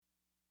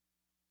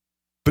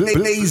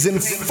blazing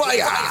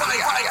fire.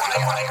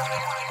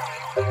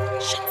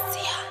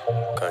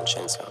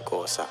 Conscience and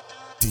Kosa.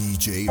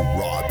 DJ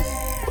Robbie.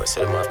 What's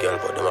the math girl,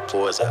 but them a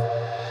poser.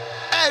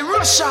 Hey,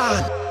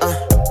 Russian.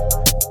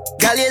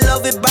 Girl, you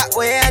love it back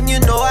way and you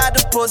know how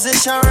to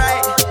position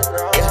right.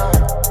 Yeah.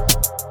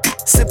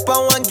 Sip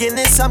on one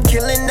Guinness, I'm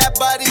killing that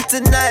body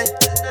tonight.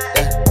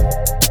 Yeah.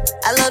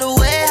 I love the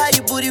way how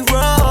you booty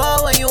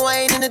roll when you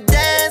ain't in the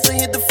dance and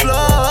hit the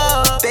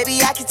floor.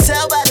 Baby, I can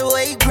tell by the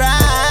way you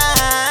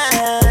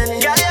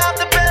grind. Girl, you have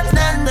the best,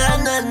 na na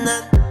na na.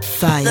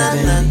 Fire, na,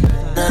 baby.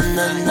 Na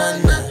na na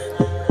na.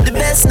 The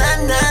best, na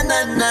na na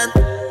na.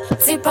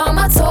 Tip on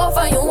my toe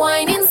for you,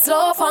 whining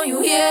slow for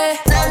you, yeah.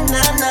 Na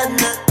na na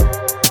na.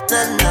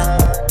 Na na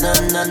na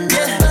na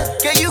na.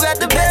 Girl, you got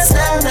the best,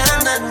 na na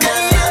na na.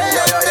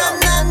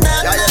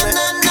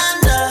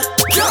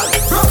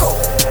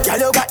 Girl,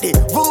 you got the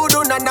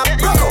voodoo nana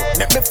broco.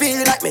 Make me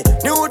feel like me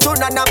new to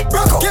nana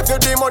broco. Give you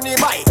the money,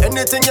 buy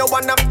anything you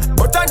wanna.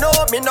 But I know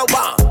me no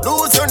want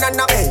lose you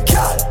nana. Hey,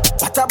 girl,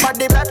 what a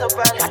body, what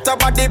a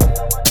body.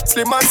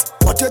 Slim as,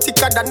 but you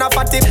thicker than a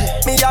fatty.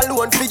 Me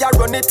alone for you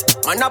run it,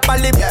 man up a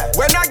lip.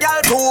 When a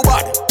girl too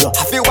bad, you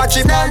have to watch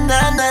it. Na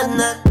na na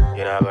na.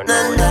 You never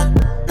know. Na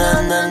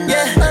na na na.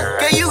 Yeah,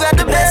 girl, you got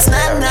the best.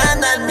 Na na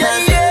na na.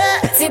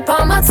 Yeah. Tip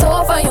on my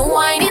toe for you,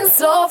 whining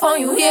slow for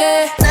you,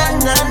 yeah. Na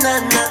na na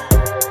na.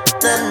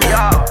 Na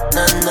na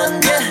na na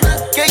na.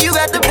 Girl, you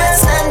got the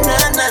best. Na na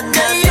na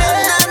na. Na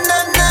na na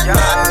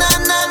na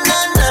na na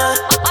na.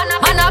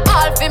 Man a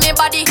ball for me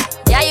body,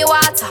 yeah you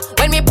water.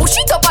 When me push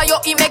it up on you,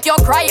 it make you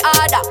cry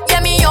harder. Yeah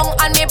me young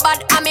and me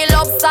bad and me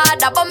love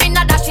sadder. But me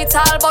not dash it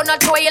all, but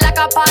not throw you like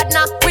a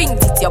partner. Bring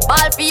it your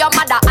ball for your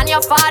mother and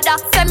your father.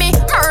 Say me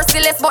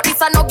merciless, but this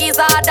a no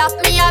gizzarder.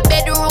 Me a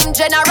bedroom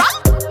general.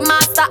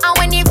 Master, and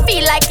when you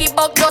feel like it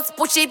bug, just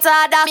push it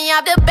harder. Me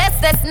have the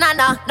bestest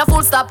nana, no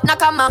full stop, no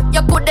comma.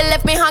 You coulda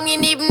left me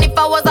hanging even if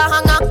I was a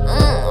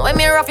hanger. When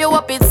me rough you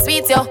up, it's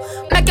sweet, yo.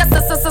 Make your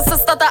sister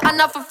stutter and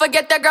not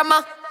forget the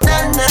grammar.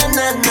 Na na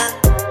na na,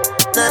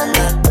 na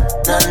na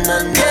na na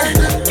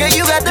na. Girl,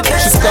 you got the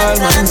best. She called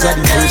man's at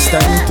the first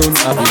time, turn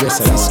up the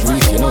rest of the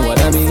street, you know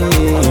what I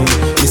mean?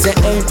 You say,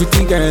 hey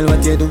pretty girl,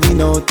 what you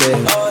doing out there?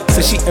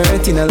 So she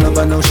hurting a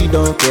lover, now she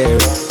don't care.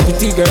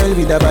 Pretty girl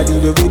with a body,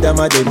 the with a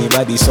mad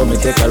anybody, so me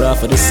take her off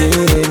for the scene.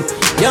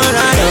 You're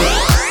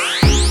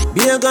right.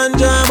 Be a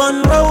ganja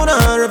man round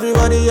her,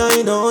 everybody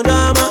I know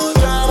drama.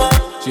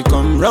 She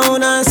come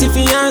round and see for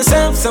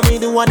herself, so we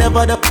do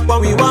whatever the what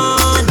we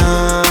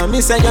wanna.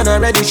 Me say you're not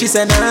ready, she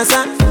say nah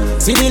sir.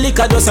 See the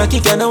liquor just a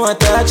kick, you know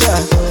what touch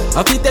her.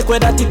 I fit take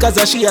with that tick as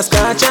she a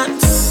scratch her.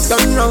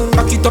 Turn round,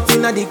 back it up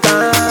inna the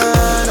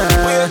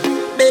corner.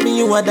 Baby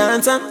you a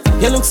dancer,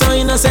 you look so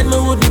innocent, me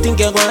would think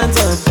you want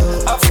her.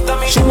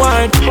 She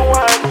want,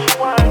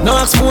 no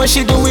ask me what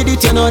she do with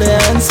it, you know the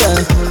answer.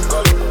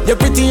 You're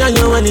pretty and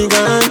you're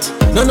elegant.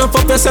 Don't know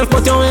fuck yourself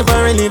but you're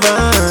ever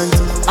relevant.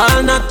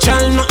 All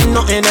natural, nothing,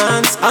 no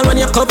enhance. And when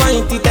you cover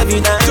it, it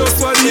evident. Just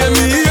what hear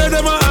me, hear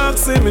them a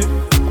asking me.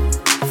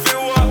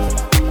 Feel what?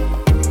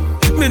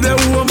 Me the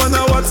woman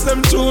I watch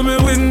them through me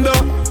window.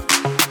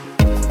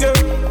 Yeah.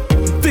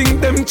 Think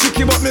them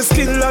tricky but me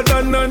skiller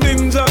than a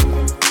ninja.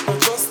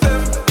 Just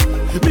them.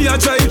 Me a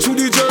drive through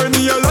the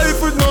journey of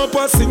life with no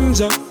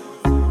passenger.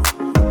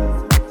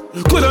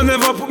 Coulda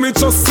never put me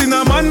trust in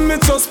a man, me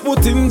just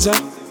put in ja.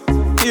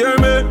 Hear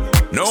me?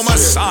 No my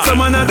son. Some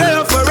man are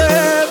there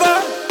forever.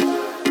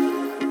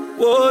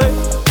 Boy,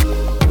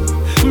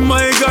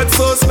 my God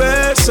so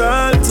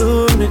special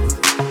to me.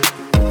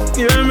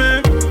 Hear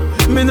me?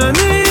 Me no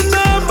need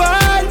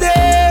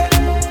nobody.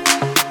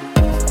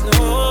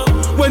 No.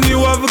 When you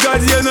have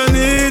God, you no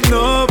need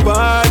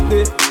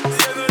nobody.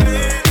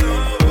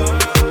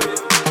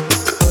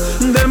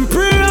 Them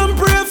pray and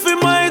pray for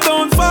my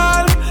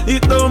downfall.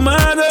 It don't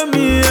matter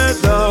me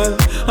at all.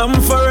 I'm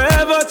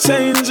forever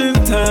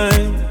changing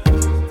time.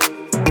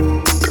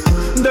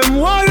 Them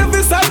want if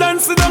it's a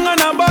dancing down on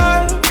a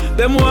ball.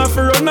 Them want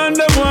to run and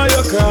them want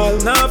you call.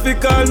 Now if you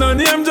call no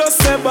name,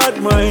 just say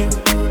bad mind.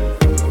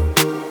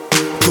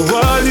 To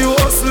all you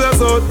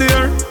hustlers out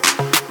there,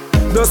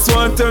 just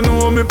want to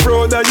know me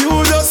proud that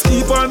you just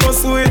keep on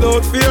hustle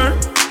without fear.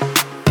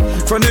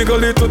 From the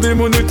gully to the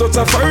money touch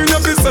a fire,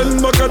 if you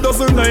send back a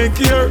dozen like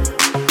here.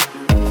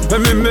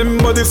 And me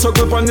remember the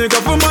struggle panic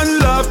of a man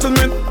laugh to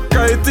me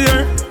right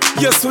here.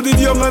 Yes, we did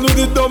young and we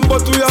did dumb,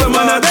 but we are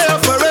man are there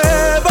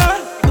forever.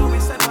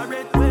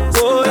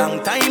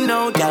 Long time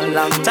now, girl,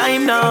 long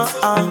time now.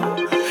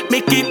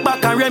 Me kick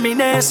back and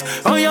reminisce.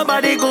 Oh, your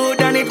body good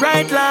and it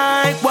right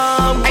like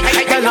wow.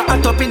 Girl, you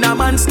hot up in a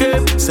man's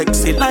scape,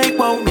 sexy like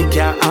wow. Me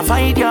can't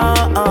avoid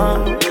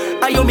ya.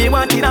 You me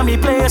want in a me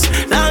place.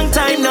 Long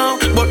time now,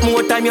 but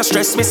more time you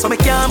stress me, so me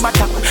can't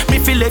batter. Me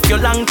feel left you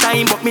long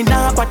time, but me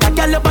nah batter.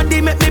 Girl, your body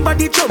make me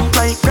body jump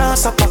like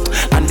grasshopper.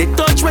 And the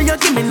touch where you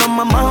give me no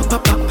mama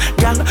papa.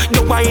 Girl,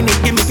 you whining,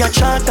 give me a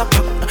charter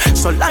pop.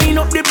 So line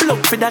up the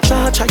blood for that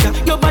charger.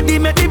 Your body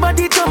make me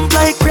body jump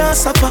like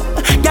grasshopper.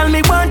 Girl,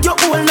 me want you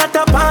all not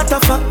a part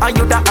of her. Are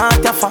you the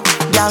heart of her?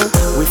 Girl,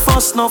 we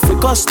fuss enough, we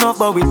cuss enough,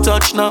 but we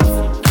touch enough.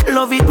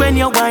 Love it when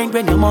you whine,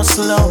 when you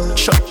muscle out.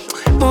 Sure.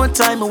 More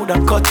time I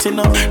woulda cut you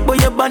know. But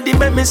your body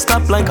make me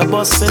stop like a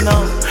bus you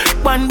know.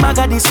 One bag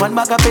of this, one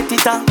bag of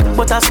petita.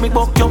 But as me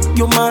buck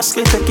you must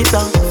take it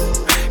down.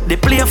 They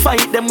play a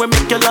fight, them we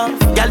make you laugh.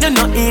 Girl, you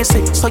not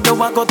easy, so you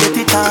want go get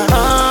it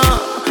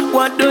on.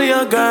 What do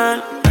you,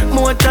 girl?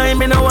 More time,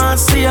 me no want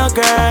see you,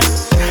 girl.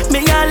 Me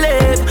a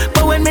live,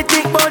 but when me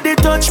think about the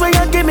touch where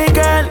you give me,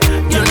 girl,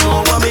 you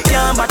know what me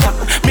can't batter.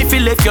 Me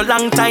feel left you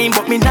long time,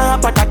 but me nah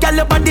batter. Girl,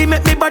 your body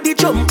make me body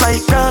jump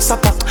like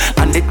grasshopper.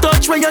 And the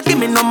touch where you give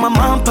me, no my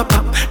mom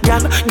papa.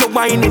 Girl, you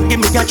whining, give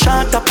me a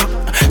charter pop.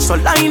 So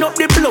line up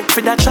the plug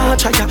for the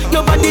charger.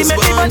 Your body make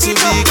me body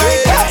jump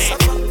like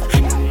grasshopper.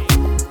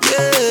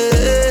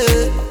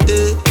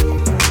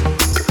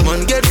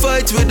 Man get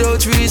fight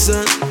without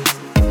reason.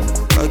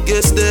 I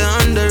guess they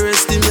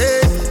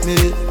underestimate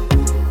me.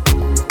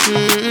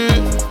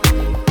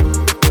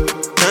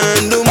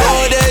 And the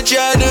more they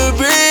try to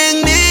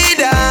bring me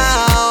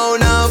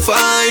down, I'll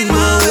find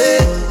my way.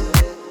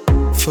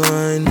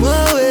 Find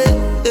my way.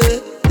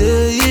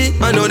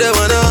 I know they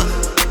wanna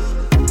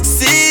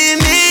see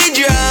me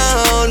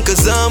drown,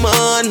 'cause I'm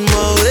on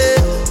my way.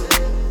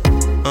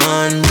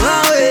 On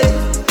my way.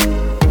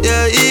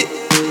 Yeah.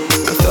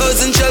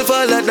 1,000 shall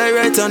fall at thy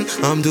right hand.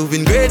 I'm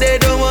doing great, they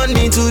don't want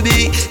me to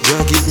be.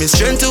 Jah give me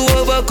strength to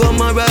overcome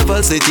my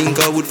rivals. They think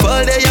I would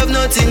fall, they have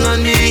nothing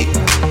on me.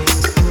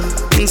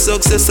 Think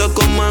success will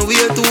come my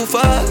way too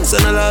fast,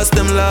 and I lost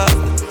them love.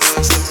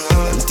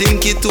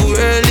 Think it too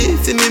early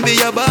for me be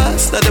your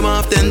boss, that them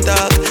often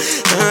talk.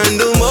 And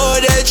the more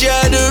they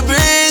try to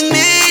bring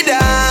me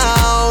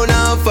down,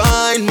 I'll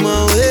find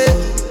my way.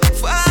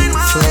 Find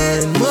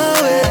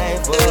my way.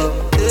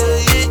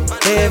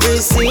 Every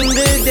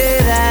single day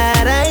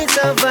that I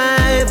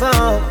survive,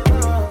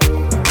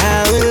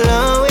 I will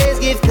always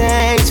give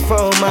thanks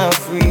for my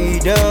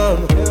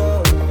freedom.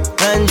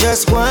 And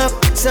just walk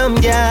some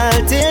girl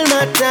till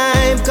my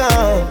time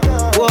come.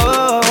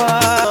 Whoa.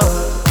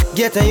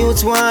 Get a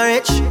youth one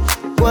rich.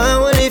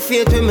 One only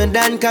faith with me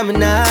done coming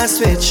now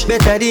switch.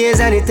 Better days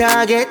on the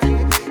target.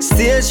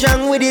 Still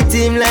strong with the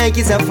team like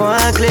it's a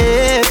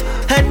forklift.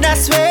 And I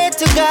swear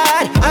to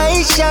God,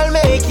 I shall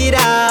make it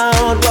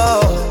out.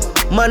 Whoa.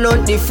 Man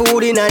hunt the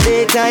food in a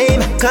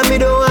daytime, 'cause me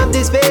don't have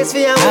the space for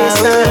your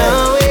waste time. I will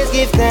always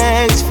give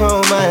thanks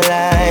for my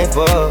life,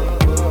 oh.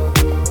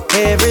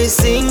 Every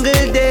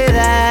single day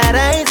that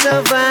I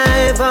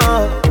survive,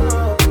 oh.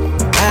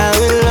 I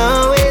will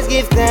always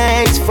give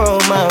thanks for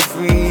my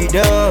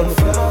freedom.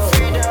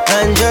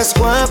 And just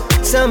walk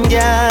some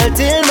girl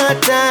till my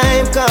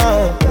time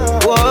come.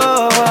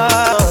 Whoa.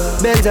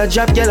 Benz a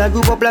drop, girl a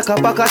group up like a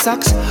pack of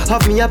socks.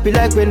 Have me happy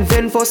like when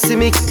Ven first see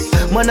me.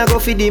 Man I go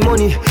for the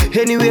money,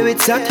 anywhere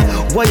it's at.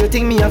 Why you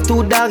think me have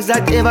two dogs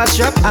that ever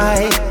strap?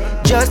 I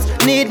just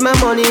need my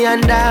money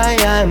and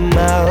I'm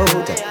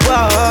out.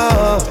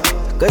 Whoa.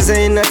 'Cause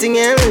ain't nothing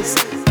else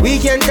we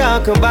can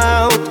talk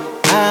about.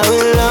 I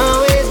will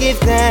always give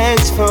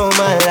thanks for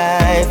my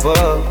life,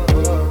 oh.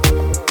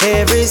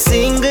 Every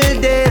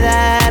single day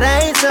that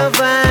I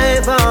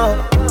survive, oh.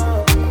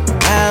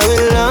 I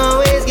will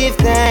always give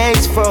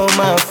thanks for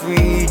my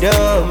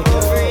freedom.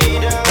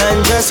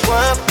 And just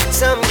walk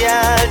some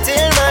girl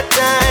till my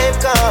time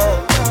come.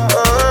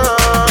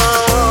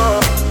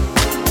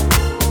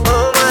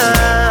 Oh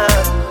my.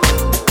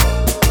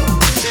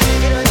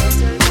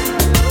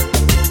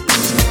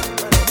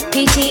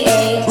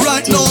 PTA.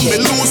 Right now, me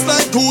loose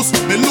like goose,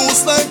 me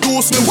loose like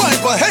goose. Me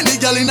wipe a any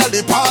girl in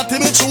the party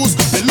me choose.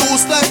 Me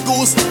loose like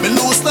goose, me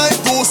loose like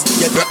goose.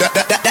 Yeah,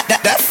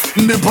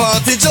 the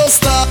party just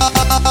start,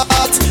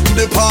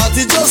 the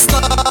party just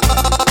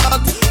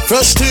start.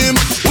 Fresh team,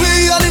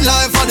 we are the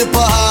life of the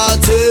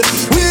party.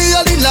 We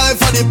are the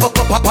life of the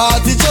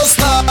party just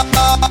start.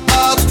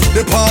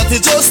 The party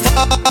just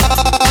start.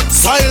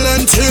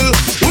 Silent chill,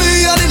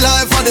 we are the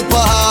life of the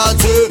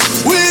party.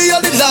 We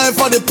are the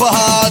life of the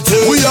party.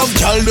 We have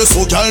gal de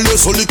so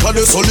liquor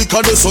de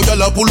so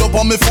gal a pull up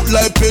on me foot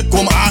like pit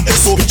come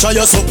so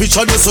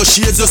picture de so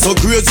shades de so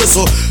grades de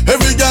so.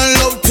 Every gal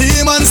love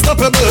team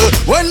unstoppable.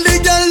 When the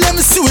gal them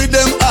see with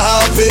them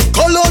happy.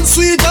 Cologne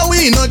sweet and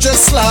we not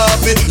just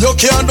sloppy. You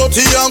can't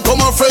dirty and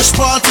come a fresh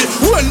party.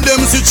 When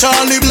them see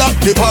Charlie Black,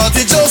 the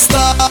party just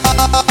start.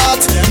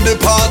 The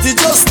party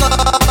just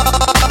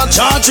start.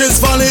 Charges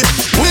Valley,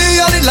 we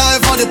are the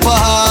life of the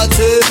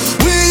party.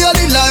 We are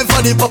the life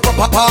of the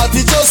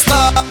party just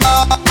start.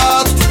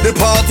 The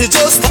party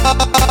just start.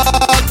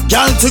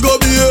 Can't to go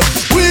beer.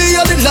 We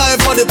are the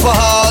life of the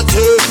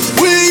party.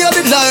 We are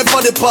the life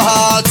of the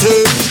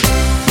party.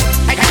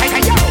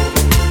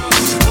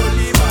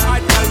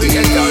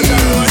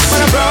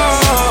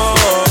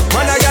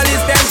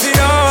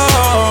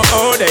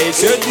 They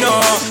should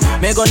know.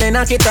 Me gonna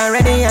knock it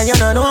already and you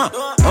don't know.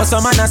 Oh,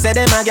 some man a say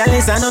them a gal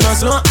is a no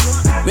slow.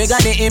 We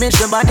got the image,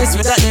 the body,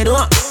 we got the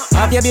door.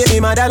 Have your baby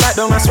mother like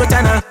down a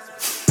sweater now.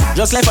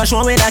 Just like a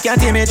show with I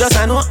can't me just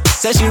a know.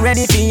 Say she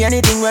ready for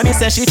anything when me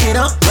say she feel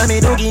up. When me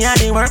do give her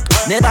the work,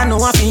 never know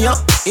what for you.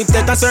 If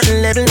take a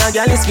certain level, a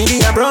girl is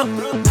feeling a bro.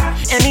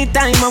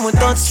 Anytime I would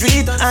touch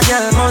street, a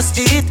girl must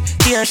cheat.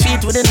 Can't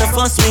sheet within the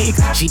first week.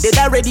 She did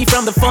already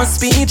from the first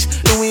speech.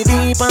 Louis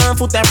deep and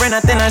foot her friend,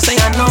 I tell her say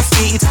I no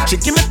speed. She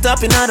give me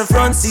top in the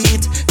front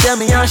seat. Tell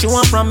me how she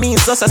want from me,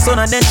 just a son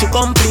and then she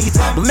complete.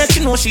 But make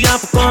she know she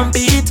have to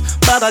compete.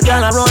 Bag a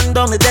girl a run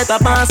down the data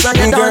pass and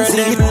you don't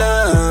see it.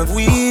 Love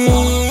we.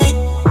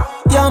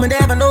 Yo, me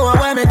never know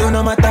what me do,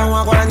 no matter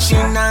what one she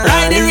not.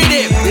 Ride the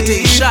rhythm, they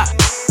take shot.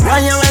 Why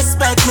you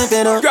expect me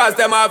to do? Cross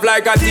them off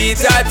like a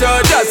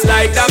T-tattoo. Just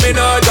like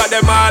domino. Got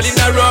them all in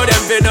a row,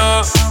 them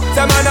finna.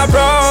 Some man a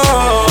pro.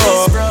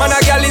 Man a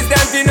gal is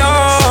them finna.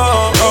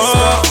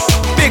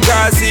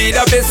 Because see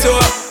the best so.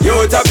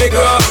 You to pick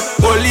up.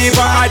 Believe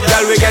a hot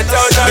gal we get out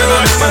of the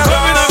road. Man a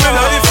coming on me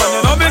life and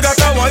you know me got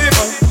a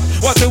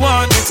wife. What you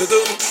want me to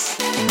do?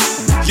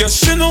 Yes,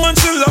 she know when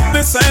she love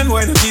me same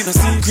way. No keep no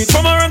secret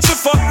from her and she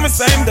fuck me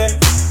same day.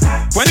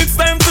 When it's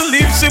time to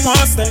leave, she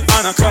wants stay.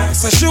 And I cry,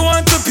 so she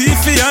want to be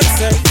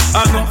fiancé.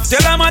 I know,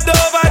 tell her my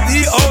over the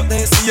out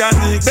there. See a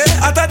nigga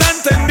hotter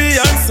than 10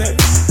 Beyonce.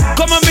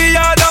 Come on, me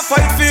hard a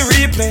fight for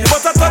replay.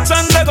 But I touch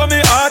and let go,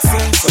 me heart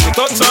say. So me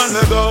touch and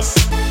let go.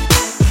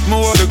 Me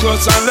hold the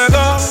clutch and let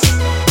go.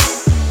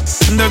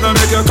 And they gonna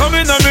make you come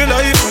in on me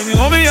life. When you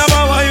know me have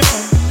a wife.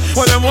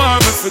 What them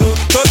want me to do?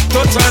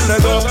 Touch and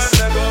let go.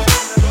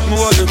 Me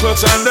hold the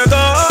clutch and let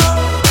go.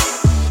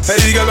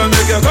 Hey, girl,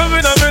 make you come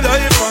in on me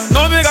life.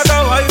 Know me got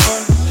a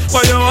wife.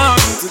 What you want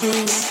me to do?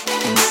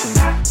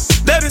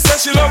 Daddy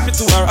said she love me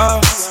to her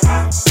heart.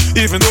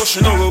 Even though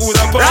she know we would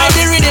have passed. Ride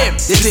the rhythm.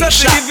 She said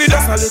she give me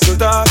just a little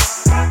dart.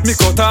 Me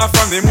cut her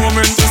from the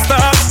moment to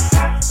start.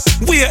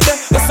 Wait there,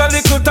 just a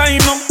little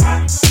time now.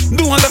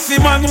 Don't let the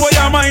man where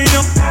you mind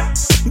you.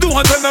 Don't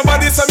tell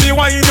nobody say me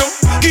wine you.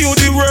 Give you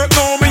the work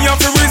now, me have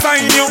to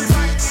resign you.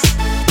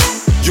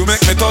 You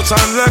make me touch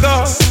and let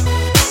go.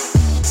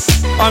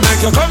 I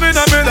make you come in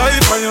on me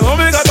life and you know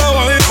me got a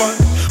wife.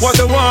 What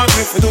you want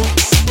me to do?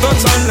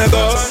 Touch and let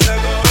go.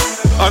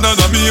 And I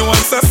know me want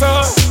to say so.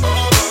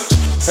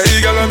 Hey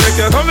girl, I make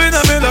you come in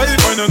on me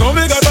life and you know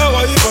me got a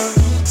wife.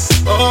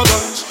 Oh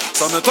gosh,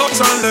 so me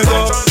touch and let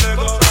go.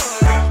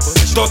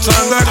 Touch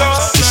and let go.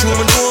 You show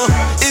me know.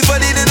 If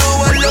I didn't know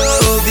what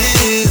love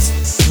is,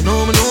 you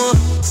know me know.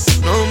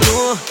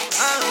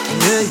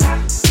 Yeah.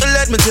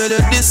 Let me tell you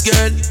this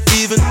girl,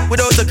 even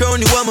without a crown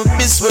you are my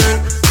Miss World.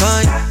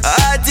 Fine,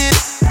 I did,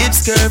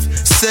 hips curve.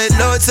 Said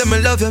Lord, say me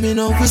love you, me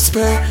no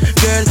whisper.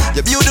 Girl,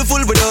 you're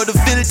beautiful without the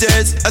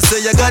filters. I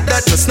say you got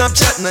that, no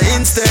Snapchat, no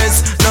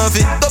Instas. Now if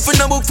it up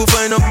in a book for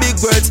find out big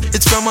words,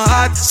 it's from my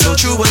heart, so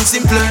true and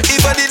simpler.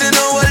 If I didn't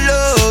know what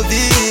love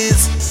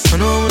is, I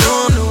know.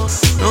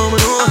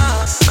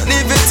 And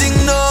if you think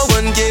no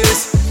one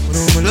cares, I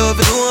know my love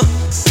it,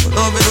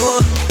 know.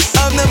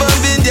 I've never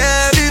been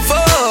there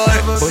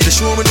before, but you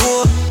show me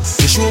know.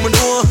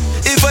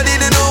 If I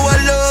didn't know what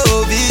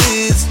love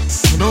is,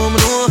 I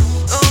know.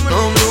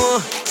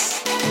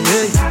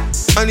 Yeah.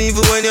 And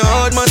even when you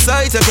hold my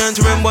sight, I can't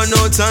remember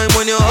no time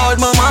when you hold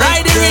my mind.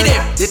 Ride the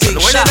rhythm. And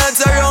when you're not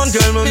around,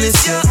 girl, I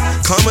miss you.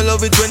 Come and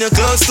love it when you're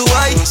close to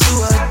white.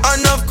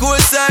 And of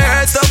course I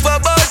heard stuff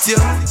about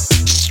you.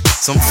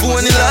 Some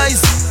phony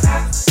lies.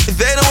 If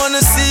they don't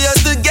wanna see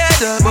us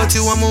together, but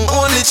you are my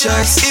only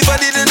choice. If I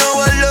didn't know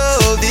what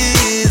love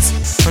is,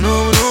 I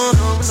know.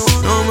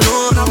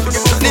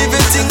 And if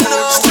you think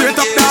no, straight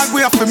up dog,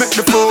 we have to make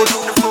the food.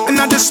 In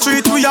the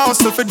street, we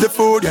also feed the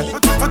food. Yeah.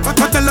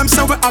 But tell them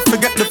so we have to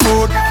get the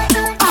food.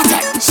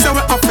 So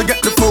we have to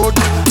get the food.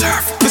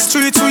 The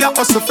streets, we are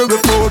also feed the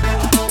food.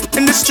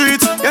 In the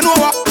streets, you know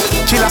what?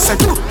 Killer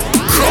said,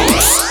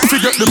 if you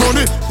get the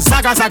money,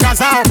 zaga,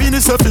 mean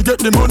if you get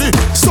the money.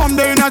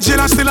 Someday in a jail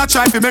and still a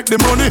try to make the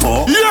money.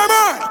 Yeah,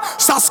 man.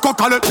 Sasko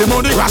collect the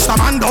money. Rasta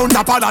man don't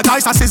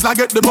apologize, I says I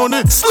get the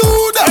money.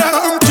 Slew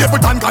them, keep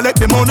it and collect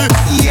the money.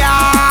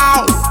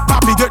 Yeah,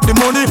 Papi get the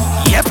money.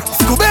 Yep,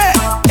 Scooby,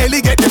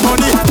 Ellie get the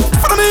money.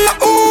 Follow me,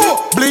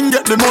 Bling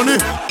get the money.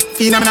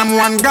 Phenomenon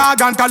one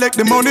gag and collect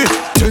the money.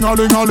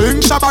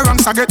 Ting-a-ling-a-ling,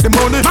 Shabba-ranks I get the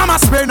money. Mama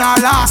spend her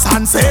last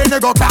and say they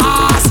go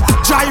pass.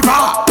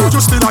 Driver,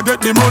 you still a get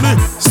the money.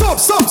 Stop,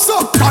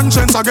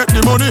 conscience I get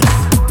the money.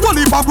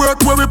 One heap of work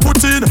where we put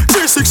in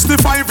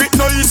 365 it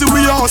no easy,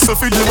 we also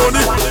feed the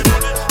money.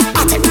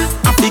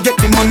 I fi get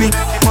the money.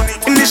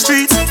 In the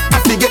streets,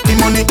 I fi get the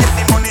money.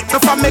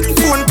 If I make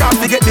phone call,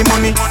 fi get the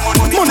money.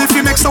 Money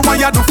fi make so why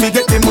you do fi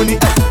get the money.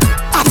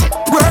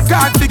 Work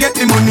hard to get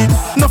the money.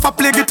 No for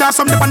play guitar,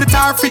 some dip on the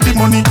tar for the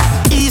money.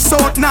 East,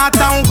 south, north,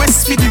 and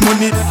west for the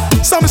money.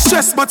 Some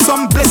stress, but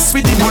some blessed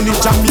with the money.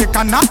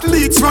 Jamaican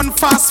athletes run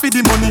fast for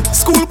the money.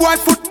 Schoolboy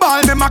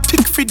football, them a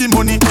kick for the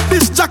money.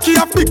 This jockey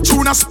a big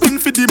tune a spin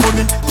for the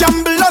money.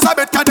 Gamblers a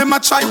bet 'cause them a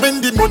try win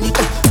the money.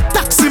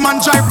 Taxi man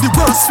drive the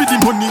worst for the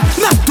money.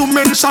 Not to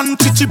mention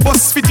chichi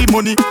bus for the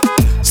money.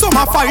 Some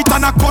a fight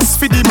and a cuss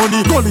for the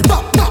money. Gully,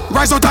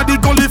 rise out of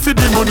the gully for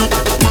the money.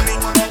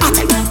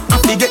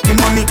 I get the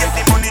money.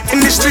 In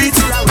the streets,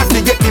 I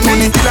get the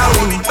money.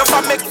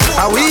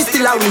 We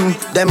still a win.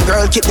 Them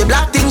girl keep the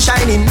black thing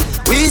shining.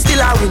 We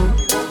still a win.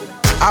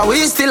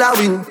 We still a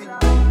win.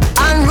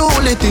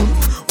 Unruly thing.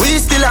 We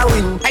still still a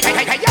win.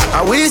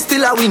 And we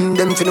still a win.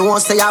 Them finna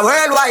want say a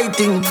worldwide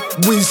thing.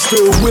 We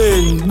still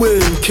win.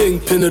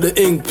 Kingpin of the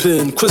ink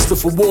pen.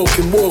 Christopher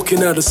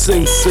walking out of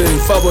Sing Sing.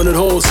 500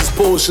 horses,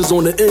 Porsches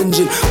on the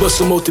engine.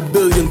 Bustin'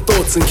 multi-billion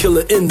thoughts and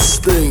killer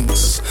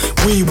instincts.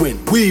 We win.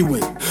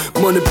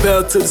 Money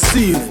piled to the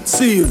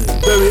ceiling.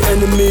 Bury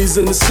enemies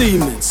in the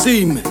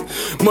semen.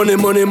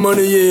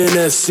 Money, yeah, in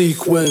that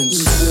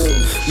sequence.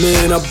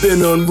 Man, I've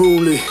been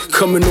unruly.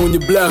 Coming on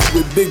your block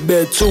with big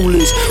bad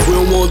toolies. We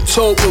don't want to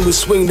talk when we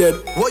swing that.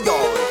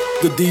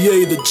 The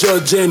DA, the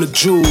judge, and the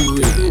jury.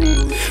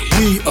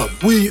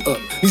 We up.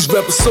 These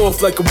rappers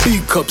soft like a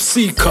B cup,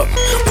 C cup.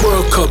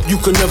 World Cup, you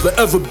can never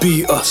ever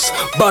be us.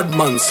 Bad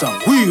man, son.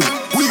 We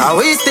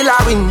still a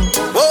win.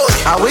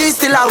 We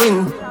still a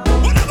win.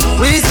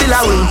 We still a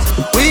win.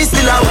 We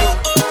still a win.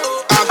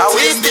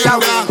 We still a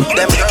win.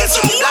 Them girls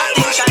from Black.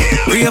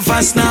 Real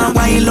fast now,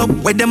 wild up.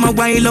 Where them a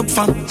wild up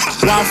for?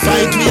 One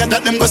fight we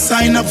that them go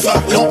sign up for.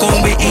 Look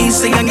how we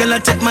easy and girl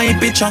take my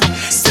picture.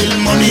 Still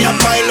money a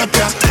pile up,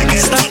 yeah.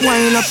 Stop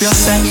wild up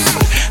yourself.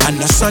 And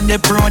I saw the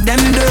pro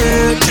them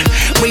dirt.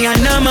 We are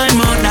no man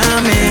more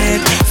than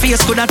it.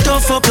 Face coulda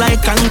tough up like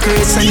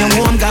concrete, and you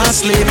won't go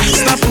sleep.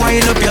 Stop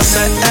wild up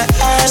yourself.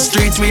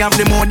 Streets we have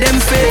the more them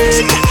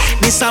fake.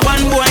 This a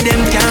one boy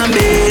them can't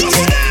beat.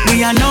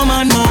 We are no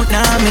man more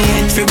than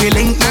it. Fi we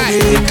link no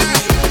weak.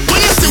 When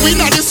you see we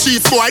not the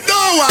streets, boy,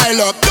 don't wild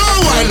up.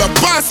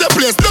 Pass the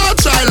place, don't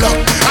try luck.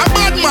 A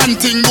bad man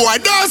thing, boy,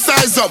 don't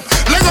size up.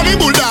 Like a me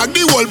bulldog,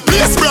 the whole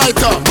place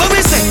brighter. But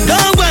we say,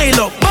 don't wild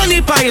up,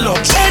 money pile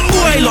up. Head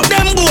boil up,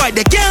 them boy,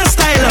 they can't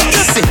style up.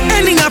 You see,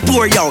 anything I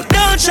pour you out,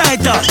 don't try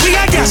to. We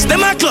a gas,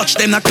 them a clutch,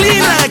 them a clean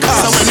like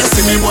us. So when you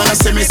see me, boy, you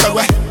see me so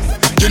way.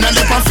 You know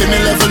the pan for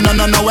me level,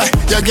 no way.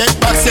 You get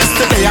back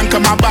yesterday and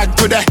come back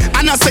today.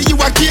 And I say you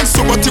a king, so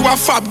but you a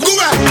fab, go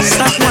away.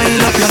 Stop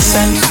wild up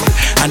yourself.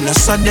 And I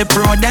saw the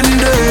pro them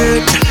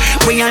dirt.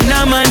 We are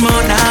no man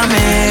more than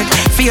it.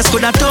 Face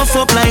coulda tough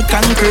up like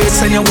concrete,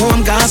 and you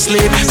won't go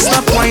sleep.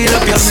 Stop wild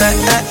up yourself.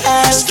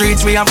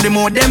 Streets we have the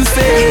more them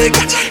fake.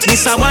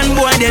 This a one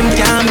boy them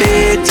can't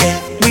beat.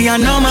 We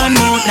are no man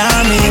more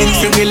than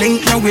it. Fi we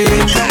link no way.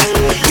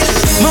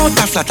 Mouth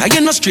a flatter,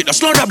 you no street, no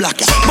slow the block.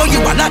 But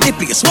you a lot the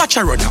pace, watch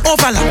a runner,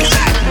 overlap.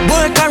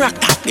 Boy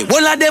character, the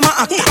whole of them a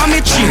actor. I'm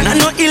a train and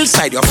no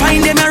hillside, you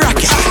find them a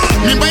rocket.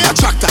 Me buy a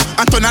tractor,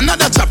 and turn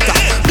another chapter.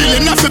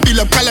 Billing off a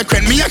bill up, call a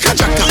crane, me a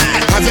contractor.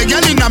 Have a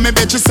girl in a me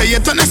bet you say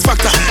it on X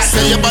Factor.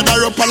 Say you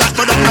bother up a lot,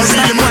 but I'm not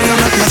really man.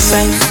 Up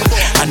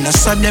yourself, and I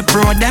saw the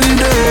pro them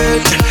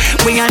dirt.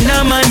 We are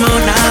no man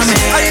more than me.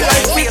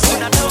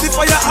 The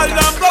fire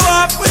alarm go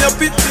off when you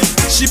pit me.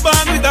 She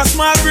born with a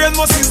small brain,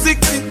 must be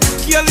sick.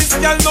 Careless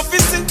girl no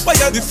fitting.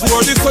 Fire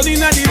before the sun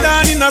inna the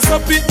dawn inna so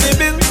pit me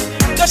bill.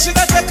 You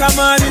shoulda take a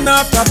man in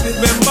a profit.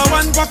 Remember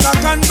one pack of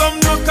condom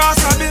no cost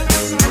a bill.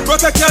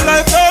 Protect your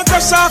life out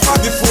of shaffer.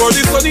 Before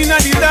the sun inna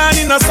the dawn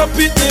inna so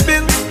pit me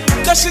bill.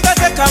 You shoulda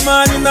take a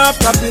man in a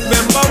profit.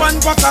 Remember one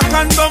pack of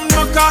condom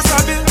no cost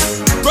a bill.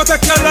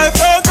 Protect your life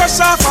out of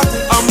shaffer.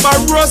 Amber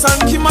Rose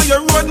and Kim are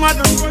your road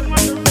model.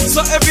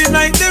 So every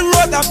night they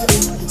road up.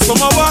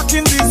 Some are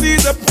walking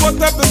disease a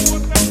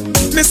portable.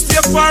 Me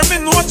stay far, me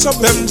no chop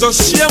them.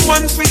 Just share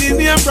one for the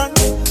name brand.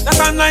 That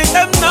a night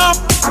them now.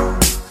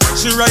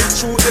 She ride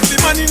through every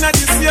man in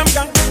the same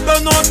gang.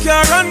 Don't know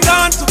care and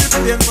gone to the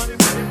plane man.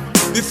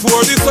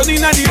 Before the sun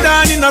in the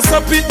dawn in a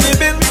sup it me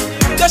bill.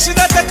 You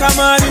shoulda take a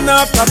man in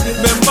a profit.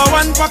 Remember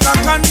one pack of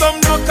condom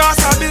no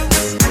cost a bill.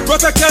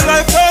 Protect your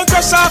life, don't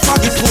crush off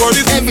before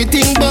this.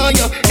 Everything boy,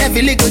 you,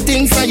 every little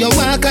thing from your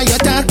walk and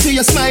your talk to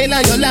your smile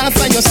and your laugh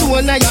and your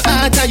soul and your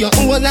heart and your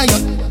whole and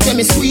your. Yeah,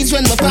 me squeeze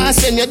when me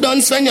pass, when you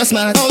dance, when you're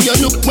smart. How you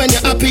look when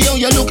you're happy, how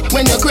you look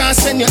when you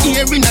cross, when you're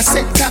here in a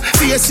sector,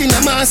 face in a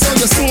mask. How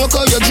you smoke,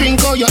 how you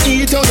drink, how you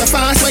eat, how you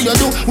fast. What you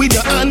do with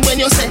your hand when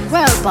you say,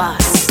 well,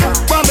 boss.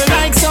 Bubble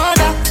like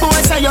soda, boy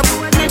say you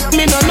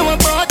me no know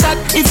about that.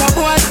 If a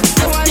boy,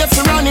 you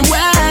fi run him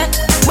wet.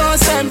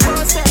 Boss them,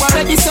 what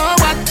baby so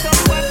what?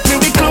 Me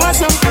be close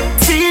now,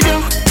 feed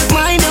you,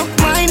 mind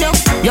you.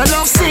 Your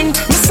love sing,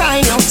 me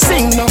sign you,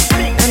 sing now.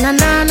 Na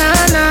na na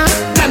na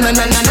na na na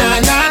na na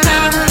na na.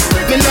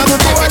 Me love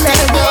boy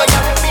like boy.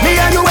 Me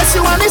and you as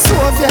you want the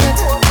Soviet.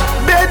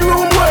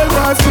 Bedroom World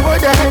War IV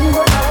then.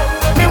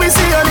 Me we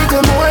see a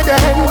little more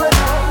than.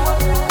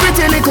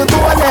 Pretty little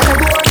toilet.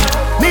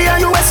 Me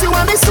and you as you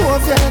want the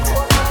Soviet.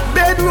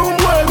 Bedroom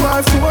World War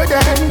IV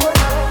then.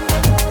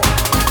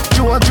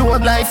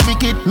 Joke life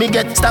wicked. Me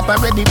get stop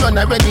already, run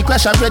already,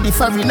 crash already,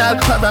 foreigner,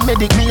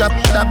 paramedic me up.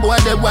 That boy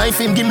the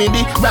wife him give me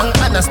the wrong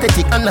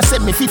anesthetic. And I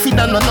said me fifi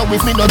don't know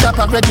if me no drop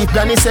already.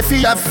 Granny say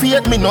fi have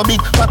faith, me no big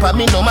papa,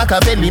 me no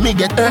Machiavelli. Me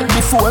get hurt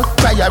before,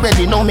 cry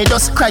already, now me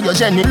just cry your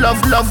Jenny.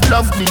 Love,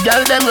 the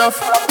girl them rough.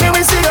 Me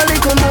we see a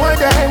little more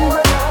than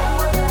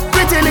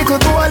pretty little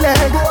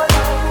toilet.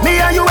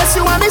 Me and you as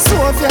you want the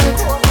Soviet.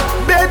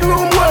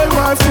 Bedroom World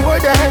War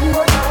IV then.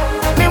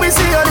 Me we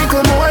see a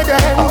little more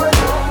than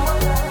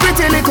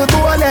pretty little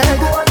toilet.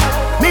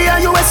 Me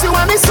and you as you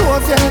want the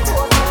Soviet.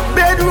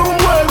 Bedroom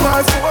World War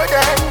IV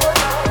then.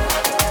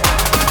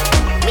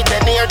 Me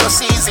tell me here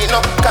just easy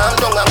no. Calm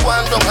down and go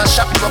down and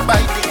shop. Go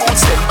buy the good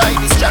step, buy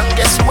the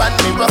strongest one.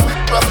 Me rough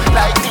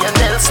like the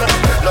Nelson.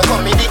 No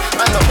comedy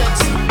and no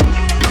heads.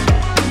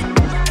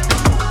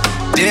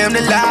 Dim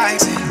the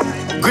lights,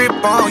 grip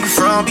on you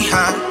from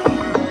behind.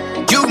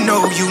 You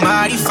know you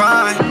mighty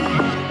fine.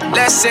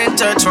 Let's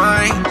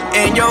intertwine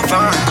in your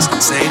vines.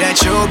 Say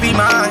that you'll be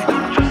mine.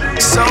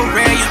 So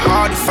rare, you're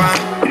hard to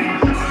find.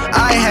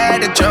 I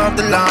had to jump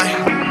the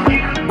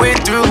line.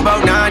 Went through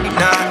about 99.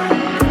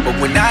 But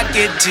when I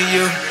get to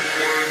you,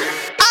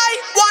 I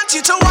want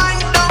you to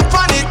wind down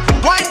on it.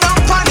 Wind down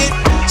on it.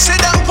 Sit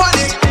down on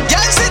it.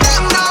 Yeah, sit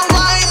down now.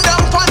 Wind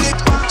down on it.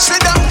 Sit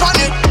down on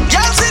it.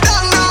 Yeah, sit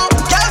down now.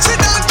 Yeah, sit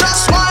down.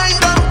 Just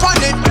wind down on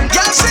it.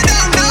 Yeah, sit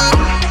down now.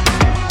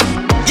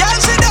 Yeah,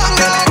 sit down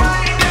now.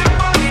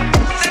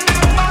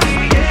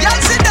 Yeah,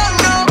 sit down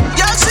now.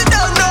 Yeah, sit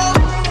down now.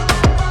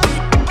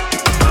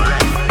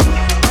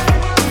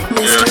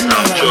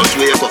 Just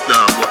wake up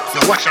now.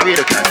 Now watch away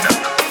the cat now.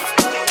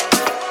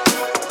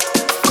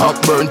 Cock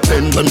burn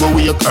pen when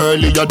we wake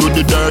early, I do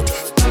the dirt.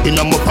 In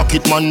my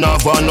pocket, man,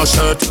 nav on no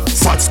shirt.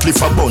 Fat spliff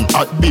a bun,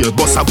 hot beer,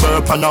 bust a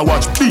burp. And I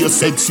watch be a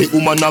sexy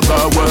woman a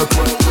go work.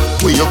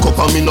 Wake up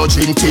and me no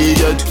drink tea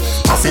yet.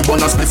 Half a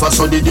bun a spliff a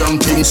so the damn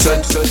thing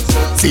set.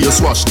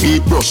 Face wash,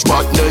 teeth brush,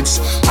 back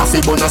next. Half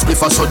a bun a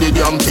spliff a so the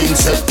damn thing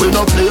set. We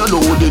no play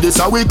alone, this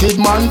a wicked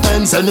man.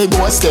 Ends any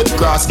boy step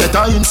cross, get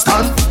a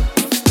instant.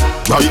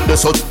 Right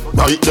this out,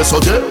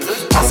 there.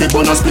 Half a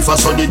bun a spliff a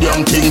so the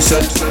damn thing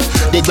set.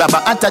 They grab a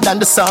hotter than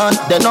the sun,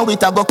 they know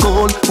it a go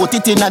cold. Put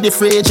it in the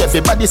fridge,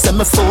 everybody say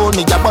me phone.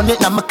 Me a bun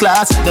it in my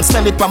class, them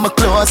smell it from my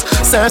clothes.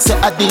 Sir say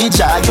a DJ,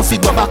 you fi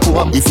go back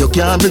home. If you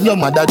can't bring your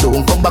mother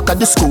down, come back at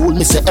the school.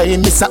 Me say hey,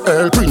 Mr.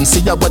 Earl Prince,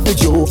 see ya what the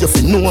you. You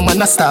fi know man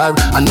a star,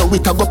 I know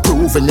it a go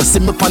prove. When you see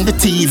me on the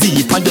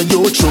TV, on the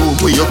YouTube.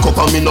 Wake up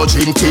and me no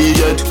drink tea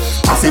yet.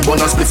 Half a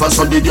bun a spliff a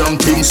so the damn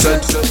thing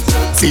set.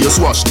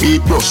 Face wash,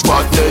 teeth brush,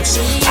 back next.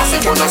 Half a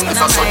bun a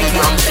spliff a so the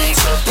damn thing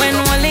set. When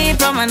only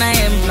from an I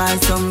employ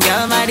some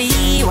girl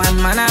body, one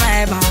man a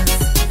my boss.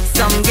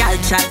 Some girl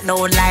chat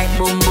loud like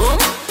boom boom.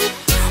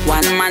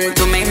 One man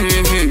to me,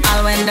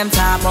 all when them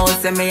talk about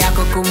say me a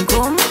go cum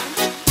cum.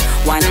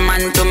 One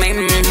man to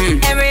me,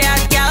 every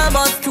hot girl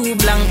bust two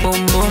blank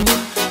boom boom.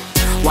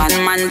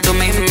 One man to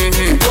me,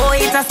 oh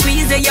it's a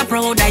squeeze, you're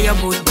proud that you're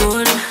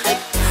good.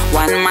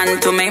 One man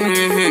to me,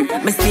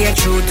 me stay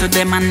true to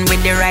the man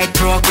with the right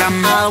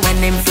program. All when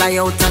them fly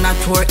out on a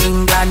tour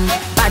England.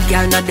 Bad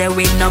girl not there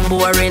with no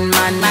boring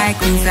man. My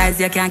queen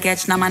size you can't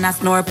catch no man a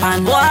snore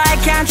pan. Boy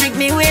can't trick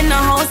me with no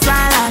house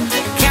land.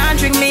 Can't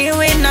trick me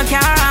with no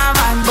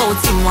caravan. Both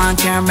him want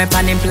carry me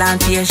pan him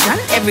plantation.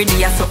 Every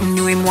day something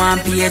new him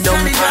want pay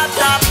down. Drop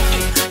top,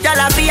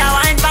 y'all a be a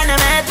wine pan him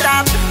head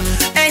trap.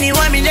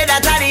 Anyway me did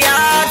that at the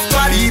hard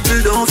spot. People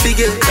don't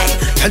forget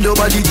that. And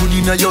nobody good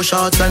in your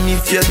shots. And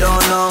if you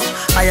don't know,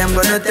 I am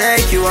gonna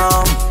take you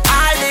home.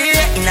 I'll leave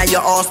it in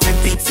your house, me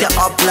fix you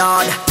up,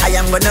 Lord. I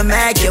am gonna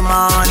make you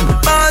man.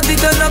 Party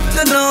turn up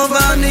to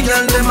over, and the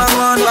girl them a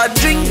run. But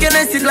drinking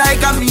is like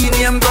a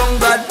medium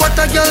ground God. What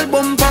a girl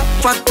bumper,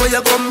 fat where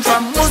you come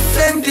from.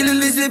 Muslim till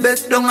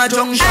Elizabeth down a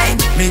junction.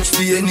 Mix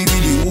the energy,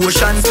 the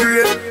ocean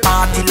spray.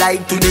 Party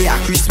like today a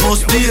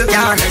Christmas day.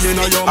 Yeah, you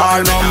know your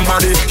all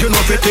nobody. You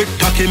know fi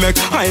tick-tacky make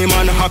I'm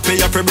unhappy.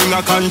 You fi bring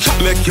a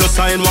contract, make you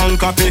sign one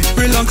copy.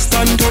 Relax,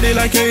 stand to the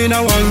like you in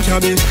a one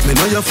cabin. Me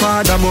know your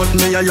father, but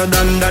me a your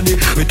daddy.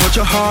 We touch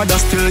your harder,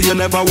 still you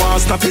never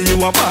want stop it. You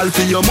a ball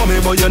for your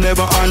mommy, but you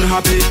never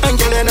unhappy. And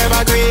girl you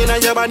never green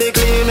and your body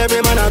clean,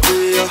 every man a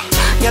pray.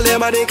 Girl your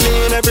body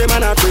clean, every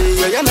man a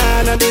pray. You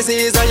nah no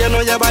disease and you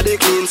know your body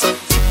clean, so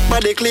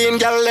body clean,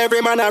 girl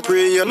every man a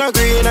pray. You no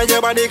green and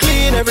your body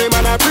clean, every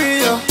man a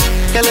pray.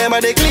 Girl your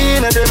body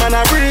clean, every man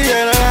a pray.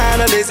 You nah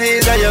no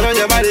disease and you know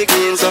your body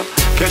clean, so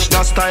catch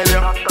that style,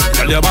 yeah.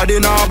 Girl, your body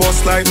nah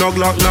bust like no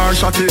Glock nor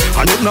shotty.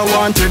 And it no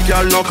wanted,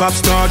 girl, no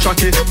cops nor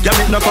chucky. Girl,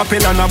 it no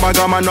poppin' and no bag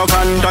of man no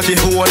candatty.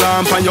 Hold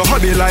on pan your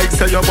hobby like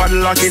say your body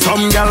lucky.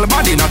 Some girl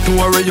body not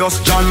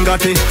Torious John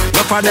Gotti.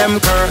 Look for them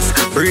curse,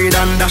 breed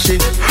and dash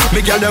it.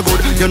 Me girl, you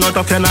good, you not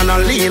tough and a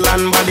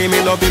Leland body.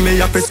 Me love it, me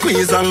have to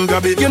squeeze and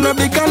grab it. You know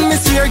big and me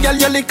swear, girl,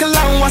 you little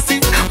and wassy.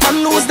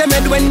 Man lose them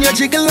head when you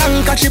jiggle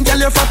and catch him.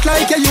 Girl, you fat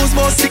like you use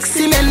about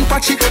 60 men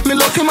patch it. Me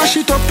love him mash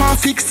it up and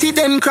fix it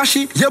then crash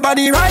it. Your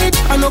body right,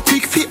 I no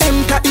quick fi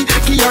enter it.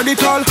 Give her the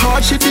tall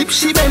hard, she dip,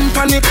 she bend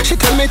pan it. She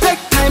tell me take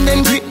time,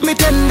 then grip me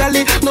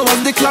tenderly. No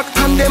was the clock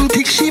and them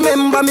tick, she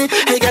remember me.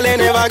 Hey girl, you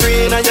never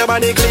green and your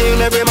body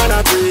clean, every man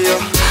a pray.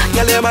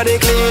 Girl, your body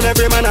clean,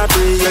 every man a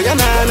pray. You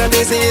know no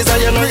disease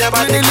and you know your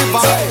body clean.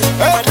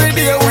 Every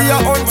day we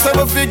are on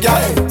seven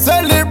figure,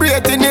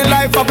 celebrating the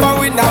life of a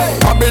winner.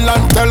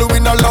 Babylon tell we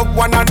no love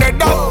one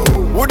another.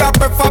 Would I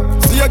prefer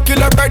see a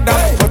killer brother?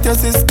 But your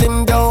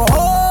system don't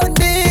hold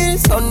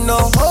this, so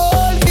no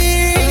hold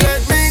me.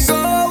 Let me go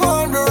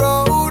on the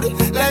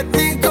road, let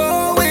me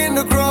go in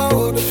the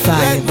crowd.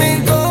 Let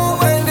me go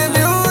when the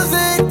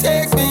music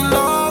takes me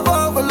long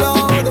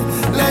overload.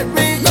 Let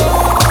me go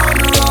on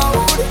the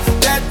road,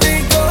 let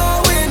me go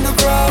in the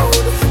crowd.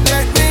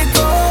 Let me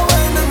go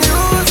when the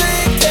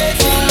music takes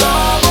me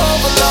long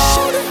overload.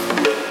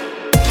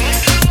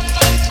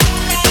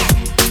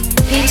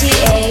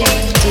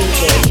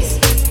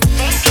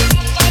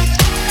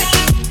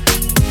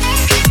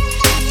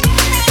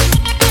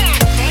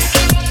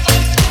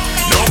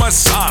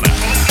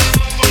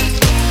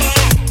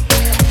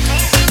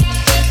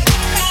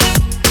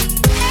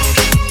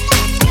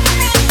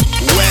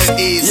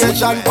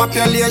 than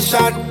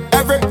population.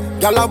 Every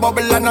girl a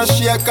bubble and a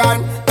shake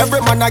on.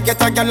 Every man a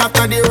get a girl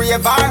after the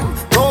rave on.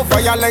 No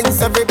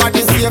violence,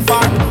 everybody safe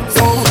on.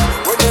 So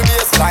when the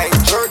baseline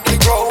jerk the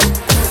ground,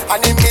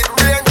 and in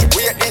mid-range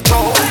wait the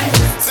tone.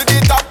 See the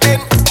top 10,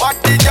 what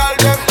the girl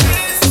them.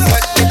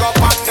 Let me go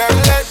on them,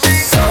 let me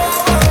go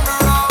on the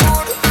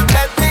road.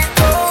 Let me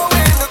go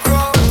in the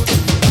crowd.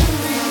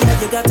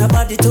 You got a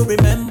body to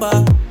remember.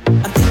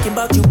 I'm thinking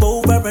about you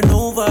over and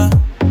over.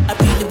 I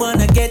really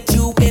wanna get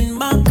you in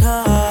my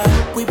car.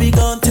 We be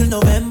gone till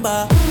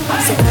November.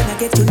 So can I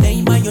get your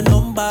name and your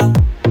number?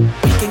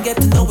 We can get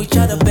to know each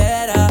other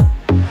better.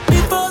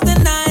 Before the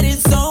night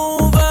is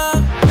over,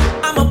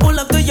 I'ma pull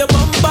up to your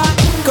bumper.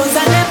 Cause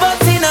I never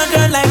seen a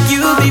girl like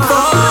you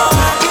before.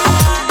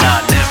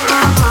 Nah,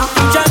 never.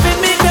 Driving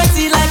me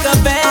crazy like a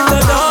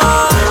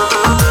Ventador.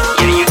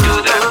 Yeah, you do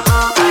that.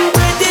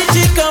 Where did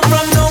you come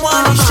from? No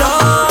one is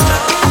sure.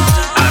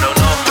 I don't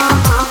know.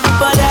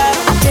 But I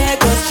don't care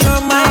cause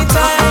you're my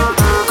type.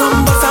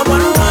 Come bust a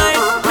one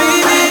wine,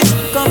 baby.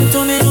 Come to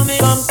me,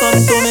 come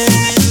to me.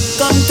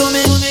 Come to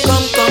me, come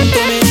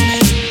to me.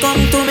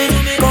 Come to me,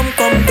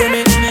 come to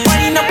me.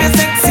 Wind up your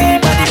sexy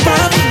body for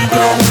me,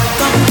 girl.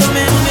 Come to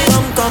me,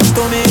 come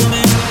to me.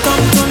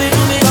 Come to me,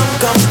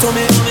 come to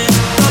me.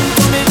 Come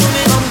to me,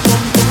 come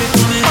to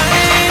me.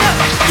 Wind up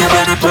your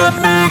body for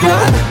me,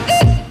 girl.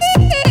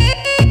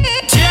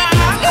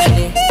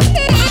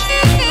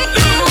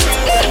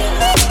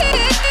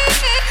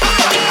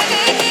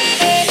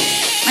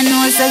 I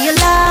know so you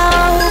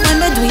love when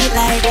we do it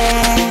like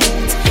that.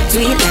 Do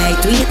it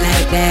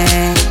like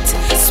that.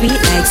 Sweet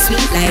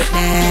like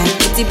that.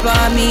 Put it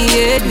on me,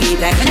 yeah, do it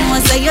like. I know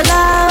so you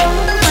love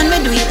when we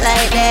do it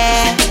like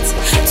that.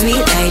 Do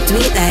it like.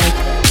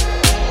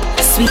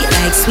 Sweet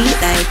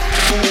like.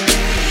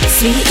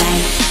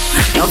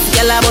 Love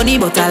girl a bunny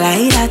but I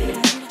like that.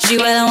 She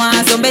will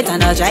want some better,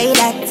 not try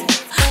that.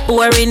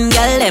 Boring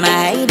girl, them I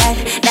hide that.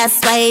 That's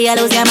why you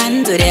lose your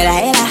man to the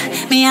Delilah.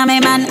 Me and my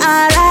man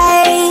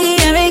alright.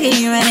 We give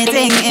him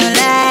anything him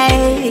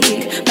like.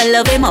 I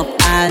love him up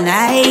all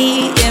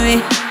night.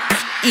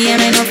 Yeah,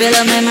 me no feel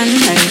love my man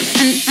hurt.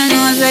 And I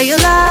know so you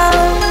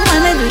love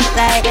when we do it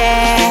like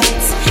that.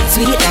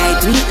 Sweet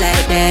like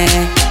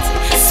that.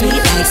 Sweet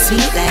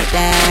like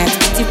that.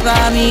 Tip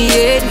for me,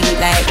 yeah, do it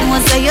like. I know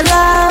so you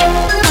love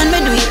when we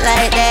do it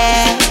like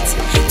that.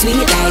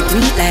 Sweet like that.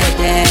 Sweet like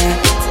that.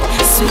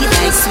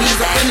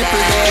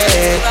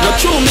 No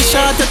true me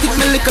short, I think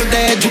me little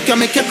dead. You can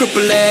make you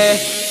cripple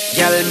it.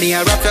 Girl, me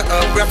a wrap you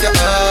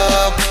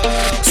up.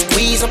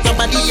 Squeeze up your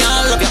body,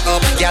 I love you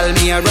up. Girl,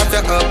 me a wrap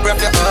you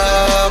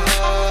up.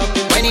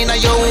 When in a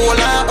your hole,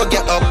 I hug you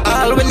up.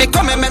 All when they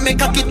come and make me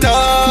cock it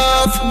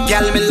up.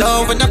 Girl, me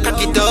love when I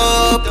cock it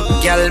up.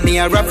 Girl, me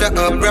a wrap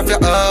you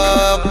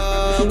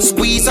up.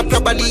 Squeeze up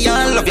your body,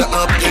 I love you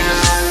up.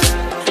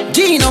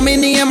 Gino, me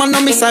name and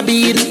no miss a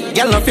beat.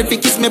 Girl, no fit fi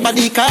kiss me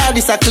body, car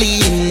this a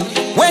clean.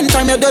 When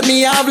time you done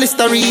me have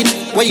Listerine.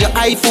 Where your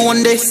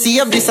iPhone they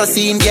save this a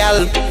scene,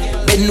 girl.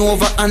 Bend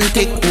over and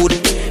take wood.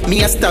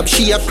 Me a stab,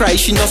 she a cry,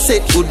 she no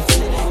set good.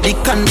 The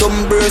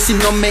condom burst,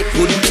 it no make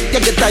good. You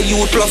get a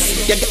U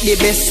plus, you get the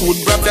best wood.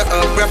 Wrap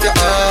you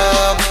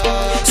up.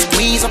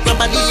 Squeeze up your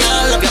body,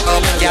 I love you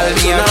up. Girl,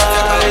 me a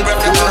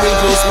wrap you up.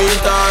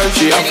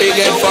 She a fi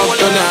get fucked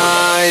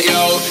tonight.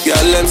 Yo,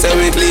 girl, them say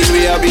we clean,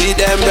 we a beat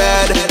them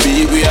bad.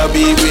 We a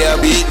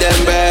beat them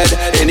bad.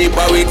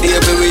 Anybody we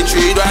table, we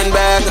treat one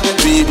back.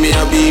 Beat me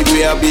a beat,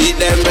 we a beat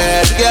them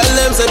bad. Girl,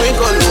 them say we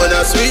call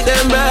wanna sweet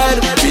them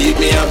bad. Beat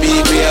me a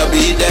beat, we a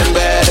beat them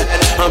bad.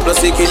 And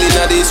plus we killing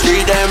at the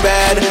street them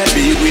bad.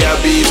 Beat, we a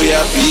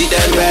beat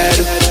them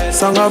bad.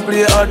 Song I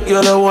play hot,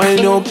 girl, I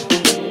wind up.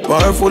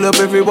 Bar full up,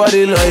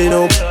 everybody line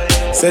up.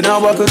 Send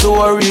her back to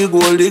a real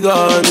gold digger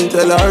and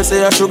tell her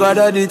say I sugar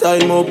daddy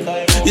time up.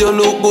 You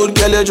look good,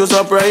 girl, you just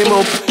a prime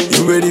up.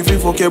 You ready for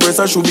fuck your breast,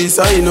 I should be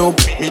sign up.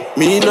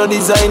 Me no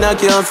designer,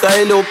 can't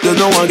style up. You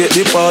know I get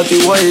the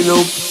party wild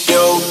up.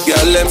 Yo,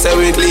 girl, them say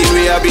we clean,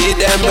 we a beat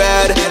them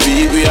bad.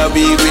 We a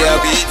beat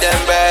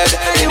them bad.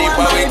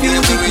 Anybody we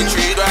deal we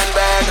treat one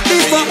bad.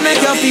 This fuck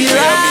make you feel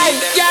right.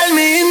 Girl,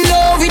 me in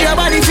love with your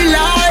body feel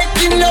like.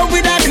 In love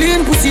with that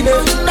clean pussy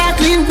there. That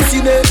clean pussy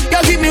there.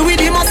 You give me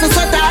with the muscle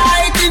so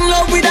tight. In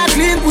love with that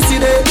clean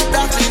pussy there.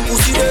 That clean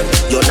pussy there.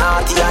 You're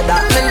naughty and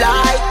that me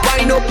like.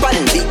 Wind up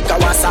and big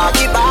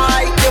Kawasaki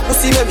bike. Your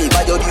pussy make me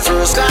buy you the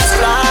first class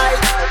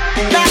flight.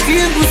 That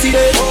clean pussy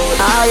there.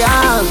 I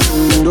am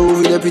in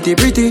love with the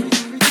pretty.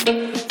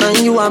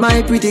 And you are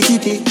my pretty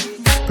kitty.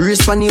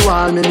 Wrist on the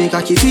wall, me make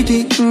a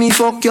kitty. Me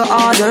fuck your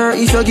order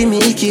if you give me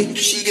icky.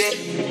 She get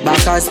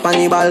back as on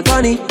the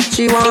balcony.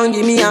 She want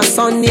give me a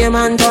Sunday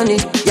man Tony.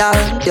 Yeah,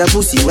 your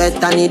pussy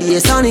wet and it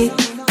is sunny.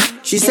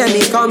 She say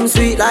me come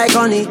sweet like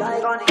honey.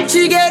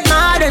 She get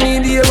mad any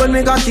day when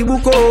me got the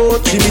book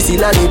out. She miss the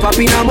lollipop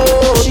in her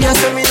mouth. She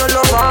say me no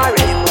love her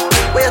anymore.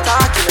 What you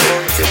talking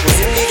about? Say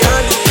pussy me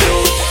can't do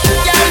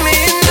it. Girl, me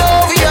in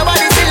love with your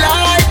body feel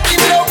like. In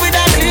love with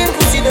that clean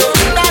pussy though.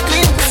 That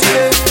clean pussy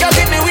though. You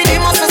give me with the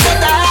muscle so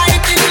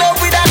tight. In love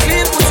with that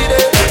clean pussy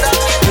though. That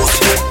clean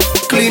pussy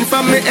though. Clean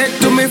from me head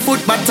to me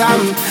foot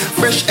bottom.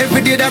 Fresh every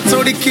day that's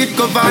how the kid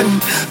go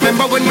van.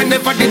 Remember when we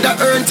never did a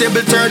earn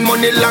table turn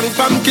money long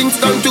from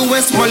Kingston to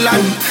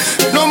Westmoreland.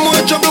 No more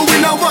trouble,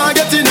 we no want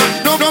get in.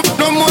 No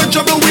more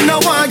trouble, we no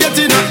want get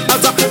in.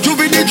 As a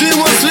juvenile dream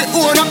was we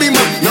own a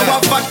beamer. Now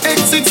a fat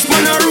X6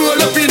 man a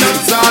roll up in.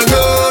 It's all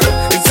good,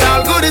 it's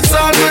all good, it's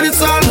all good,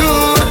 it's all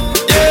good.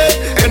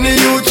 Yeah, any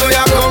youth where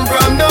you come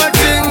from,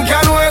 nothing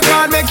can work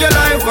hard, make your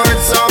life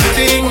worth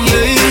something.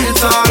 Yeah,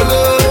 it's all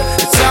good,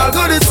 it's all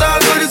good, it's all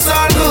good, it's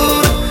all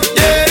good.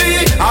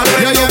 Yeah, and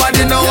when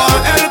nobody know how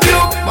help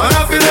you, man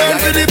I feel learn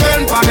to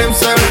depend on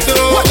himself too.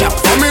 Watch out,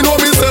 for me know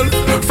myself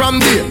from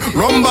there,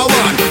 number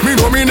one. Me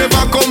know me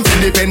never come to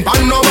depend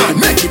on no man.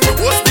 Make it,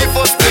 what's the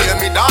first day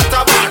me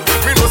daughter born?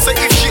 Me know say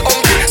if she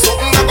hungry,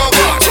 something a go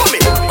bad. Show me,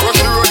 crush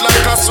the road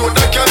like a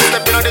soda can.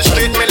 Step in the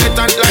street,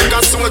 militant like a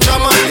soldier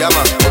man. Yeah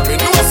man, me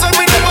know say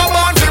me never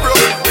born to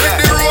broke. Hit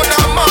the road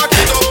and mark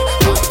it up.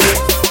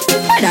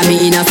 Whether me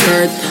in a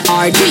skirt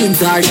or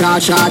jeans or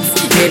short shorts,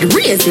 head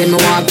race when me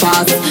walk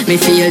past. Me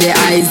feel the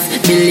eyes,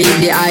 believe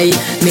the eye.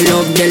 Me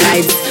love the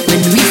lights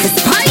when we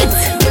fight.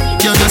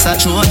 You're just a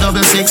true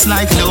 6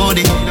 like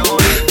Lodi.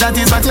 That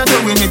is what you're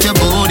doing with your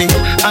body.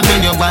 And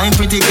when you're buying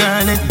pretty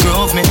girl, it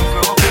drove me.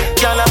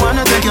 Girl, I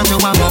wanna take you to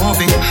a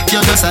movie.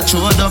 You're just a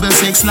true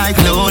 6 like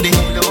Lodi.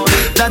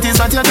 That is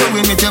what you're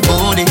doing with your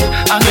body.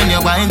 And when you're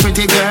buying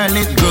pretty girl,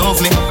 it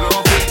drove me.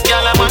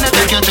 Girl, I wanna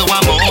take you to a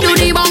movie. Me do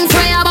the bounce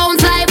fire,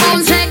 bounce like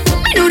bounce check.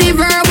 Me do the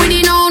verb with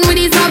the noun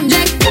with the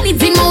subject.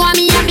 Anything more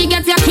me happy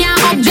get you can't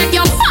object.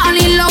 You fall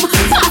in love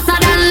faster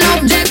than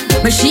love jet.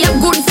 But she a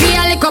good feel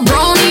like a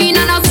brownie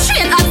and a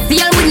straight as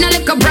steel with no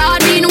like a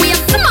broadine. We a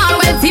small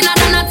well thinner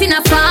than a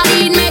thinner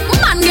sardine. Make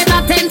man get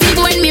attentive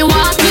when me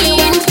walk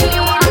in.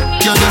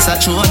 You're just a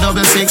true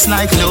 6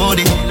 like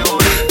Lodi.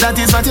 That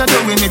is what you're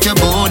doing with your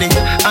body.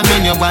 And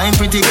when you're buying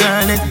pretty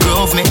girl, it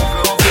drove me.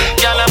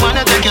 Girl, I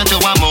wanna take you to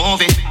a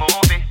movie.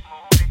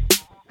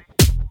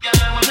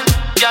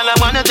 Girl, I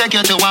wanna take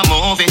you to a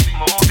movie.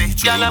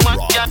 Girl, I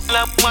wanna take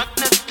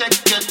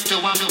you to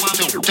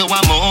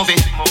a movie.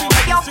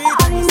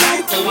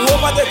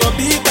 Over the go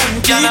beat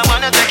and Girl, I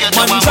wanna take you to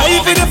a man drive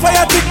movie. in the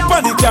fire tick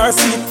on the car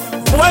seat.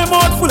 Boy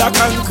mouth full of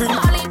concrete.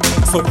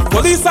 So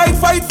police side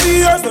fight for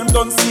years, them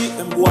don't see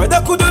them boy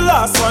that could the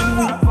last 1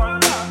 week.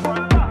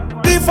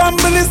 The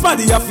family's man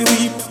they have to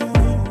weep.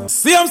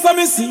 See them so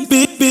me see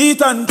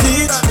beat and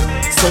teach.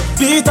 So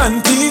beat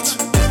and teach.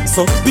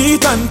 So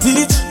beat and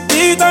teach.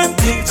 Beat and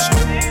teach.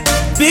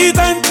 Beat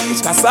and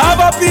teach.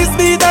 Cassava peace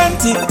beat and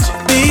teach.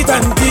 Beat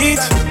and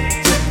teach.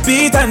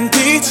 Beat and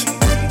teach.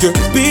 You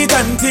beat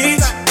and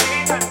teach.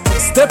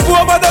 Step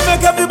over them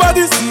make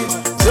everybody see.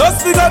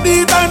 Just figure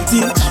beat and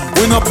teach.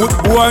 We no put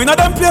boy in a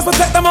them place, we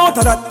take them out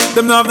of that.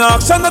 Them no have no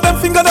action, of them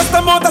finger that's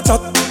them out of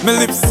chat. Me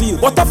lips seal,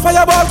 what a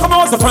fireball come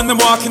out. So when them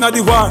walking at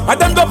the war, and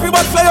them dopey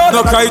but fly out.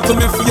 No cry to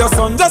me for your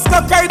son, just go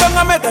cry down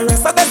and make the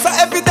rest. And that's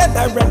every day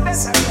the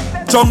rest.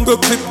 Jungle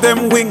clip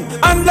them wing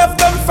and left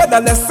them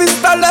featherless.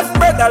 Sister left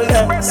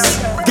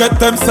brotherless. Get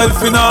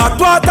themself in a hot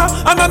water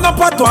and an up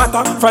hot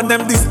water. From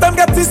them this them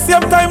get the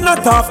same time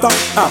not after.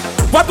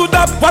 What do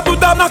that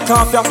knock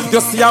off ya?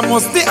 You see I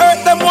must the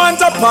earth them want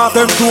to pop.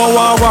 Them do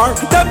a war,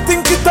 them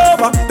think it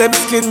over. Them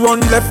skin run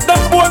left, them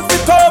bone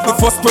fit over. The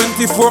first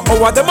 24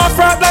 hours them a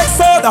frat like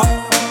soda.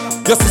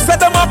 You see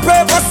say them a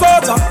paper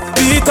soldier.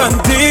 Beat and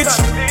teach,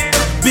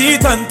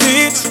 beat and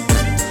teach,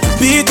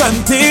 beat and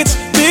teach,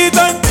 beat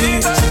and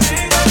teach.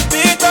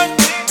 Beat and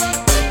teach,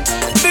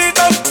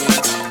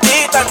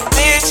 beat and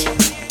teach,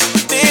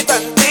 beat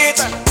and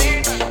teach.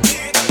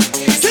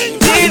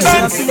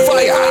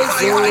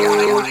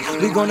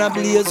 We gonna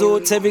blaze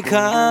out every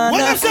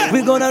corner.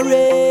 We gonna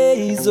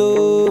raise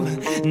up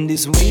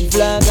this weed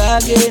flag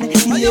again.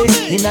 Yeah,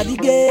 inna the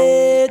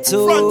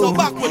ghetto.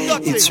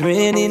 It's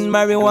raining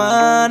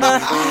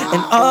marijuana,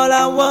 and all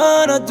I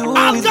wanna do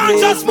is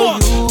blaze for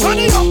you.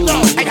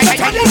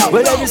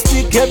 Well, every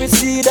stick, every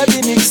seed,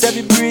 every mix,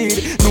 every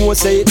breed, no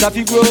say it have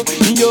to grow,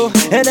 yo.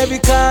 And every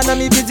corner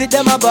me visit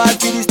them about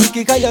for the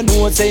sticky, 'cause you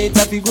know say it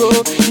have to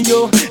grow,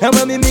 yo. And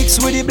when me mix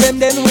with the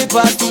blend, then we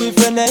pass to a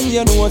friend, and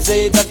you know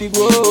say it have to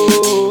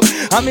grow.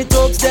 And me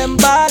talks them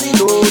body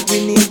load, we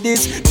need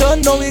this.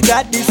 Don't know we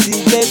got this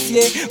seedless,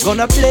 yeah.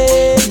 Gonna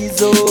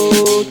blaze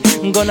out,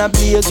 gonna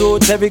blaze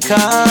out every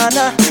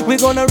corner. We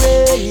gonna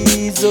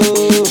raise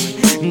up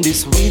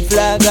this sweet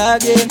flag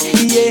again,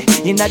 yeah.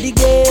 Inna the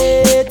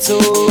ghetto,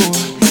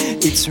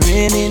 it's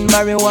raining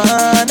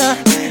marijuana,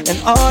 and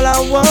all I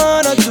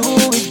wanna do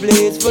is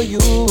blaze for you.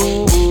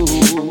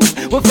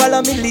 Well,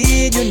 follow me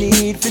lead, you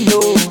need to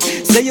know.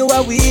 Say you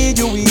are weed,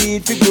 you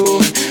weed to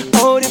grow.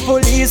 All the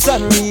police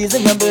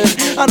unreasonable,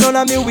 and all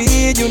of me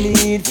weed, you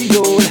need to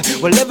hold.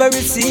 Well,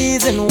 every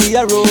season we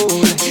are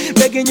roll,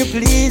 begging you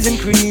please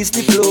increase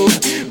the flow.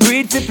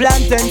 Breed for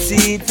plant and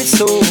seed for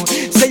sow.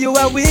 Say you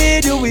are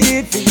weed, you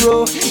weed to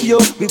grow. Yo,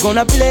 we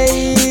gonna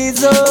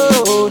blaze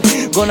out,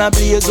 gonna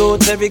blaze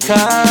out every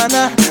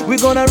corner. We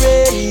gonna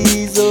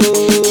raise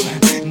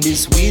up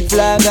this sweet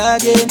flag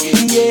again,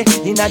 yeah,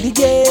 inna the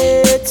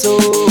ghetto.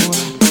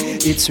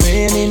 It's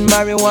raining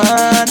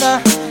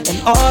marijuana,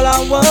 and all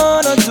I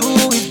wanna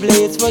do is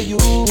blaze for you.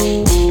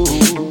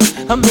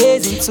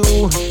 Amazing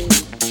too.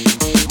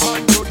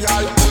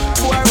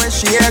 Boy, when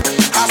she hit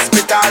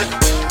hospital,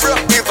 broke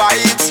the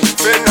vibes,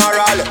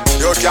 funeral.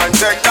 You can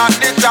take that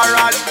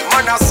literal.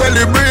 Man, I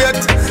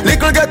celebrate.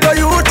 Little ghetto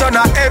youth on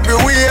a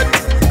heavyweight.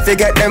 They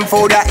get them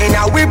food in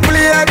a we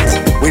plate.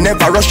 We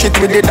never rush it,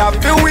 we did have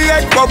to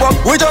wait. But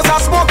we just a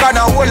smoke and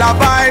a whole a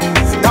vibe.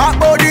 Talk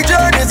about the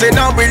journeys in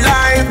our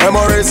life.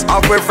 Memories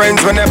of we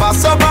friends we never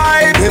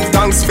survive. Give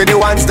thanks for the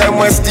ones them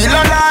we still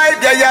alive.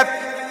 Yeah, yeah.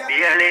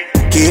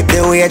 Keep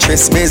the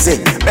waitress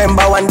busy.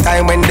 Remember one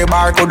time when the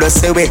bar could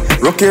see we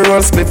rookie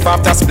roll spliff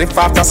after spliff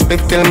after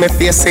spliff till me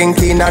face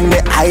sinking and me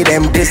eye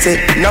them dizzy.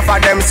 Enough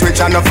of them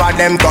switch and enough of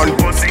them turn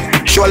pussy.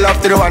 Show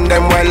love to the one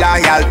them well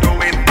loyal to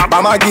it.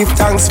 Mama give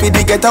thanks for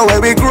the ghetto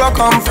where we grew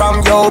come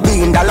from. Yo,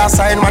 being dollar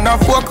sign man a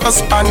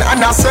focus on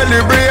and a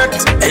celebrate.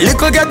 A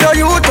little ghetto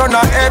youth on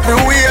a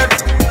heavyweight.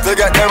 To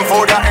get them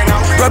food in a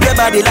rub your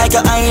body like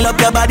your I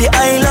love your body,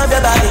 I love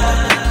your body.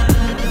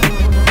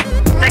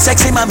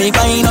 Sexy mommy,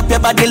 wind up your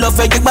body, love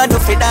your body,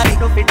 for daddy.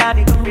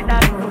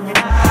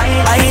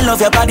 I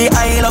love your body,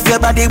 I love your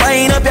body,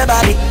 wind up your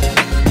body.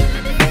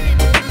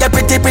 Your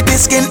pretty, pretty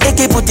skin,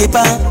 icky putty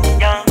pan.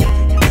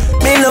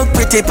 Me look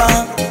pretty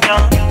pan.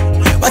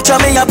 Watch how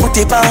me a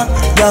putty pan.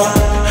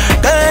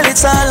 Girl,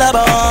 it's all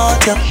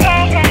about you.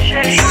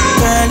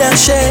 Girl, them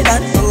shade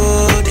that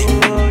booty.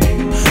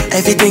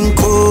 Everything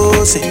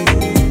cozy.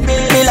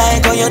 Me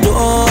like how you do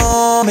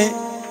me.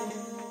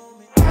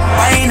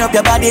 Wind up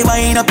your body,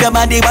 wind up your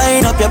body,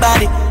 wind up your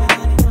body.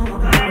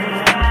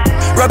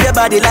 Rub your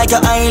body like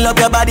your I love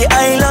your body,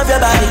 I love your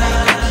body.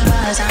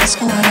 I was at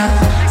school now.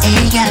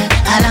 Hey girl,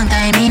 a long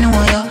time me know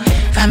you.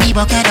 From me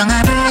bucket down a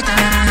Britain.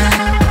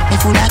 Me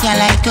full of girl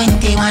like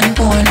 21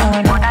 porn.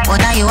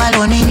 But you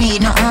alone me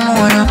need nothing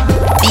more no.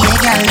 Be a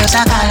girl just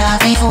a call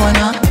off me phone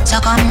no. So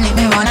come let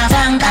me run a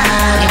flank.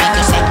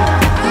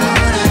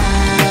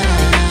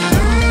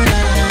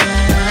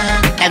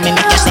 Let me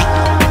make you say.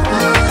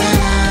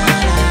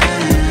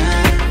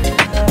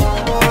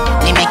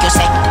 Let me make you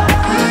say.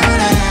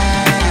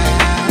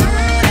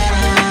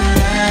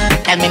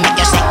 Let me make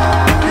you say.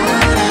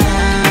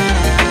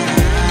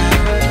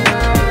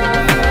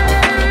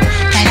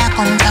 Girl, I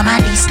come from a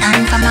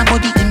distance, from a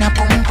body in a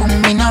pum pum,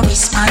 me no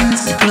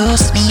response.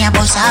 Close me a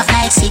bust off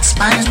like 6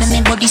 pounds, when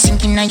me body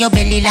sinking on your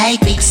belly like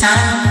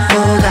quicksand.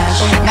 Oh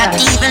gosh, not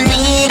even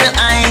needle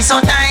eyes so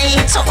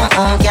tight, so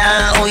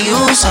girl, oh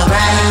you so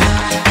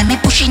right. Let me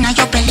push in on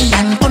your belly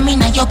and come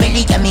in on your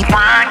belly, get me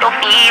want to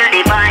feel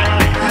divine.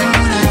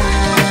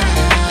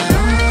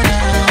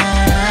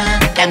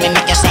 Let me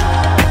make you say.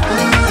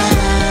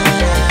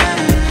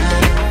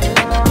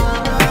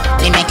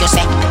 You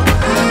say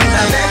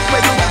what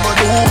you ever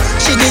do.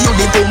 She give you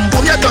the boom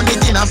boom, you turn it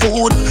in a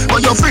food.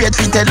 But you're afraid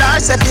to tell her,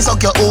 say fi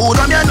suck your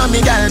old. Come here, no me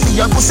girl, for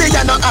your pussy,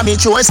 you no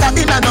amateur. Stop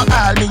in and no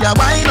all me, you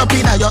wind up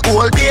in a your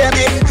old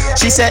baby.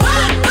 She said,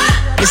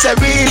 me say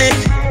really.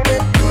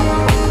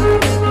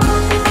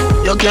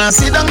 You can't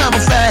sit down on my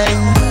face.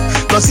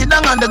 Go sit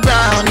down on the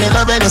ground, me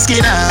love when you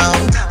skin out.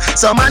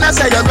 Some man I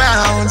say your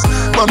grounds,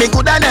 but me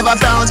coulda never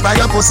frown by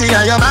your pussy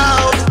and your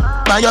mouth.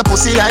 By your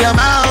pussy and your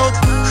mouth.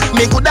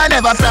 Me coulda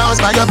never frown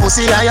by your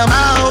pussy and your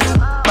mouth.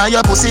 By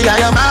your pussy and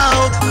your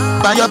mouth.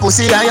 By your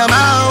pussy and your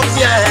mouth,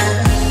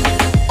 yeah.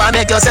 Why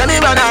make you say me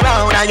run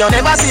around and you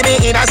never see me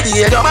in a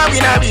stage? You man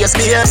win a race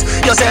space.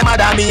 You say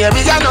madam me,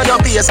 we can know your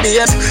pace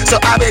space. So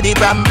I be the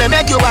problem,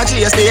 make you a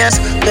chase space.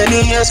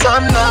 Many years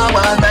from now,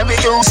 I'll marry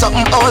you.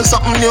 Something old,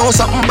 something new,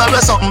 something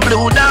borrow, something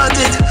blue, don't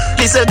it?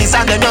 Listen this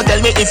and then you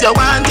tell me if you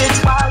want it.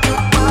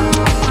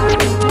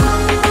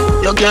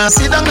 You can't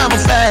sit down on my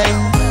face.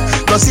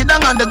 Go sit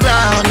down on the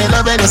ground, me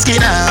love when you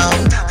skin out.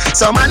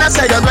 Some man I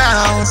say your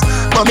grounds,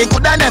 but me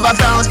coulda never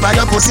frown by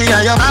your pussy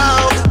and your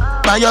mouth.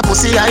 By your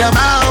pussy and your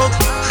mouth.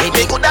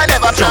 Me coulda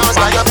never frown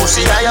by your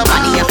pussy and your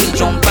mouth. Body a fi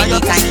jump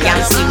anytime y'all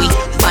see we.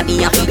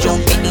 Body a fi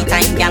jump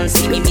anytime y'all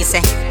see me. Me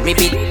say,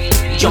 ribbit,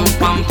 jump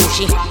and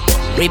push it.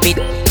 Ribbit,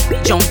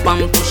 jump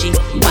and push it.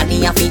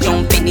 Body a fi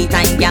jump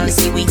anytime y'all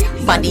see we.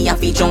 Body a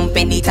fi jump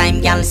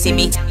anytime y'all see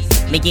me.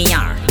 Me give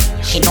her,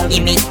 she don't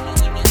give me.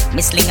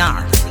 Me sling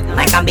her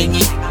like a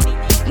bingy.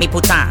 Me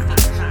put her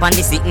on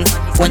the sitting.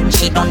 When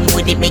she done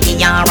with it, me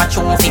give her a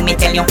trophy. Me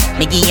tell you,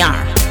 me give her,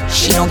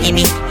 she don't give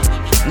me.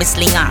 Me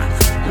sling her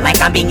like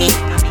a bingy.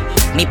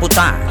 Me put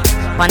her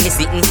on the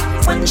sitting.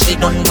 When she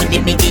done with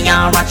it, me give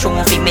her a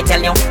trophy. Me tell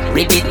you,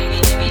 ribbit,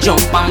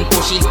 jump and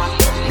push it.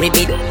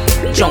 Ribbit,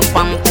 jump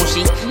and push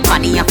it.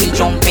 Body a fi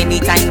jump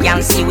anytime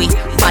y'all see we.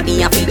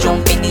 Body a fi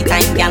jump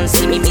anytime y'all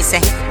see me. Me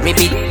say,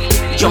 ribbit,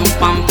 jump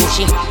and push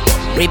it.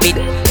 Ribbit,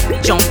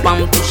 jump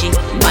and push it.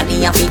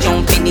 Body a fi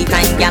jump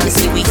anytime y'all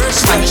see we.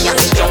 Body a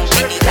fi jump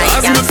anytime y'all see we.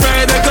 As me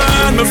Friday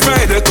gone, me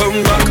Friday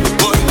come back.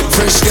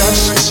 Fresh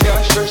cash,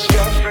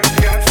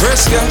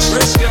 fresh cash.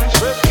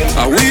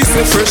 I we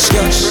say fresh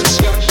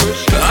cash.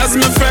 As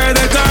me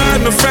Friday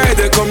gone, me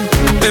Friday come.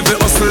 Every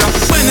hustler,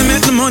 when I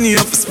make the money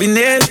up, spin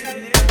it.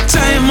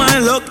 Time my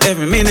luck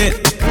every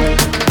minute.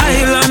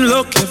 Island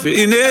luck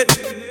every in it.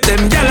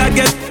 them gyal I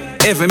get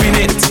every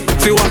minute.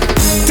 Fi what?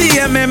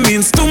 TMM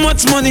means too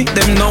much money.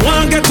 Them no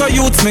one get a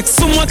youth make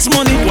so much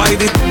money. Why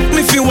did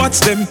me fi watch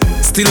them?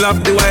 Still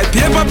have the white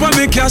paper for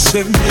me cash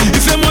them.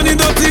 If your money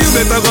dirty, you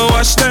better go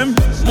wash them.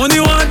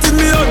 Money wanted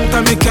me out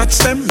and me catch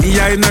them. Me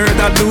I nerd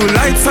that do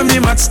lights and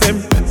me match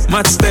them.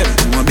 Match them.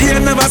 My beer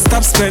never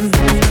stop spend.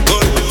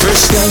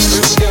 Fresh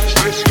cash,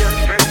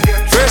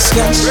 fresh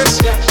cash,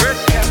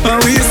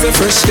 and we say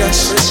fresh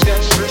cash.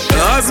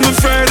 As my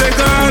Friday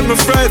gone, my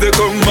Friday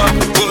come back.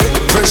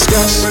 Fresh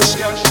cash,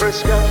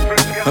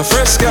 a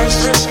fresh cash.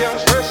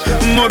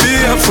 My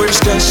beer fresh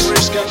cash.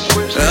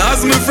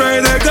 As my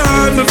Friday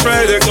gone, my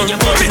Friday come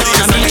back.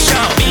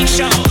 Big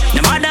show.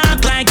 The mother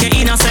act like you're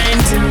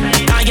innocent.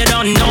 Cause you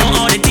don't know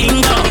how the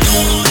thing go.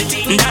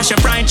 Dash your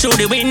pride through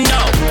the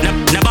window.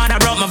 Nobody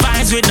broke my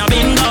vibes with no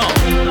bingo.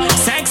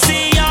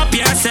 Sexy up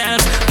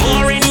yourself.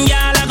 Boring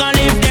y'all are gonna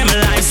live them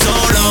life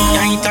solo.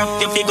 Yeah, it up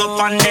your figure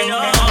on them.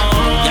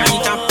 Yeah,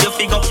 it up your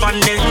figure on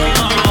them.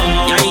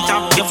 Yeah, it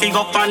up your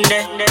figure on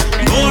them.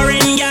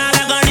 Boring y'all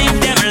are gonna live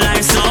them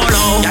life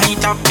solo. Yeah,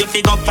 it up your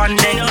figure on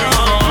them.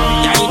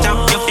 Yeah, it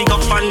up your figure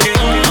on them.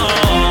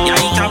 Yeah,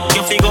 it up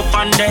your figure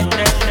on them.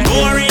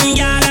 Boring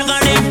y'all are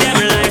gonna live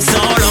them life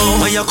solo.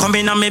 Where you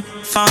coming on me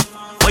for?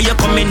 Where you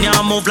coming here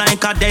move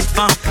like a dead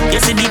fan? You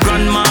see the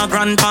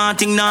grandpa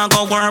thing now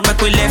go work,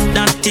 but we left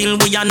that till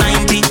we are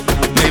 90.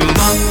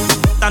 Remember,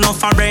 that not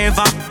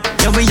forever.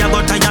 Yeah, we a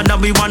go tired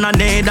and we wanna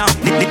need her.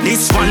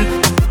 This one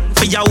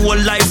for your whole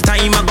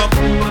lifetime ago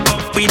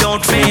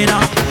without fader.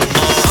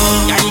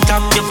 Yeah, it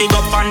up your figure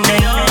up on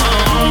them.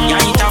 Yeah,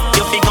 it up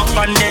your figure up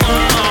on them.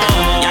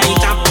 Yeah,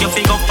 it up your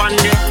figure up on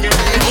them.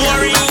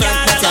 Boring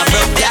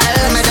girl,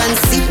 me done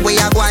see where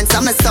you go and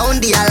some sound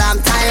the alarm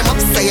time up,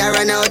 so you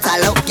run out a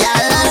look,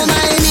 girl.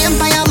 My name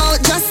by your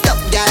mouth, just stop,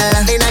 girl.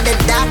 Inna the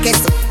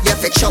darkest, you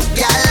fi chop,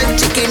 girl.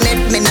 Chicken head,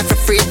 me not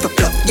afraid for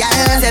pluck,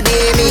 girl. So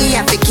baby,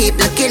 I fi keep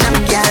looking up,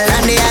 girl.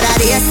 And the other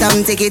day,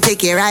 some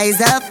ticky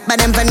rise up, but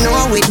them for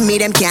know with me,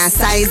 them can't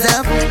size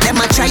up. Them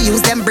a try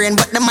use them brain,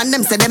 but them and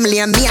them say them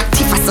lay me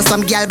active, so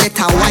some girl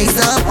better wise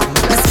up.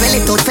 Me spell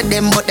it out for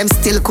them, but them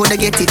still coulda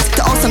get it.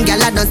 To all some girl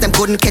I dance, them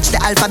couldn't catch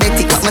the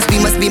alphabetic. What must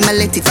be, me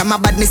let it. From a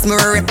badness, me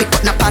rep it,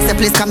 but not pass the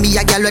place. Can be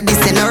a girl with this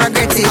and no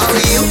regret it. How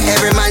you?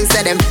 Every man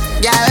say them,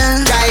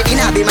 girl.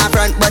 Driving, I be my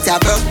front, but you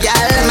broke,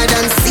 girl. Me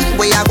done see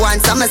where you go and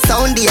some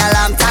sound the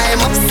alarm time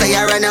up, so you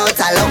run out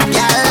a look,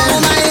 girl.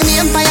 My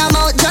name for your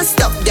mouth, just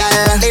stop, girl.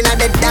 Inna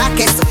the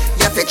darkest,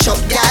 you fi chop,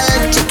 girl.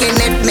 Chicken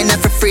head, me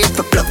not afraid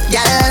for pluck,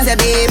 girl. So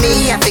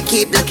baby, I fi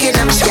keep looking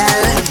up,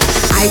 girl.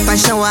 I for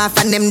show off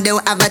and them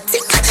don't have a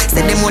thing.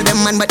 Say them hold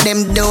them man, but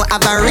them don't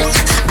have a ring.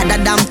 Other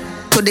than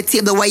to the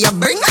table where you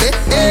bring.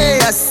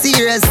 Hey, a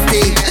serious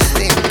thing.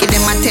 Give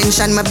them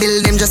attention, my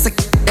build them just to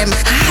them.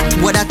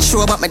 What I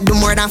throw, but me do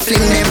more than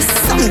fling them.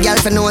 Some girl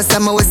for know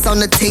some always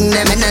on the thing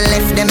them. And I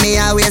left them, me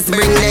always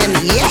bring them.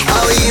 Yeah,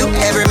 how you?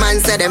 Every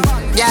man say them.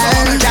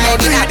 Girl,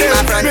 driving at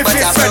my front, but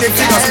I ready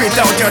to spit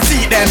out your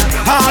teeth them.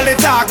 All the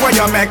talk when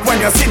you make,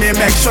 when you see me,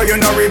 make sure you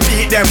no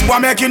repeat them.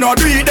 What make you no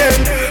do it then?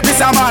 This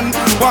a man,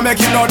 what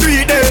make you no do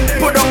it then?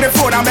 Put down the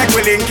phone and make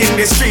we link in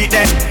the street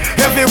then.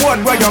 Every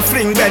word where you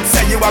fling bed,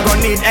 say you are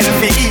gonna need help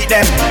to eat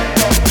them.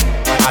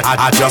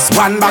 I just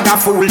one bag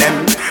of fool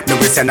them. Me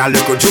we send a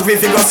little juvie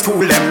fi go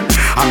school them.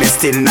 And me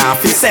still now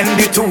fi send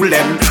the tool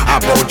them.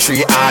 About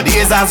 3 hard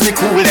days as we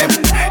cool them.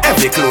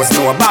 Every close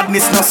no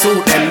badness no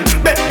suit them.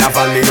 Bet the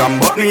volume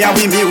but me and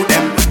we mute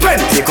them.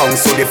 20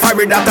 comes to the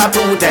fire that a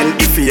 210.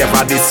 If you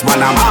ever this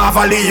one I'm half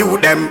a you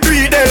them. Do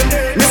it then,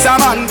 Mr.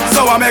 Man,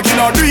 so I make you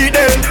no do it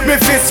then. Me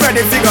fist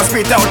ready fi go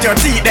spit out your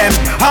teeth them.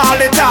 All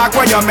the talk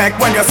when you make,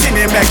 when you see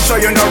me, make sure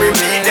you no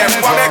repeat them.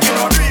 What make you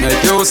no do it?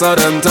 Make use of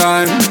them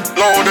time.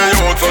 Loud the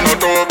youth on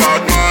not over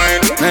bad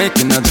mind.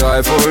 Making a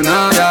joyful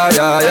now, yeah,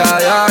 yeah, yeah,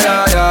 yeah,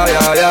 yeah, yeah,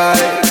 yeah,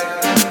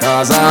 yeah.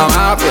 Cause I'm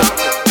happy,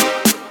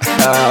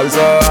 I'm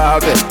so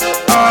happy.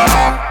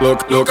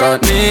 Look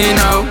at me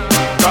now.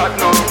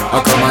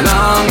 I come a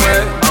long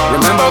way.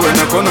 Remember when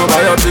I come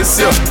over your piss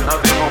you.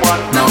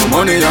 Now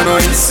money I no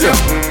issue.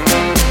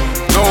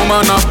 No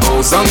man a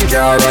house and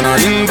car and I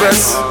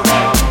invest.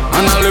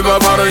 And I live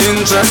about the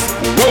interest.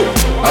 Whoa,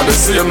 I the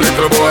same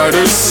little boy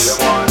this.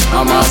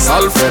 I'm a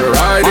sulfur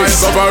ride. My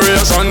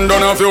separation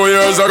done a few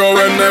years ago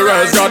when me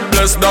rise. God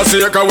bless the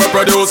seeker we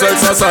produce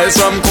exercise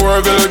from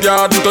Corville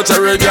Garden to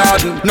Cherry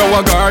Garden. Now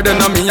a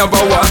garden and me have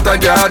a water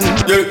garden.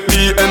 Yeah,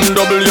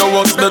 BMW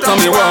was the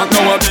time me walk.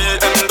 Now a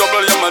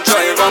BMW my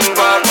drive and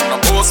back. I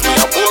post me,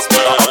 but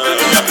I happy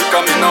me I pick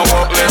 'em in a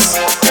workless.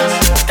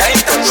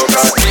 Look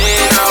at me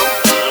now.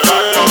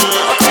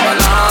 I come a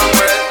long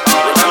way.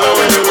 Remember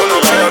when you go to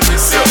buy a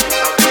piece of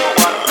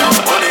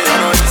money I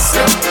know it's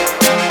you.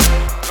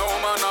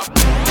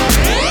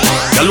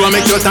 Girl, want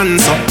make you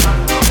dance up.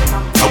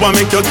 I want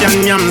make you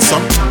can yam so.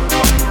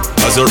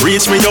 As you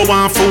reach me, you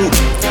want food.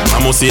 I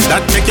must see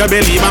that make your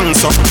belly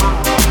bounce up.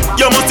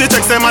 You must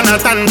check them on a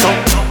tanto.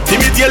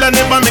 Timmy tail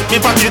never make me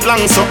pocket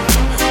long so.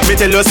 Me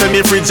tell you say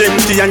me free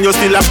empty and you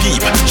still a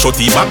peep. Shut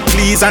it back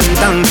please and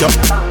thank you.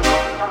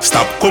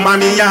 Stop come on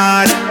me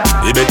yard.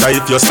 You better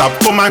if you stop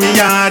come on me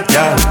yard,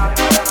 girl.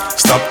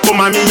 Stop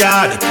come on me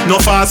yard. No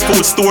fast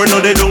food store,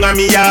 no they don't on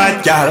me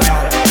yard, girl.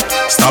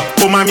 Stop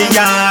come on me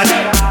yard.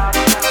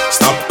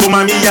 Stop come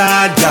on me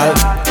yard, girl.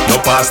 No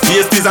pass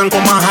tasties and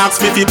come and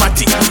ask me fi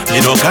party.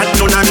 You no got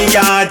none on me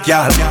yard,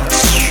 girl.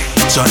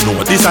 You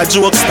know this a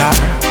joke star.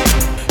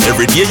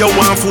 Every day you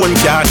want phone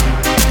card,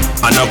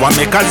 and I want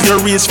make as you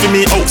reach for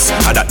me house.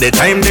 And at the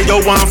time that you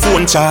want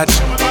phone charge.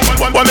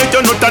 What make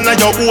you not turn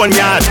your own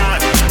yard?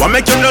 What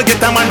make you not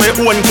get a man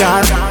with own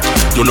car?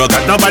 You no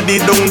got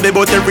nobody down there,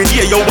 but every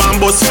day you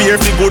want bus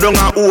fare fi go down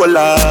a hole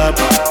up.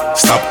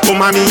 Stop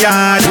come on me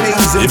yard.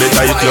 You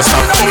better if you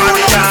stop come on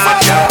me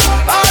yard, girl.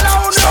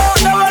 Stop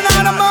come on me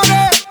yard.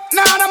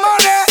 Not a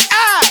money,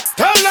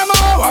 tell them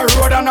how a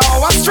road and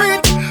how a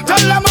street.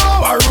 Tell them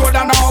how a road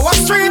and how a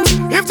street.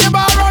 If the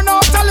bar run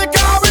out, tell the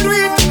car we do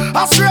it.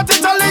 I straight to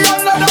tell the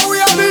young that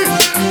we are the.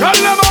 Tell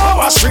them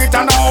how a street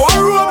and how a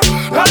road.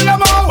 Tell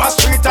them how a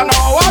street and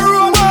how a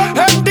road.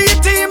 MD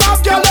team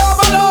of your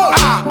love alone.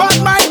 But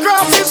my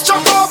cross is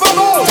chuck over.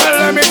 Tell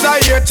them it's a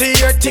year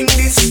thing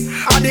this.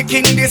 And the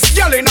king this.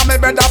 Girl in my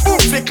bed a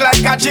boot flick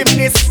like a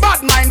gymnast.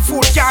 Bad mind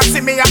fool can't see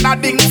me and a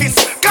ding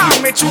fist. Call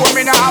me true,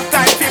 me no have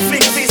time to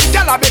fling this.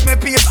 Girl a beg me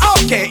peace,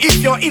 okay,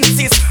 if you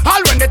insist.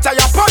 All when they tell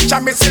you punch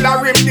and me still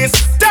a rim this.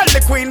 Tell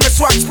the queen me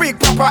swag speak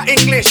proper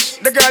English.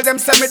 The girl them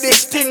say me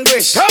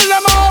distinguish. Tell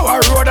them how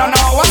a road and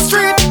how a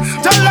street.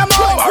 Tell them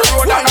how a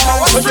road and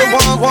how a street.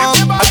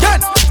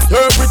 Again.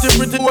 You're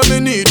pretty when me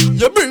need.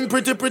 You bring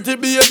pretty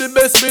baby,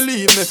 best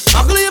believe me.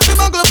 Ugly if you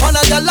muggle on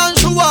a girl and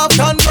show off.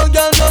 Can no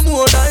girl no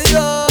more than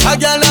you. A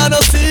girl a no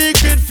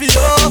secret for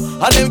you.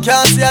 And them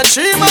can't see a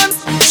she man.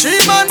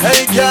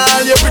 Hey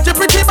girl, you pretty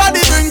body,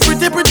 bring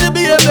pretty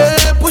baby.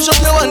 Push up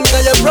your one,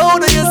 cause you're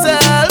proud of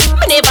yourself.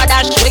 Me never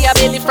dash away your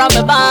belly from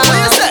the bar.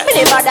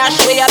 Me never dash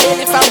away your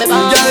belly from the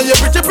bar. Girl, you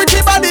pretty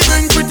body,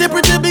 bring pretty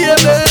baby.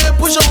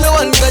 Push up your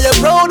one, cause you're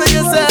proud of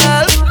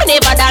yourself. Me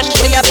never dash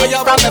away your belly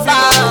from the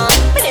bar.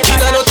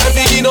 No time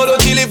for you know don't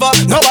deliver.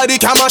 Nobody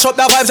can mash up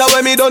the vibes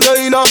when me don't do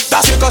you know.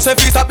 That's because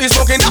if you stop is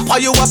smoking, that's why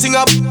you a sing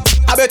up.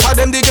 I better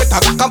them they get a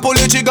cock and pull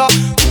the trigger.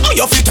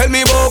 You fi tell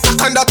me about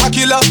cock and that a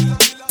killer.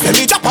 Let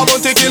me drop a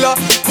bounty killer.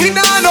 We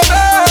nah no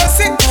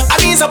mercy.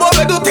 I mean about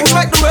we do things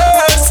like the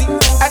mercy.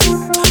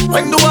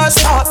 When do I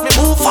start me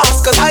move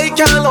fast? Cause I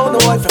can't know no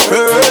if it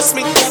hurts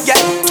me. Yeah,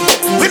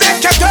 we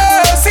make you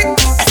thirsty.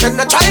 If you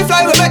not try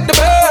fly we make the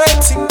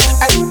bird sing.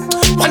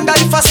 Wonder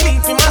if I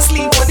sleep in my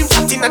sleep when I'm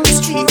fighting on the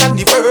street and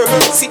the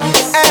birds sing.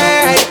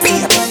 Hey,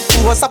 baby,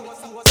 what's up?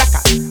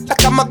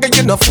 Like a mugger,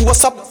 you know,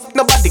 force up.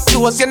 Nobody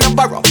close, you know,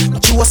 borrow.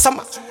 But you a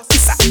summer.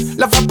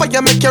 Love up,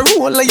 you make your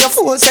roll like your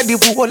phone, said the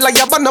whole like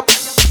your bun up.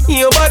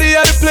 Your body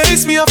at the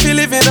place me, I feel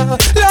living.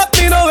 Let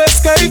me know,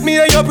 escape me,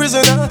 your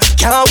prisoner.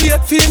 Can't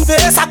wait for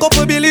invest a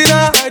couple billion.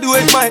 I do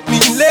it might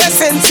mean less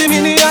sense me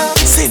near.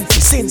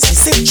 Sense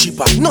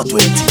cheaper, not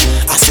 20.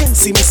 I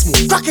sense me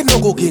smooth, cracking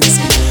no go against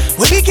me.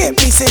 When we get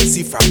me sense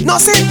from, no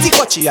sense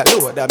coachy, I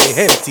know that me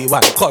healthy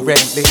one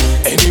currently.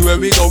 Anywhere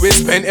we go, we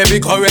spend every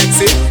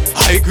currency.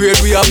 High grade,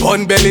 we are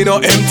bun belly,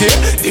 no empty.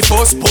 The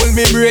first pull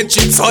me brain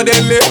chip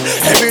suddenly.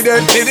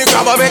 Evidently, the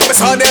grabber make me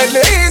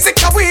suddenly. Easy,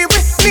 can we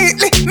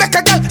neatly make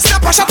a girl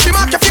snap a shot, we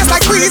mark your face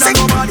like Weezy.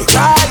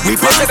 We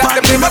better that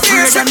them never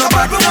face with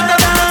nobody.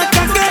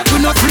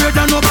 We not afraid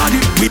of nobody.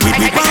 We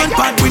pan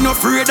bad, we not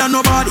afraid of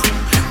nobody.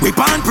 We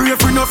pan pray,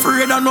 we not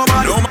afraid of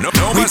nobody.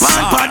 We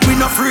pan bad, we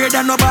not afraid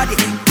of nobody.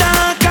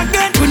 Dark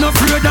again, we not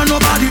afraid of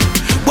nobody.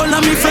 One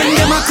of me friend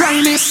them a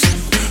crying it.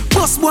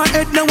 Bust boy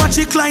head now watch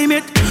it climb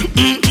it.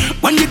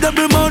 When the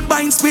double mouth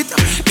bind spit,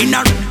 in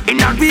a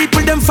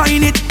people them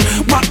find it.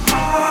 What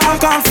I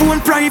call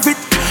phone private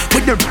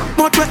with the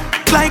mouth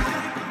like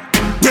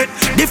that.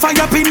 The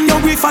fire pin now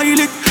we file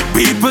it.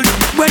 People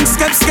when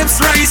steps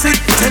rise it.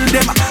 Tell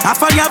them a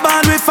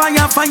fireball with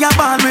fire,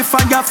 fireball with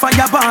fire,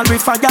 fireball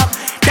with fire.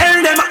 Tell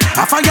them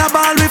a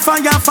fireball with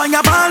fire,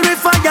 fireball with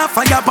fire,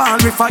 fireball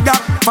with fire,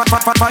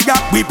 fire.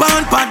 We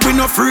born bad, we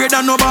no afraid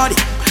of nobody.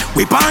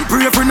 We born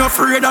brave, we no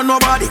afraid of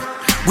nobody.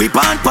 We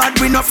born bad,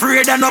 we no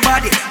afraid of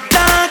nobody.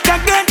 Dark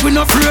again, we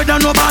no afraid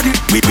of nobody.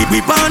 We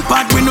born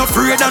bad, we no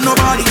afraid of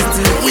nobody.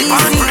 We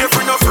born brave,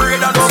 we no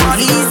afraid of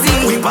nobody.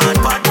 We born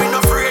bad, we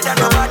no afraid of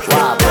nobody.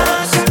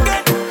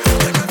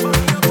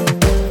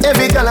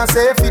 Every girl I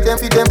say feed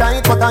them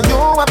tight, but you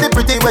have the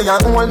pretty way you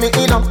hold me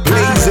in up.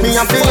 Me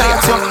and feel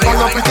like you, on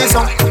your pretty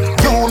song.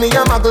 You me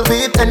a muggle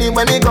with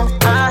anywhere me go.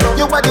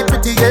 You are the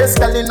prettiest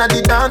girl in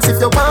the dance.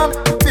 If you want,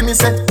 feel me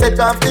say take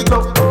off the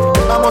glove.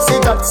 I must see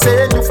God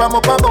say you from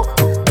up above.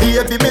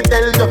 Baby me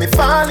tell you me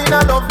fall in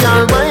love.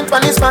 Your mind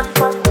pan is fat,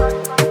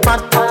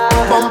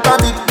 bump a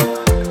bit.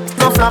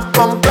 No flap,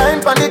 come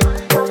climb pan it.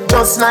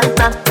 Just like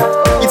that,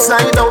 it's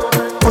slide out.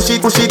 Push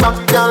it back,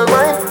 your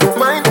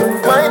mind.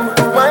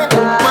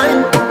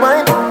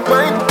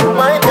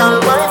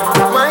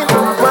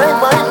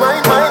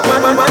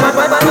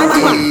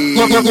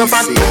 You're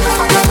fat.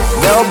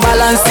 Now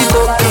balance it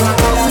up.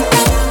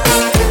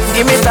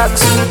 Give me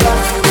tax.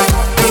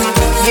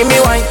 Give me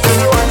wine.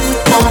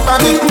 Bump a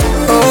bit.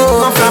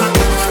 Oh,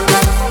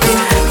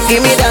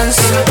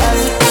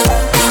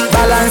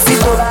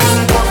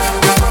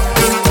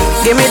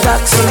 give me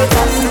that.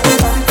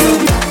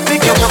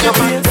 Pick up your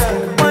pace,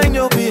 mind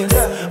your pace,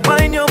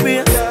 mind your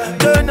pace.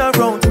 Turn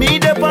around, me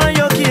up on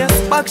your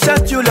case. Back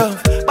shot you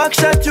love, back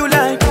shot you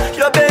like.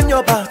 You bend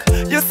your back,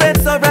 you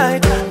said so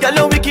right. Girl,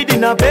 you wicked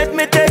in a bed,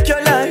 me take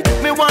your life.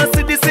 Me want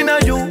see this in a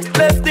you,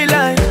 left the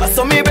line. I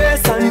saw me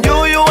best and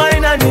you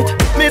wine on it.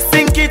 Me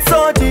sink it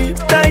so deep,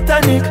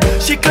 Titanic.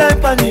 She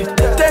climb on it,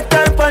 take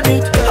time on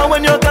it. And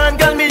when you're gone,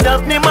 girl, me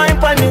have me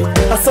mind on it.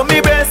 I saw me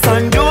best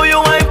and you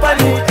wine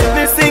on it.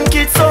 Me sink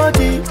it so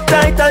deep,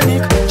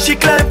 Titanic. She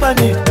climb on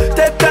it,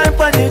 take time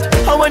on it.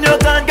 And when you're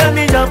gone, girl,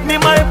 me have me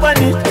mind on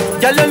it.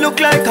 Girl, you look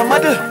like a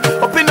model.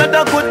 Up in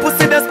that good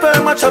pussy, the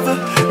sperm a travel.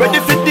 Ready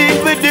for deal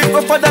with it,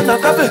 rougher than a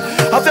gravel.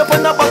 Have you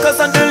on the backers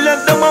and the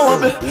length them a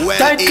wobble.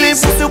 Tight clean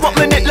pussy, walk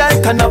me it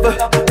like a novel.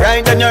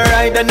 Ride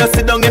and you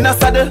sit down in a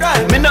saddle.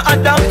 Me no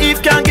Adam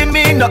Eve can't give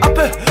me no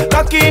apple.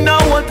 Cocky in a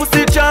one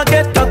pussy can't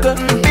get tackled.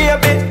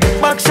 Baby,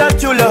 back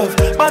shot you love,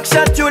 back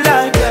shot you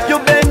like. You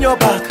bend your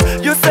back,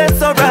 you said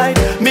so right.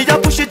 Me a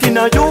push it in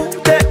a you,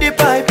 take the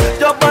pipe.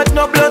 Your bad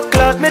no blood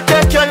clot, me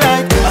take your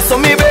life. I saw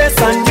me base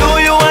and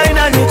you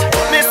wine on it.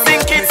 Me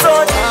sink it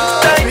so deep,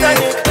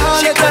 Titanic.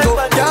 She can't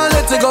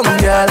let it go,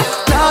 girl.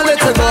 Now let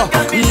it go.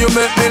 You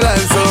make me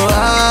life so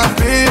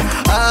happy,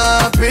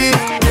 happy.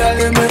 Girl,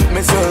 you make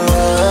me so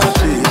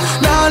happy.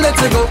 Now let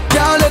it go,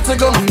 girl, let it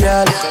go,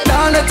 girl.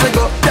 Now let it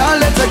go, girl,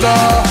 let it go.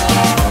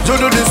 You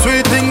do the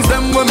sweet things,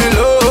 them when me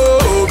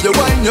love. You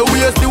wind your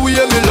waist the way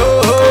me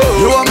love.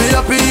 You want me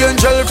happy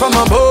angel from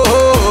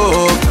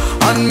above.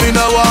 And me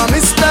no want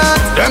miss that.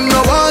 Them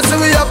no want see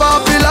we have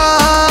happy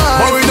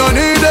life, but we don't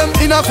need them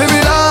in a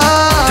family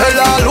life. Tell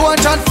all one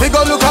chat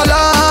figure look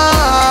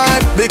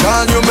alive.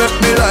 Because you make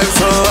me life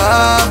so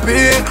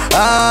happy,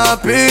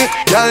 happy.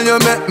 Girl, you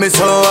make me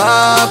so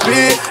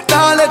happy.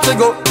 Now let it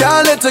go,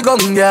 girl, let it go,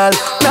 girl.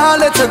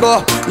 Now let it go.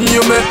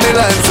 You make me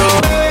life so.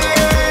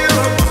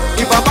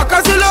 If I back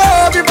as you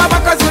love, if I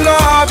back as you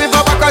love, if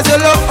I back as you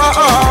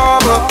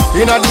love,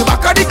 inna the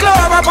back of the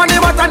club, up on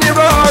the mat on the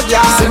road,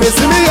 yeah. See me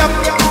up,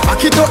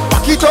 back it up,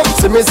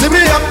 see me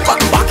up,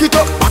 back it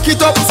up,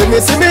 see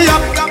me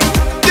up,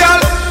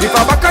 girl. If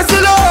I back as you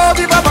love,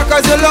 if I back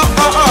as you love,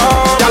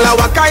 girl,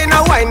 what kind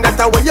of wine that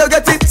way you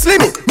get it,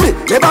 slimmy? Me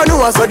never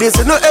know so this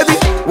is no heavy.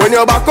 When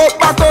you back up,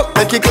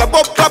 make it clap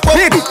up,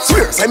 baby.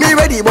 Swear, say me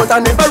ready, but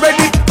I never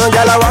ready. No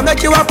girl, I want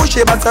make you a push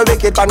it, but so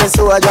make it on the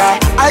soldier.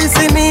 I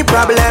see me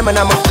problem and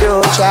I'm a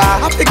future.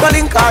 I pick a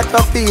link out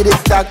to feed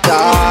it,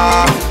 doctor.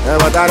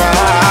 But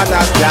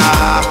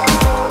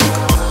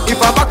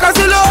if I back as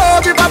you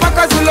love, if I back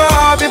as you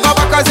love, if I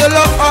back as you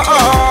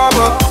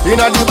love,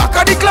 inna the back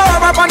of the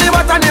club, up on the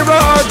mat on the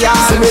road, yeah.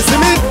 See me.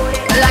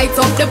 Light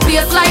up the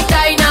place like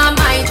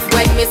dynamite.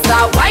 When me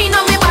start wine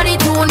on me body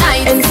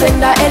tonight.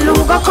 Encenda el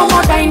lugar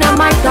como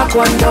dynamite.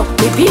 Cuando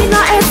divina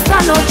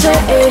esta noche.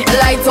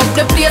 Light up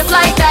the place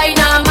like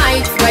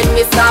dynamite. When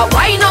me start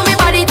wine on me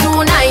body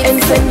tonight.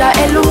 Encenda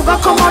el lugar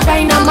como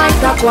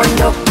dynamite.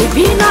 Cuando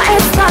divina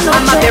esta noche.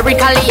 I'm a very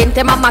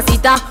caliente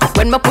mamacita.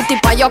 When me put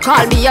it on your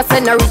call me a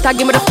senorita.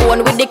 Give me the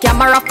phone with the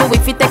camera for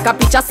if you take a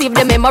picture, save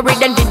the memory,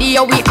 then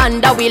video we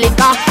under we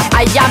liquor.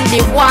 I am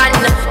the one.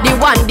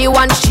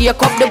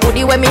 Shake up the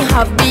booty when me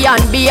have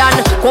beyond.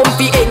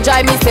 Comfy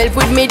enjoy myself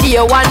with me day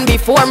one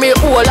before me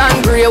old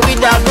and grey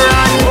with a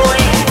grand.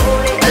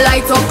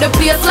 Light up the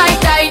place like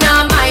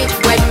dynamite.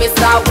 When me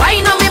start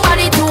wine on me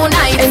body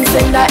tonight.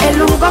 Encenda el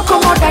lugar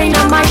como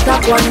dynamite.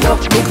 Cuando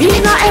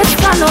divina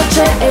esta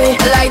noche.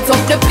 Light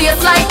up the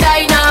place like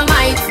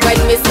dynamite. When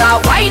me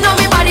start wine on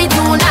me body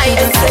tonight.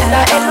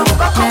 Encenda el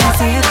lugar como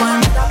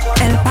dynamite.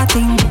 El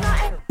patín,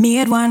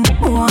 made one.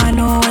 Who I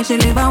know where she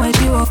live and where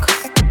she walk.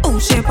 Who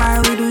shape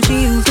her with who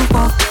she used to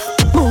fuck.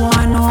 Who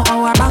I know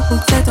how her back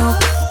foot set up.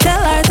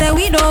 Tell her say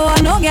we don't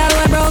want no girl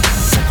we broke.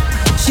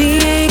 She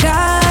ain't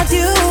got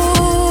you.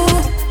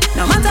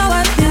 No matter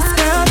what this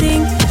girl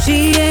think,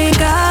 she ain't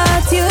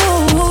got you.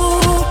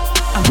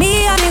 And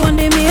me and the one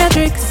the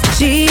matrix.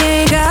 She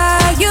ain't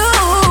got you.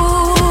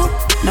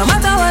 No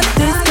matter what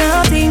this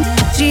girl think,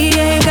 she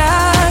ain't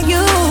got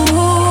you.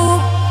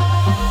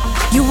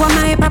 You are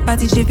my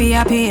property, she be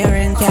a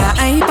parent. Yeah,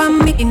 I am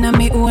me in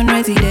my own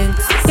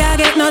residence. Can't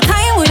get no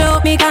time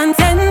without me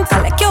consent.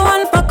 I like you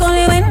one fuck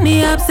only when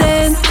me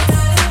absent.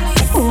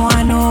 Who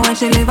I know where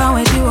she live and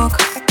where she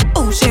walk.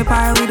 Who shape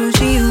her with who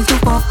she used to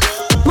fuck.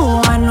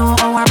 Who I know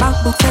how her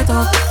back book set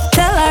up.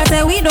 Tell her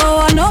say we don't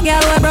want no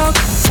girl we broke.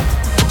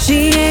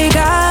 She ain't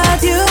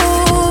got you.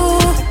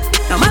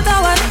 No matter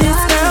what this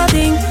girl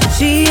think,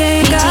 she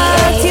ain't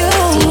got you.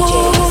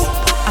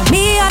 And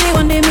me and the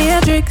one the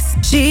matrix.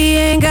 She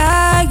ain't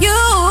got you.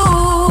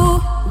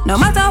 No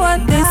matter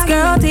what this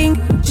girl think,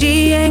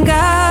 she ain't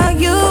got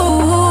you.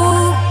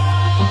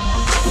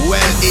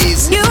 Well,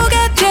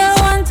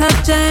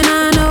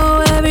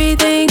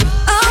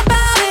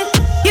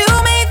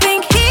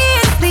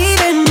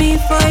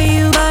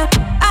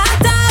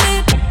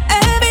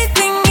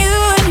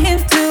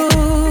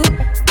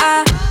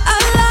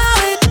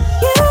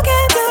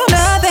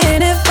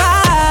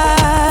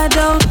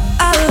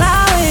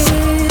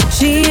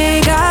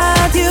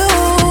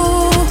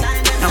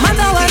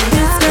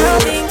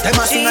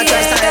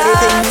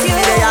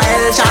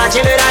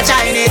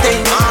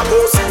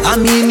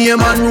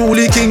 name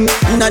unruly king.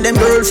 Inna them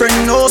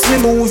girlfriend knows me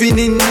moving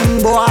in.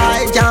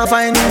 Boy, can't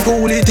find him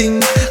coolie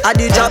thing. At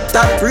the drop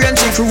top range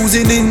she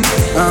cruising in.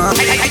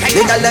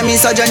 They got them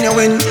is so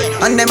genuine,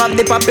 and them have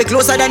the puppy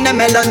closer than the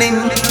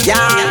melanin.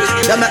 Yeah,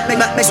 they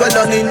make me swell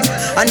on in,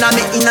 and I'm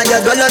inna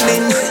your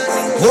dwelling.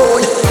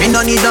 Boy, me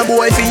no need no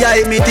boy fi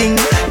hide me thing.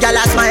 Gyal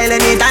a smile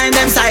anytime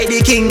them side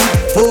the king.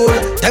 Fool,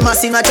 them a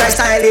see me try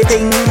style the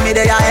thing. Me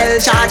dey a hell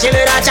shot, chill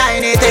with a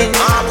Chinese thing.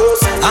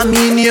 I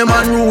mean name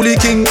unruly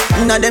king.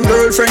 Inna them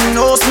girlfriend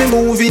knows me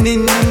moving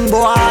in.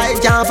 Boy,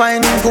 can't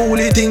find him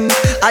coolie thing.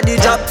 At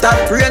the drop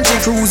top range she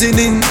cruising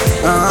in.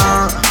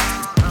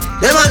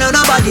 Them a know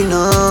nobody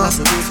know.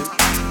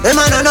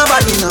 Them a know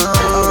nobody know.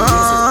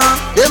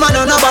 Them a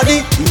know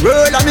nobody. The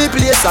world a me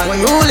place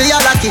and only a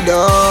lucky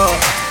door.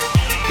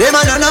 Them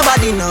a know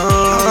nobody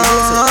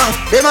know.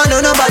 Them a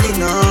know nobody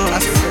know.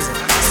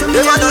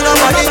 Them a know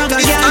nobody.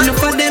 Enough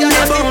for them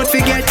never won't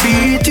forget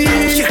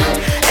beating.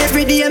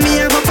 Every day me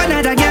have up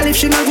another girl. If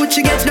she not good,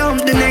 she get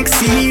dumped the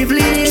next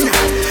evening.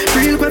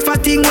 Real quick for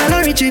thing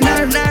well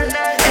original.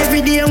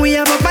 Every day we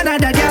have up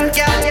another girl.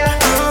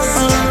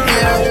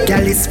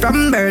 Girl is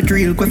from birth,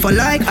 real quick for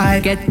like I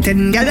get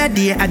 10 girl a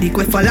day,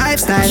 adequate for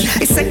lifestyle.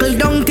 It's settle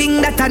down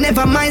thing that I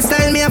never my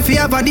style. Me a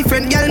fear of a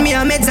different girl, me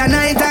a meds a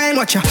night time.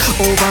 Watch ya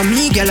over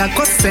me, girl a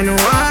cuss and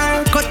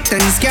war. Cut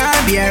and scar,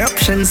 be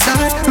eruption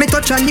start. Me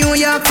touch a New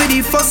York for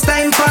the first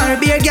time. Far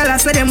beer, girl I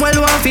say them well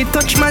want fi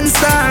touch man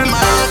star.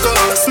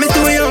 Marcus, me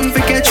too young fi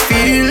catch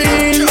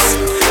feelings.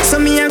 So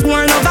me a go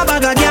on over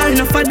bag a girl,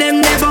 enough of them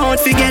never won't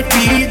forget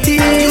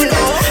beating.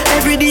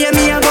 Every day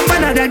me a go for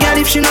another girl.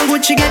 If she not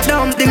good, she get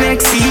dumped the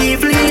next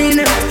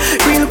evening.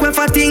 Real quick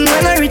for thing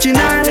well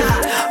original.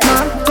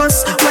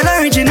 Marcus,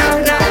 well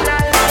original.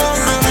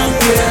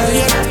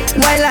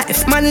 Why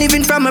life, man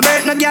living from a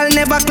birth. No girl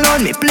never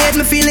clone me, played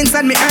my feelings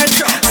and me hurt.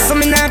 So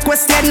me not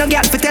question no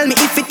girl fi tell me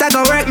if it a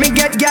go work. Me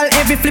get girl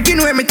every flipping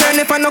where me turn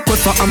if I no code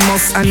for a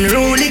mouse and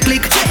unruly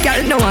click.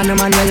 Girl no one a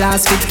man will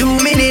last for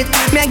 2 minutes.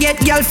 Me a get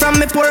girl from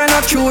me poor and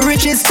not true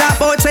riches.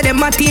 Stop out so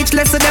them a teach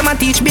less so them a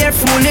teach bare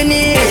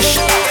foolish.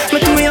 Me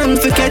too young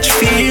fi catch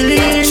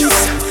feelings.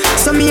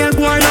 So me a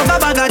go on over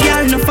bag a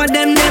girl. Enough of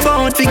them never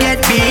won't forget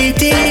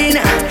beating.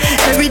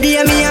 Every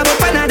day me have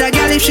up another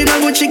girl. If she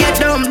not good, she get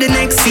dumped the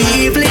next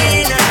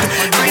evening.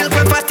 Real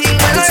pepper thing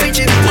well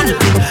original. Look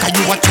at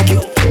you a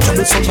trouble.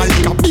 Trouble sound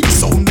like a big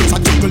sound. It's a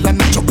juggle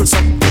and a juggle so.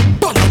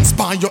 Balance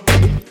by your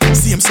head.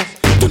 Same so.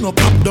 Do not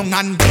pop down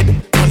and dead.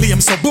 No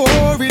lame so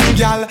boring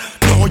gal.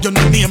 No you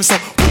no name so.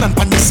 One and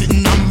pan you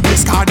sitting and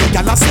bliss. Cause the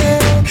gal a say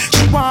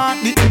she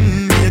want the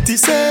matey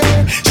say.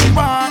 She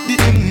want the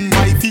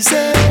wifey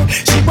say.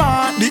 She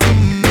want the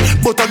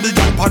but on the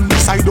gal on the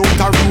side out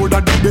the road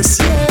at the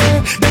best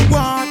yeah. They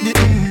want the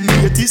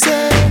matey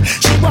say.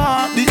 She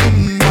want the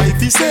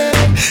wifey say.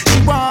 She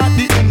want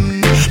the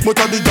but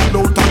on the gal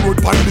out the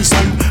road on the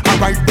side.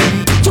 Alright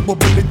then, you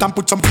bubble it and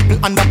put some people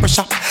under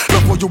pressure.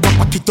 Love how you want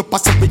pack it up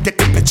so we get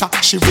the picture.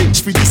 She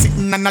reach for the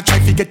sitting and I try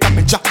to get a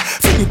measure.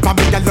 Feel it come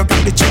me gal look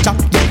at the treasure.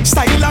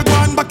 Style a go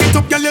and back it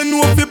up, gal you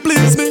know if you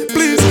please me,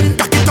 please me.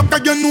 Cock it up,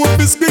 gal you know if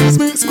you squeeze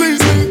me,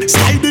 squeeze me.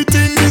 Slide it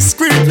in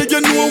discreetly,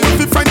 you know if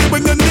you find it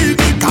when you need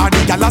me. Cause the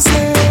gal a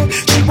say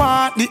she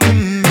want the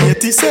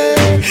matey say.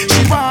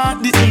 She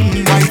want the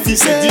wifey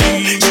say.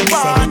 She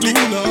want the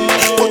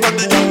but on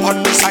the gal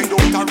on the side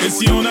out the road. Et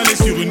si on allait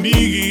sur une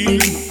île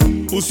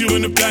ou sur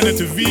une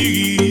planète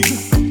vide,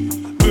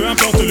 peu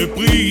importe le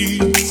prix,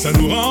 ça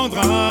nous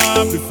rendra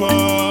plus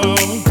forts.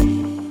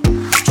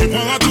 Tu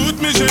prendras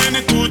toutes mes gênes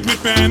et toutes mes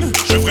peines.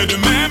 Je ferai de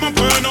même en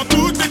prenant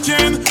toutes les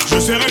tiennes. Je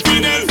serai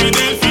fidèle,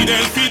 fidèle,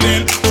 fidèle,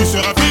 fidèle. Tu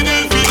seras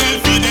fidèle, fidèle,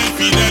 fidèle,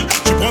 fidèle.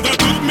 Tu prendras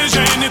toutes mes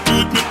gênes et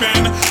toutes mes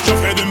peines. Je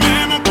ferai de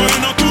même en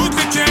prenant toutes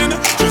les tiennes.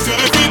 Je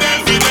serai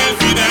fidèle, fidèle,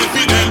 fidèle,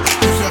 fidèle.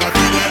 Tu seras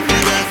fidèle,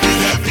 fidèle,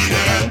 fidèle,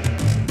 fidèle.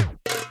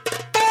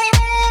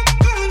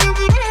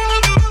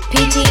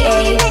 PTA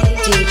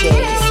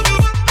DJs.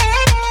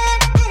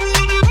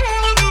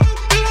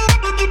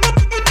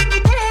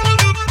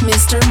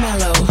 Mr.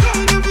 Mellow.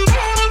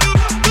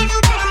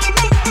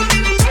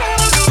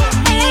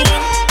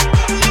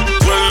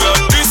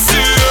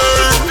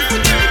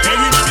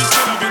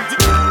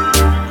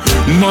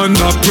 Man,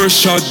 I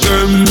pressure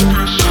them.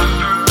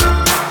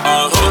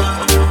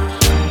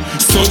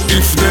 So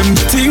if them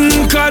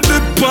think of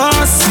the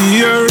past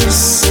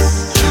years,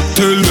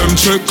 tell them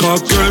check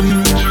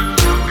again.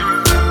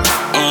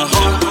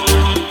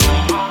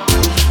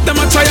 Them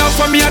a try out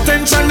for me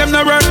attention, them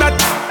no work that.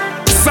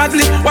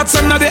 Sadly, what's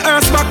under the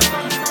earth back?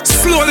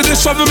 Slowly the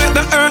shovel make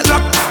the earth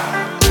lock.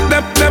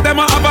 Them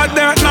a have a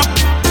dirt knock.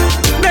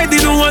 They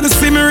didn't want to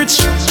see me rich.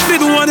 They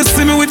didn't want to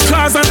see me with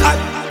cars and hat.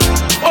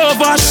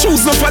 Over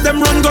shoes, no for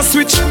them run go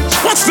switch.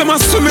 Watch them a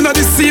swimming at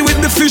the sea with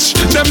the fish.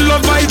 Them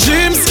love my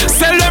dreams,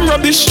 sell them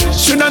rubbish.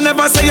 Should I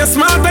never say you're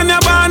smart and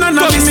you're born and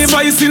novice. Me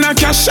voice in a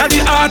cash at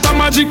the art of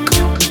magic.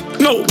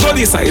 No, go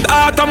this side,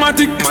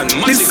 automatic. Man,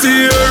 this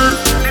year,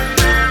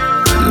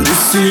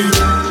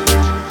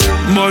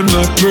 man,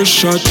 I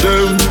pressure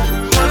them.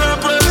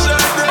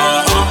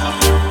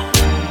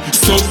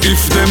 So So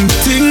if them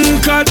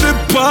think of the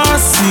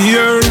past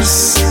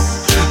years,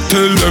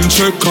 tell them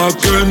check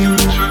again.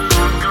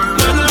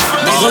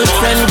 My good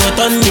friend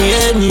got on the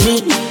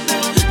enemy.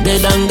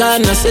 Dead and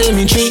gone a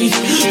cemetery.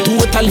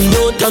 Totally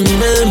out of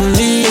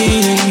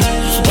memory.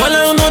 Well,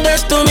 I don't know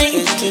that to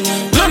me.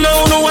 None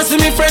of you want to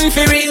see me friend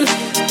for real.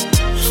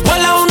 Well,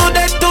 I don't know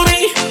that to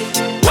me.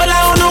 Well,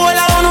 I don't know.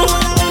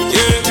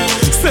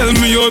 Yeah. Sell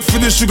me out for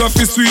the sugar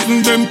fi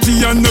sweeten them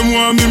tea and them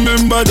want me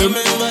remember them.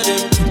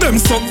 Them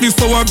suck this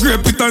sour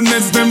grape it and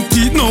nets them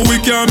teeth. Now we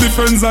can't be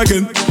friends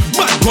again.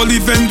 Bad gully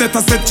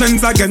vendetta set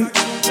chains again.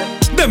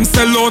 Them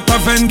sell out a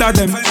vendor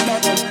them.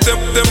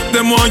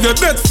 Them want your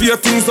dead fear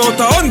things out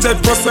 100%.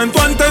 110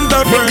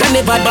 friend. Make a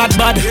never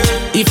bad.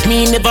 If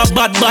me never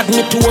bad,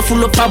 me too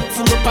full of pop.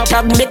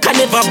 Tag make a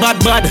never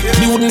bad.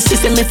 Me wouldn't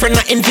see me friend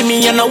not envy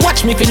me and not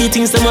watch me for the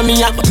things them me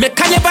have. Make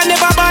a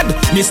never bad.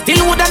 Me still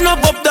woulda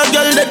knock up the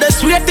girl that the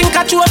sweet thing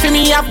catch you up for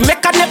me have.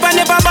 Make a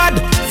never bad.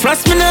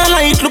 Frost me not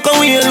like look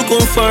away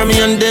looking for me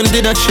and them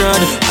did a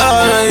shot.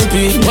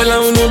 R.I.P. Well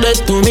I know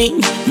that to me.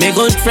 My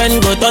good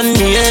friend got on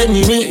the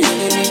enemy.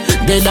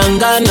 Dead and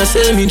gone a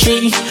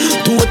cemetery.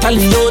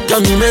 Totally out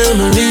of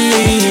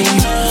memory.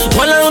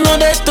 Well I know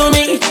that to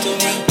me.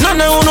 None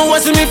of you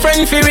was me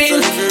friend for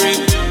real.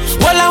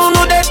 Well I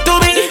know that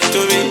to me.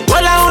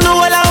 Well I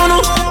know.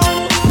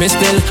 Me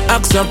still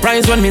act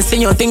surprised when me see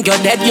you think you're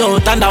dead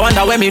youth. And I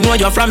wonder where me know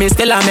you're from, me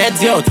still a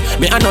meds youth.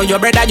 Me I know your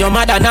brother, your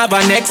mother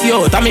never next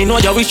youth. And me know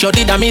you wish you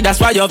did and me,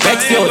 that's why you're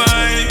vexed youth.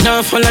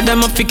 Now follow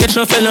them up, fi catch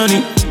no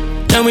felony.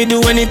 Then we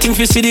do anything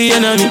fi see the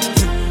enemy.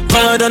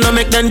 Follow them no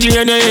make them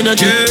drain your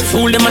energy.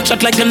 Fool them a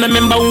chat like them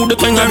remember who the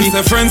queen of me.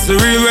 Them say friends the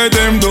real way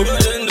them do.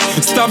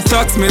 Stop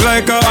tax me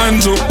like a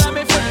Andrew.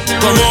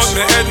 Come out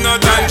me head no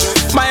danger.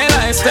 My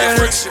lifestyle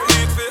rich.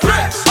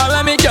 All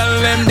of me girl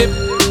them dip.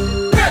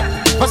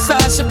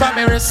 Versace on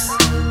me wrist.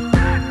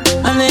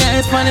 And the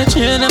ice on the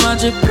chain them a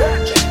drip.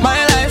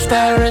 My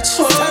lifestyle rich.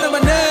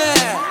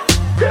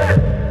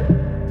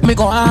 Me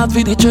go hard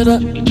with each other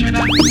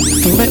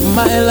to make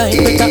my life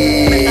better.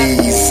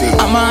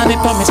 I'm on it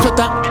for me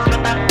splitter.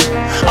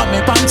 On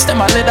me pants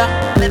them a leather.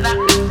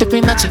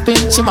 Tipping a chip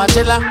in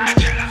chimagella.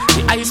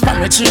 The ice on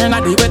me chain a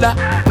the weather.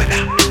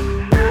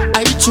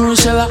 I choose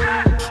sheller.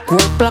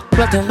 Gold black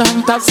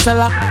platinum top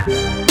seller.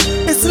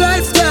 It's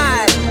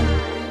lifestyle.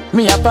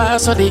 Me a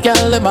pass so the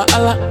girl dem a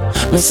holla.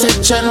 Me say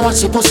Chen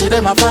watch the pussy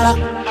dem a follow.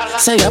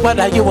 Say your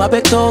brother you a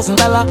big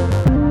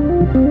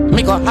 $1,000.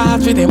 Me go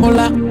hard with the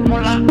mullah.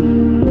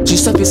 She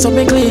said be so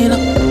me clean.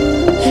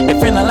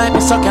 If you not like me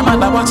suck your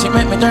mother, watch it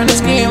make me turn the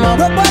scheme up.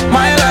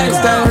 My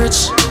lifestyle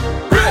rich.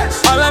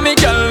 All of me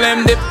girl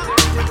them dip.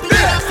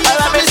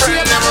 All of me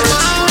friend them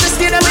rich.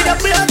 Skin with a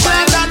blood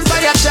bag and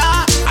fire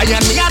jar. I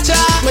am me a jar,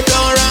 me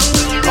don't run.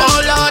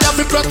 Oh Lord, I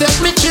fi protect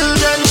me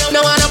children.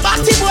 No one a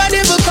party boy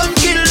never come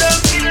kill them.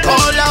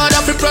 Oh Lord,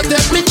 I fi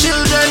protect me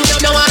children.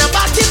 No one a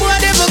party boy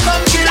never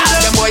come kill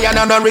them. Them boy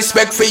and no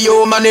respect for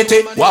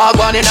humanity. War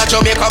one in a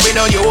Jamaica we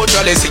no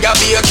usually see a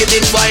be a kid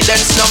in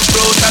violence, no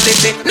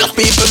brutality. No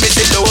people miss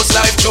the lose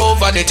life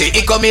through vanity.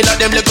 It come in at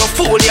them little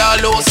fool,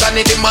 ya low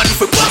sanity. Man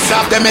fi pass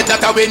off them it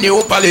that a we new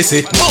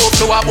policy. Move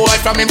to a boy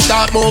from him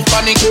start move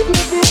panic.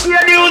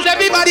 Yeah, news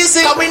everybody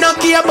say we no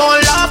care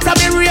about love. From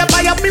me rape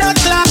by your blood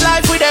clot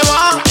life with them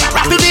all.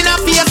 Rapid in a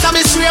face and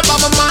me sweep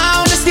on my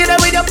mouth. Stay there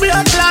with your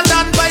blood clot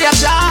and by your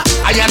jaw.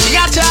 I am me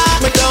a jaw,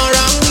 me don't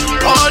run.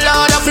 Oh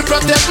Lord, I fi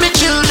protect me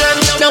children.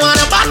 No one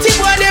a party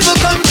boy never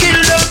come kill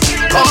them.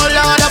 Oh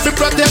Lord, I fi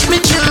protect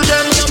me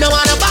children. No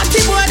one a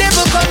party boy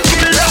never come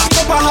kill them.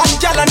 Up a hot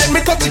gal and then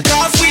me touch the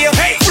causeway.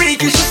 Hey,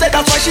 freaky, she said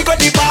that's why she got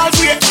the balls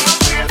way.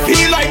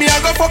 Feel like me, I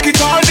go fuck it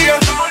all day.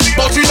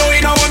 But you know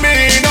it now what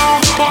me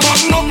know.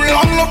 Magnum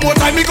long, no more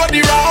time me got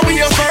the raw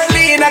way.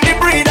 Ferlin and the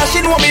breeder,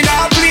 she know me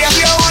not play.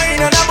 She a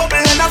wine and a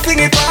bubble and I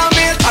sing it for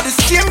me. And the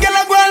same girl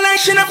I go on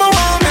like she never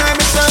want me.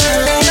 Me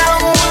say,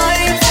 now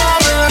wine for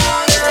me.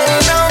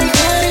 Now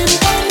wine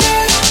for me.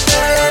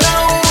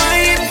 Now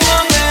wine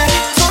for me.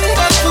 Some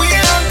back way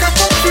and cock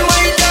up the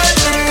white girl.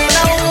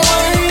 Now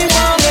wine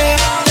for me.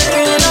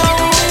 Now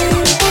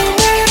wine for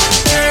me.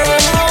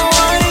 Now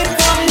wine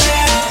for me.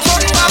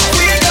 Some back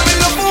way, girl, me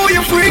love how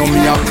you freak.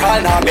 Me a call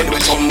now, me do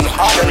something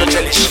hard and no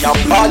tell it. She a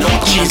ball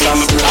up, she's on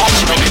me blood.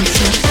 She know me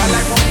listen.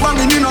 Man,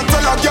 me not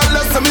tell a girl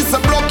less than me say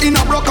broke in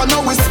a broke. I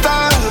know we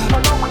style.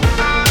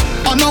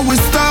 I know we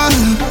style.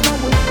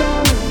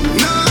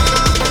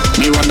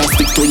 Me rather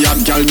stick to your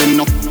girl than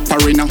no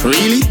foreigner.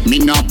 Really? Me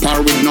not par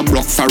with no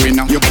broke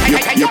foreigner. You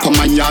come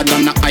a yard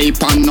and a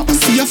hype and nothing.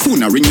 See your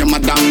phone, ring your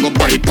madam go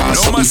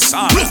bypass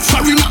something. Broke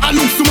foreigner, I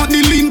look some of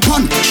the lean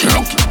pan.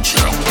 Shrug.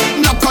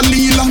 Knock a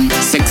Leland.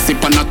 Sexy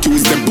pan a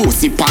Tuesday,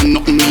 bossy pan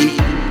nothing mean.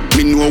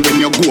 Me know when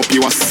you go up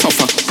you a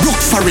suffer.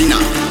 Broke foreigner.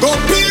 Go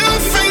pay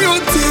for your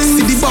thing.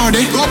 See the bar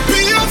there? Go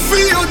pay for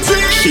your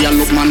drink. She a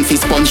look man fi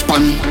sponge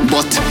pan,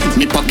 but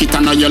me pocket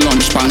and a your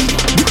lunch pan.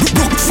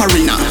 Broke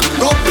foreigner.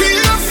 Go pay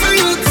for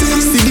your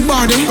thing. See the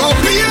bar there? Go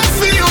pay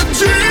for your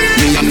drink.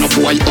 Me a no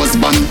boy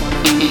husband.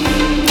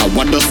 A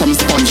what does some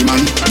sponge man?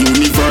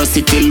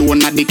 University loan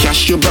at the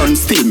cash you burn.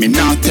 Still me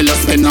now tell you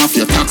spend off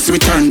your tax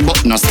return.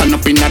 But now stand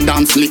up in a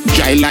dance lick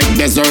dry like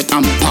desert.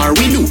 And par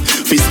we do,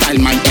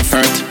 freestyle my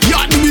effort.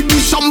 Yeah, we be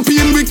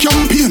champagne, we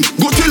campaign.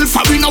 Go tell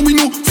Farina we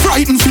know,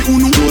 frighten fi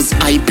uno. Those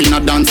hype in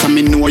a dance and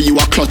me know you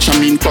a clutch. I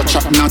mean clutch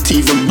up, not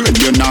even bread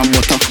you now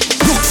butter.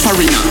 Look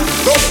Farina,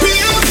 go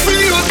pay for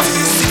you.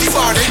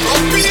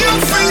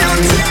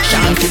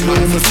 Can't you know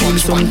me feel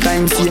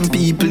sometimes same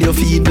people you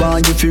feed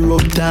want you feel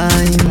rub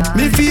time.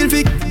 Me feel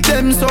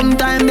victim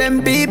sometimes,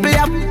 them people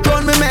have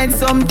done me mad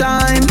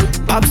sometime.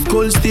 Pop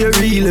skull stay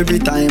real every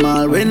time,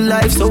 all when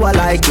life so I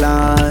like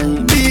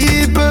line.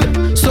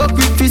 People, so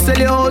quick to sell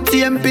you out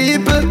same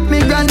people. Me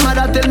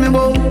grandmother tell me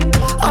about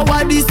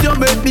how this you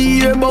make me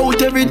hear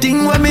about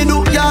everything when me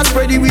do, you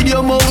spread it with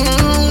your mouth.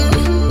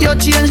 You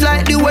change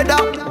like the weather.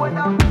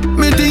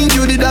 Me think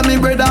you did that, me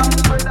brother.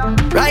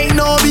 Right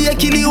now, be a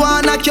kill you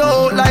and knock you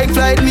out like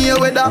flight me a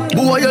weather.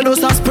 Boy, you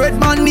just a spread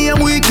man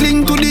name. We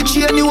cling to the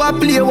chain, you a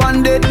play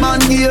one dead man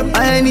game.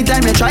 And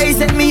anytime you try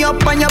set me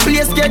up and your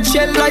place get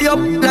shell lie up.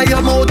 Like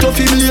your mouth of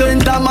him lay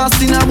enter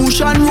mass in a bush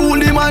and rule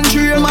him and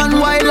train man.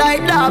 Why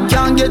like that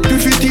can't get to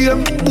fit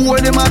him. Boy,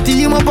 them a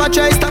team up a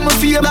try stop my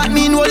fear. That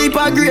mean what if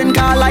a grain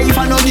call life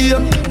and no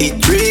game.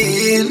 It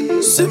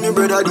real, say me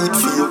brother did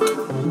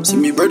fake. See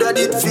me brother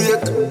did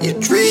fake,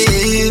 it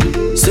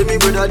real. Say me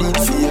brother did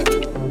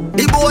fake.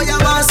 The boy a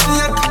boss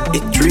fake,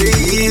 it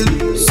real.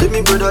 Say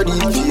me brother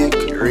did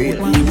fake,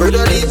 real. Me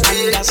brother did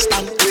fake.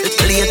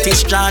 The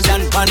latest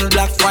Jordan Pan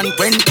Black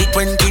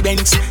 120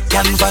 Benz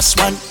Canvas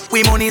one.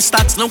 We money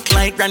stocks look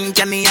like Grand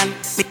Canyon.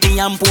 Me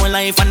and poor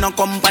life and no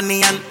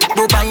company and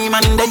Dubai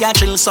man they a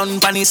chill sun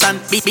panny sun.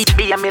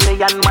 Be a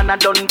million man a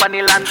done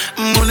panny land.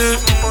 Money,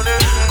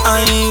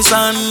 I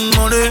and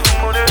money.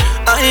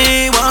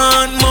 I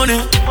want money.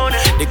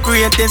 The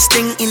greatest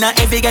thing in a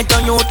every ghetto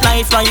youth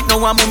life right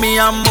now I'm me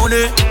and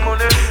money.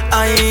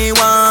 I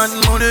want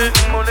money.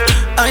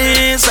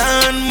 I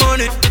and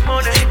money.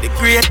 The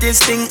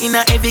greatest thing in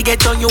a every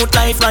ghetto youth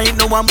life right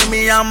now I'm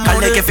me and money.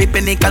 Collect every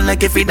penny,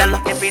 collect every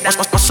dollar.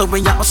 Also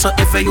when you also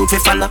every youth fi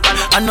follow.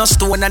 And no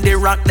stone and the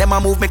rock them a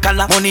move me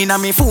collar. Money in a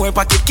me four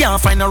pocket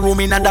can't find a room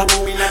in a da.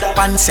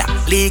 Pants ya,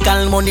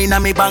 legal money in a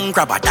me bank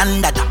robber.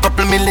 Dandada,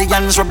 couple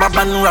millions rubber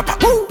band rapper.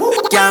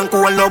 Can't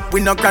call up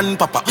with no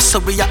grandpapa. So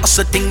we a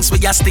also things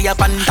we a stay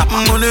up on top.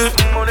 Money,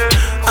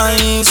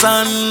 I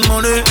and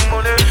money.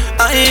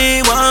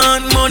 I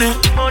want money.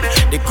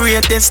 The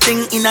greatest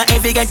thing in a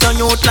every ghetto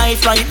youth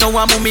life right now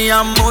I'm me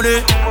and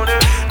money.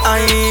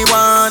 I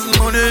want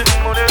money.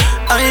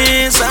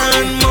 I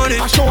and money.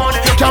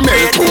 The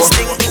greatest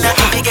thing in a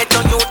every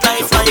ghetto youth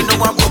life right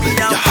now I'm me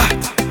and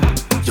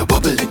you're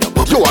bubbling, you're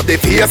bubbling. You have the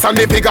face and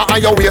the figure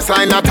and your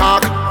waistline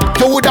attack.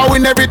 You woulda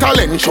win every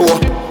talent show.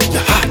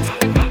 You're hot.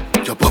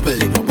 You're bubbling,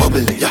 you're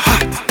bubbling, you're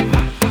hot.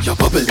 You're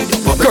bubbling, you're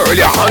bubbling. Girl,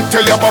 you're hot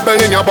till you're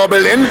bubbling, you're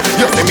bubbling.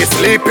 You see me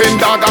sleeping,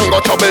 dog, and go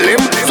trouble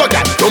him. So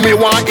that do me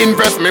want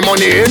invest me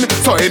money in.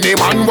 So any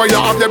man where you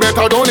have the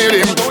better don't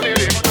need him.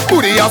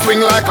 Booty a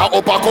swing like a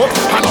uppercut.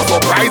 And no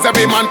surprise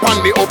every man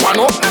pan the up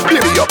and up.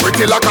 Baby, you're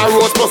pretty like a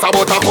rose plus a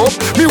buttercup.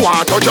 Me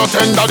want touch your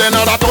tender, then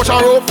I'll touch a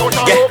rope.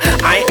 Yeah,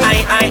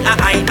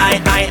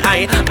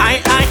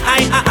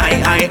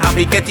 I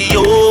be getting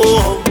you.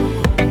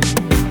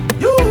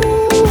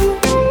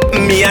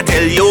 Me I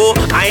tell you,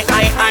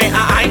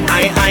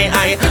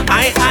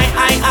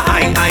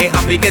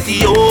 I be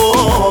getting you.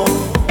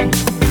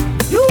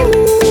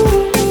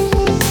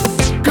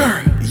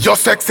 Girl, your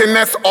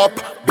sexiness up,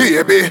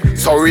 baby.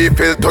 So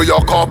refill to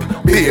your cup,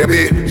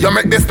 baby. You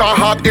make the star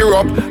heart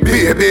erupt,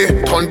 baby.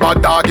 Turn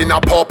bad dog in a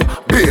pop,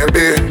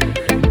 baby.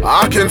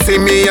 I can see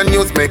me and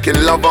you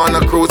making love on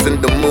a cruise in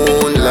the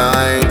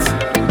moonlight.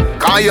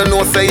 Cause you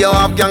know say you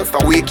have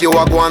gangsta week, you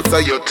a go and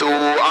say you too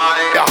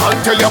high. You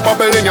hot till you're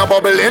bubbling, you're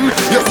bubbling.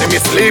 You see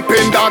me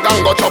sleeping, dog,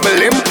 and go trouble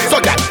him.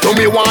 So that do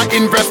me want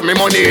invest me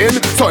money in.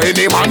 So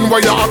any man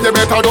where you have the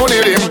better don't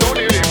need him.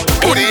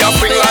 Booty a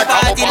swing like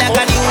a party like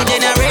a new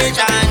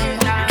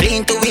generation.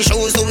 Clean to we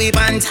shoes to we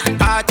pants.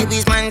 Party we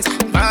pants.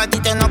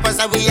 Party turn up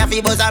us we have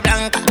buzz a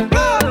blanca.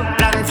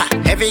 Blanca,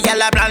 every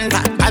gal a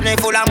blanca. Got me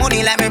full of money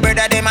like me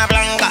brother them a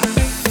blanca.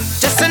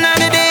 Just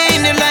another day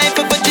in the life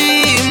of a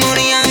G.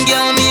 Money and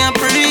girl me a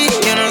pretty.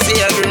 You know see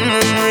a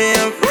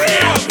real.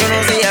 You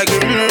know see a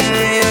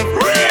real.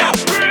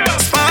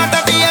 Smart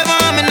of the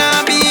ever me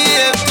not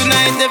behave.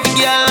 Tonight every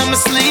girl I'm a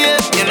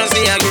slave. You know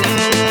see a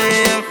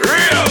real.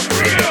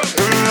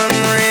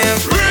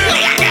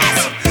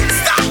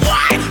 Stop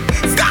wine.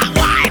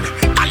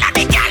 All of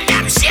the girl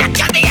them shake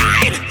your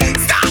behind.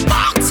 Stop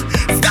box.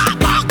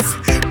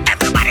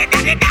 Everybody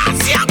that the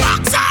dance your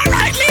box.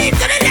 Alright, lead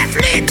to the left,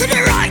 lead to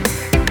the right.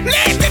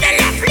 Lead to the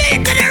left, lead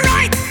to the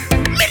right.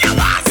 Me no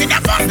want see the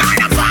first or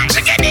the fight.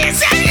 Chicken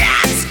is and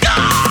let's go.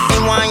 Me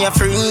want you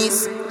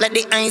freeze. Let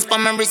the ice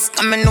on my wrist.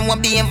 I know I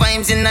be in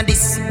vibes in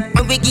this.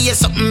 When we give you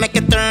something, make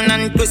it turn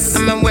and twist. I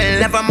mean, well,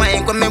 never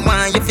mind when me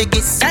want you fi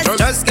kiss.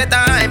 Just get a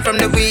high from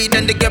the weed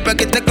and the girl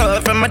get the call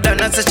from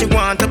Madonna, so she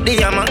want up the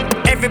hammer.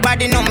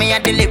 Everybody know me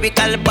at the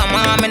lyrical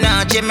bomber. Me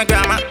nah change my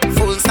grammar.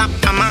 Full stop,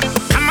 hammer.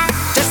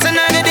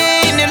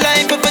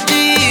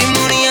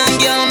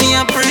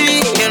 a pre.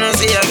 You know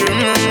see a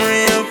girl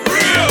rave.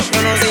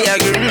 You know see a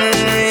girl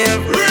rave.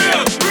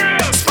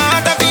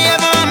 Smart up here,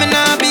 me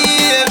nah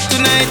behave.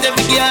 Tonight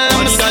every girl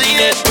I'm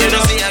slave. You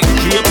know see a girl.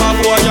 Shape of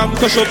boy I'm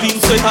crush up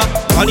in sweater.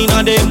 One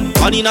inna them,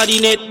 one inna the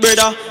net,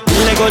 brother.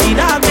 Lego the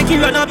dog make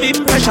you run up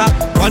in pressure.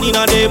 One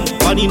inna them,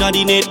 one inna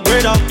the net,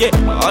 brother. Yeah,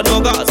 I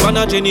know gas, one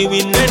a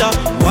genuine leather.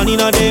 One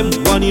inna them,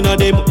 one inna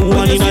them,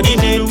 one inna the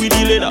net with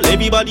the leather.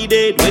 Everybody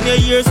dead when you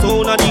hear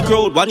sound of the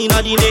crowd. One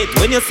inna the net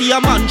when you see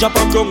a man drop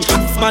a crumb,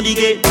 man the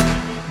gate.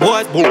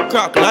 Boys bull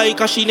crack like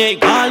a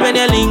shineg. All when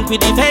you link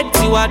with the vet,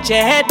 you watch your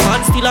head.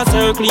 Man still a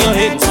circle your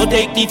head, so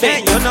take the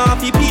vet. You know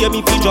if you pay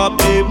me fi drop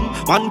them.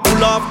 Man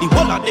pull off the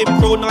whole of them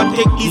crown and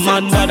take the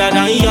man better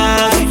than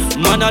yours.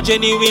 Man a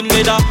genuine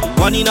leather.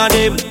 One inna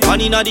them,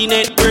 one inna the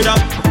net, brother.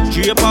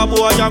 Shape a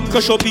boy and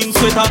crush up in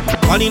sweater.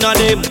 One inna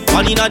them,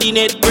 one inna the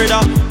net, brother.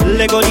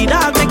 Lego the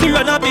dog make you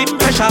run up in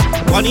pressure.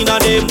 One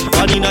inna them,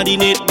 one inna the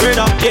net,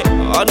 brother. Yeah,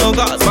 I know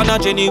gas, man a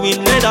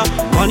genuine leather.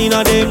 One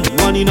inna them,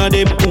 one inna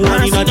them,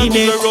 one inna the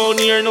net. Around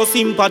here no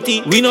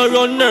sympathy. We no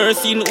run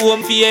nursing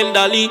home for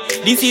elderly.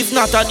 This is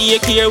not a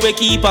daycare we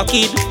keep a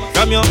kid.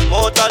 From your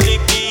motor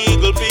live the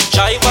eagle pitch.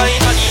 Driver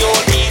inna the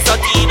old piece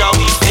of tea that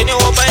we. Then you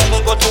hope I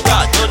won't go to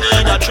God. You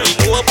need a tree.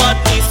 No bad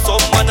this,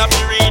 some man a fi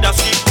read a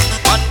script.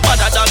 Man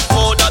better than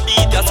powder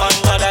beat your son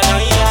better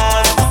than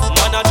yours.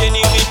 Man a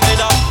genuine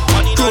leather.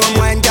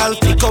 Come wine, girl,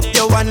 pick up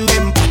your one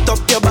them. Put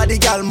up your body,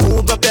 girl,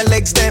 move up your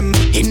legs them.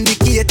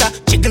 Indicator,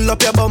 jiggle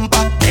up your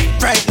bumper.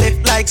 Left, right,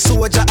 left like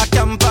soldier a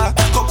camper.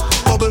 Back up,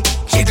 bubble,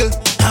 jiggle.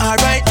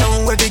 Alright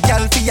now, every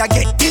girl feel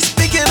get this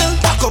bigger.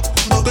 Back up,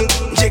 bubble,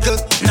 jiggle.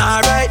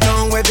 Alright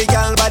now, every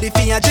girl body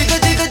feel jiggle,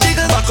 jiggle,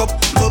 jiggle. Back up,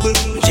 bubble,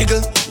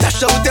 jiggle.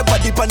 Dash out your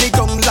body pon the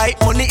ground like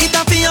money. It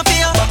a feel.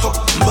 Back up,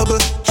 bubble,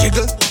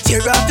 jiggle.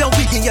 Tear off your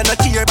wig and you not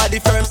care body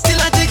firm. Still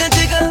a jiggle,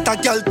 jiggle.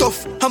 That girl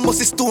tough, I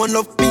must stone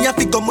love. Me a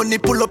figure money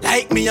pull up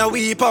like me a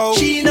weep out.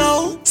 She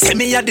know, say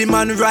me a the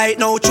man right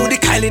now. Through the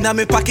Kyle in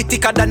me pocket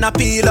thicker than a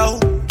pillow.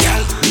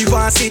 Girl, me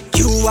want see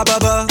you a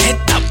bubble. Head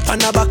up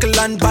on a buckle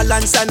and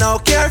balance and now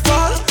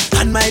careful.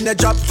 And mine a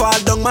drop fall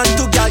down man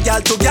to gal,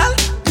 gal to gal.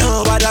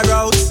 No bother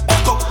rouse.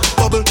 Back up,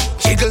 bubble,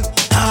 jiggle.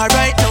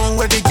 Alright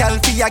now every gal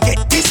feel get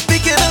this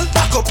bigger.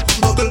 Back up,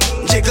 bubble,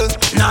 jiggle.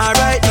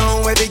 Alright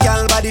now every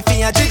gal body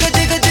feel jiggle,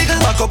 jiggle, jiggle.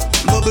 Back up,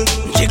 bubble,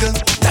 jiggle.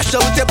 Dash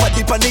out your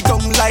body pon the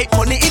ground like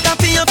money. It a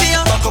feel.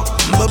 Back up,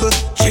 bubble,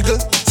 jiggle.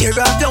 Tear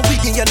off your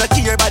wig and you not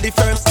care body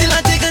firm. Still a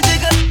jiggle,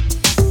 jiggle.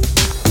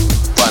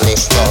 Funny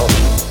stuff.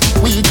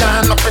 We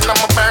gone up in my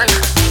burn.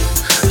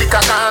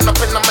 Liquor gone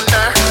up in my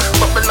nerve.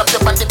 Bubble up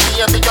your body,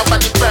 baby, your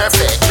body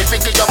perfect. Me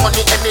figure your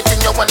money,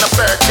 anything you wanna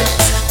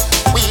purchase.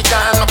 We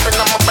gone up in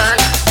my burn.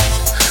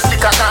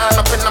 Liquor gone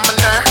up in my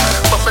nerve.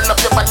 Bubble up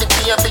your body,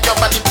 baby, your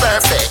body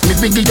perfect. Me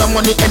figure your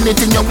money,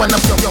 anything you wanna.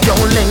 Yo,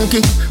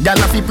 linky, girl,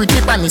 I feel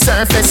pretty on the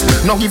surface.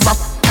 No give up.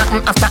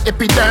 After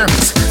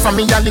epidermis. From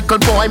me a little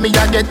boy, me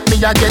a get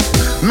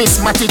Miss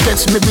Matty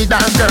catch me with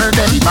that girl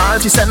then ball,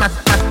 she said not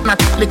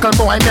little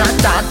boy, me a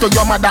talk to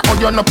your mother. How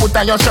you no put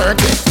on your shirt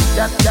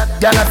yet?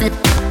 Girl a fit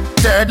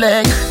third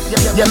leg.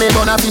 Yeah, me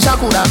gonna fish a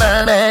coulda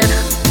mermaid.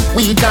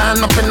 We gone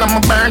up in my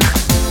burn.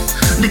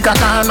 Liquor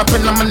gone up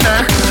in my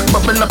nerve.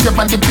 Bubble up your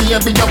body,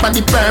 baby, your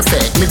body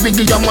perfect. Me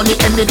give you money,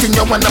 anything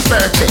you wanna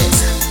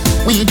purchase.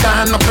 We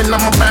gone up in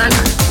my burn.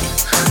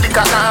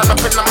 Liquor gone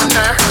up in my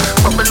nerve.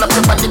 Bubble up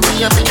your body,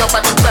 baby, your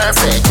body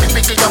perfect. Me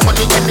give you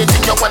money,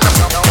 anything you wanna.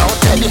 Now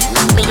tell it,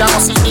 me a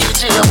see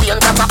DJ, we ain't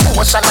got a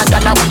potion, a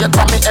gyal a wait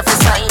for me every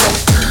Friday.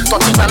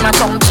 30 man a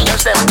come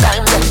change them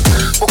time then.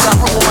 Book a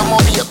room and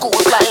money a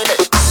cool line.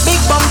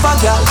 Big bumper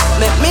girl,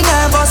 make me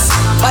nervous.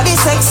 Body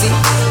sexy,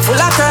 full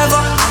of curve.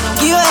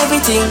 Give you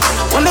everything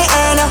when me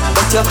earn,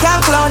 but you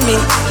can't clown me.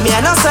 Me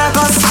a no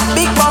circus.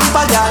 Big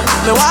bumper girl,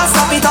 me want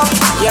stop it up.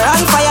 You're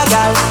on fire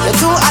girl, you're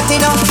too hot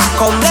enough.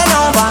 Come bend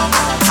over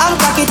and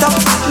crack it up.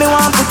 Me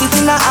want put it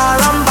in a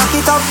arm, back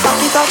it up,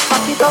 back it up,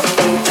 back it up.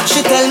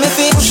 She tell me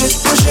fi push it,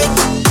 push it,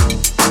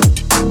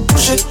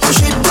 push it,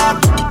 push it back.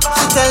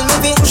 She tell me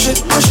fi push it,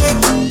 push it,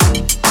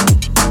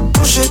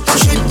 push it,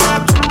 push it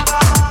back.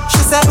 She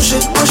said push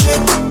it, push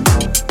it,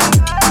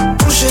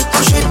 push it,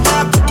 push it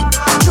back.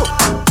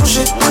 Push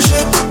it, push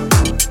it,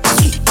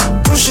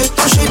 push it,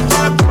 push it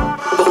back.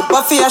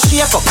 Bumper for your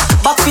shake up,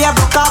 back for your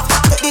broke off.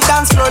 Take the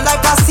dance floor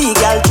like a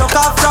seagull. Chuck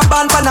off, drop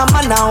on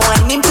Panama now.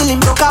 Wine him till him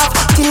broke off.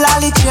 Till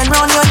all the chain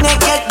round your neck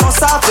get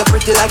bust off. You're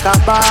pretty like a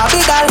Barbie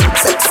doll.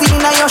 Sexy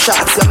in your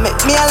shots, you make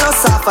me a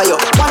loss off of you.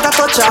 Want a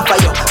touch off of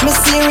you, me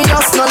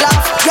serious, no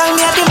laugh. Young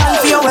me a demand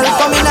for you,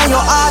 welcome in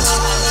your heart.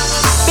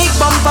 Big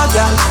bumper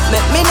girl,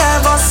 make me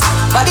nervous.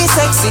 Body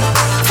sexy,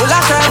 full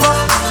of curve.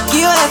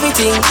 Give you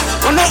everything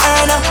when me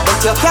earn, but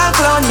you can't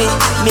clown me.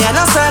 Me a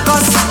no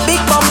circus. Big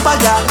bumper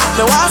girl,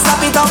 me want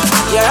stop it up.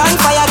 You're on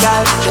fire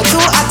girl, you're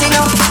too hot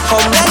enough.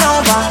 Come bend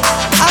over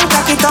and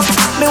crack it up.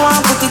 Me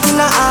want put it in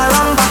a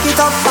arm, back it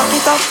up, back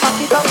it up, back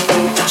it up.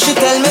 She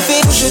tell me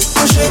fi push it,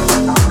 push it,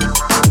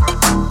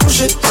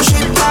 push it, push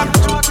it back.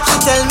 She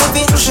tell me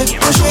fi push it,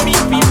 push it,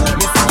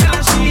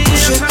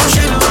 push it, push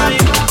it back.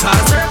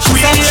 We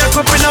ain't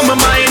up in my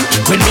mind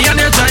when me and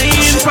her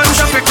giant from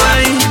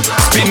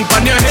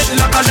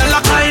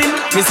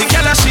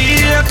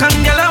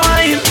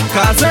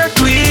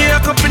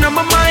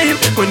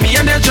When me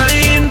and the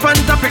giant pan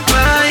topic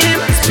climb,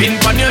 spin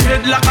pan your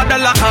head like a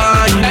dollar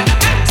coin.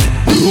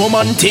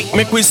 Romantic,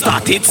 make we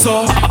start it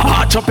so.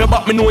 Arch up your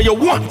back, me know you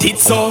want it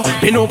so.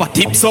 Bend over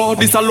tip so,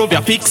 this I love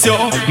you fix yo.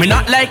 Me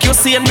not like you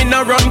saying me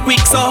not run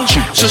quick so.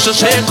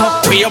 Shake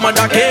up, where your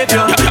mother gave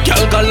you.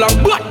 Girl got long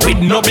black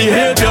with no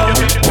behavior.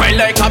 Why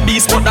like a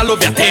beast, but I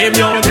love you tame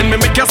yo. Then me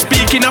make you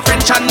speak in a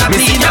French and Latin.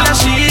 Girl a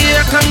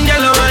shake and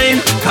girl a wine,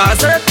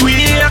 cause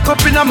earthquake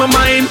up in my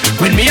mind.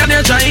 When me and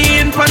your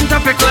giant pan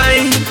topic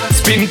line,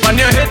 spin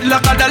pan your head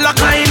like a dollar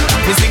coin.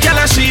 Me see girl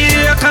a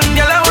shake and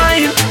girl a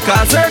wine,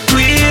 cause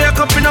earthquake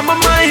up in my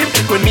mind.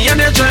 When me and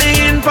the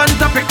giant pan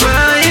topic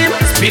climb,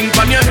 spin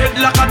pan your head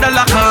like a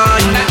dollar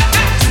coin.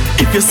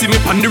 If you see me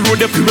on the road,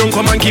 if you run,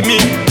 come and give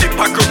me the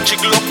pack up,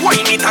 jiggle up,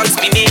 wine it and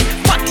spin it.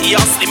 Party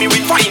or slim me,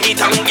 we find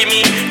it and give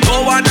me.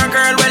 No other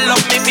girl will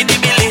love me for the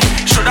billy.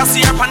 Shoulda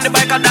see her on the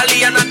bike a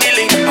dolly and a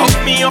dilly. Hug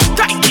me up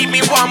tight, keep me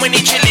warm when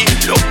it chilly.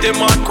 Love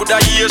them hard, coulda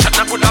ear shot,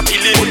 na coulda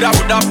pilly. Coulda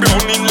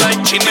browning like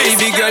chin.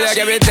 Baby girl, you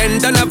give me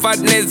 10 ton of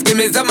fatness, give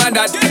me some of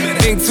that.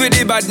 Thinks with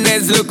the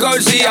badness, look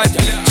how she at.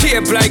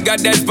 Shape like a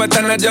death, but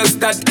I'm not just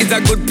that. It's a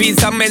good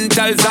piece of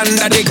mental sand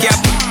that they cap.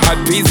 Hot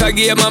piece of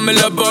game, and me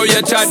love how you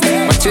chat.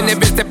 Watching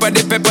every step of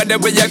the paper, the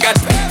way you got.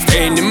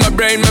 Staying in my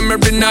brain,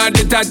 memory not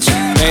detached.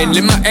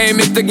 Mainly my aim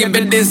is to give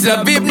it this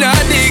love. If not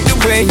dig the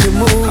way you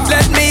move,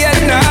 let me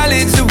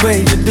acknowledge the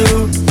way you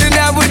do. Then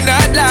I would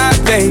not lie,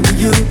 baby,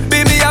 you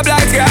beat me up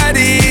like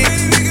Scotty.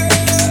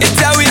 It's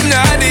how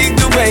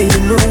hypnotic the way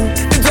you move.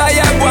 That's why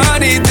I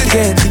wanted to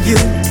get to you.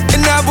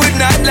 And I would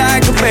not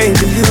like a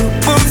baby, you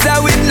moves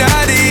how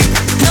hypnotic.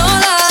 No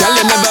lie, tell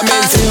you never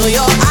meant to. feel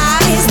your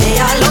eyes, they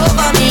all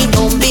over me.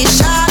 Don't be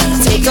shy,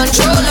 take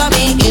control of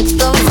me. It's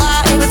the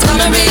vibe, it's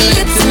gonna be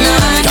lit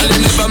tonight. Tell you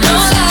never no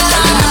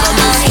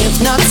lie,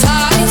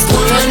 hypnotized,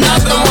 pour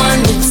another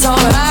one. It's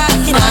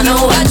alright, I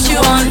know what you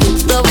want.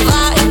 It's the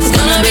vibe, it's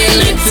gonna be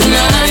lit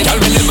tonight. Tell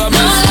me never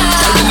no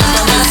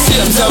lie,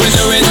 seems how we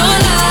do it. no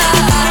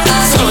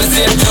lie, so we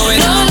see it do it.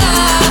 no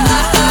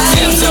lie,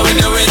 seems how we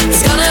do it.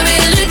 It's gonna be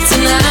lit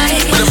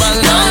tonight. With a bang,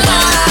 no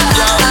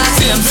lie,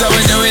 seems how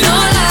we do it. No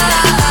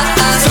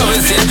lie, so we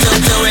see it do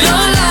it. no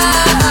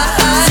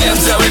lie,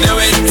 seems how we do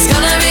it. It's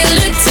gonna be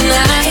lit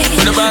tonight.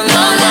 With a bang,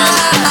 no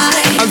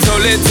lie. I'm so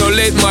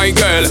lit, my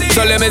girl.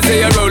 So let me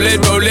say you roll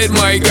it,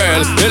 my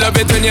girl. You love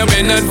it when you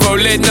bend and roll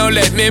it. Now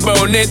let me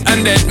bone it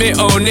and let me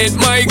own it,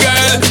 my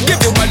girl.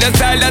 Give you all the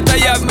style that I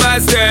have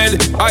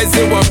mastered. I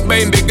say what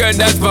baby girl,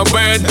 that's my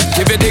word.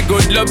 Give it the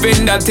good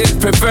loving that is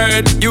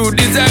preferred. You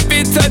deserve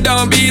it, so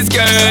don't be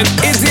scared.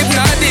 It's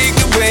hypnotic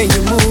the way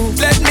you move.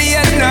 Let me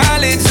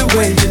acknowledge the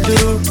way you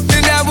do.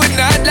 Then I would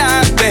not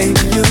lie, baby,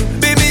 you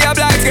beat me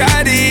up like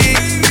Scotty.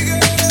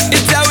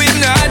 It's how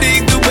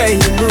hypnotic the way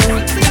you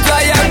move. That's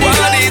why I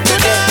want it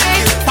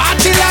tonight.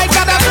 Party like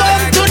a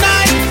come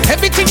tonight.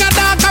 Everything I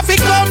dark have to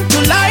come to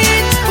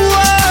light.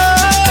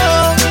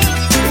 Whoa,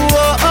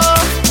 whoa,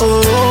 oh,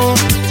 oh.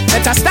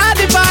 Let us start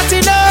the party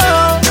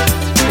now.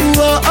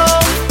 Whoa, oh,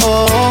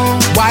 oh.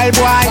 Wild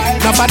boy,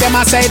 enough of them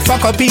a say it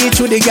fuck up each.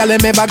 To the girl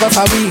them ever go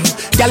for we.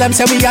 Girl them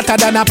say we hotter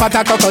than a pot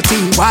of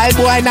cocoa-tea. Wild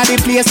boy na the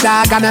place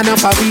dog and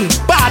enough of we.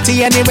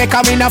 Party anyway,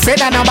 come we no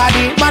afraid of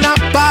nobody. Man a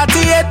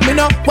party it, me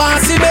no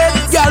want see bed.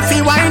 Girl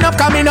feel wind up,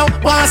 come me no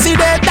want see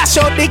dead. Dash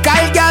out the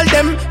Kyle girl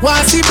them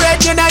want see bread.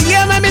 You know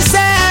hear me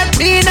say,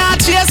 me not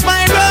chase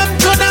my rum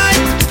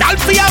tonight. Girl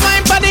feel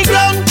wine for the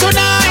ground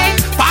tonight.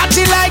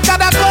 Party like a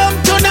come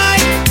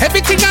tonight.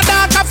 Everything a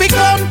dark have to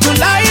come to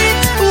light.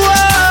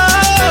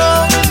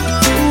 Whoa,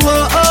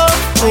 whoa, oh, oh.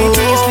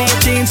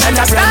 And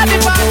I brand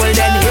new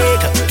golden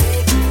acre.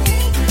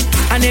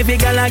 And every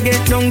gal I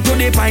get down to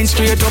the pine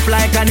straight up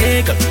like an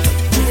acre.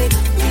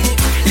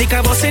 Lick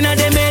a bus in a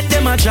them head,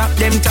 them a drop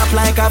them top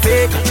like a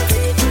fake.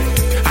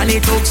 And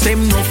it looks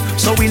them enough,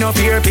 so we no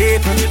fear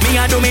people. Me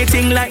a do me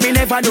thing like me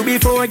never do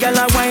before. Gal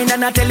a wine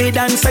and a tell it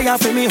dance, say I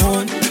feel me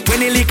home. When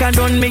the liquor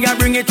done, me a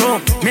bring it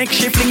home. Make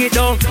she fling it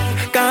down,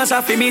 cause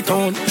I feel me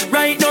tone.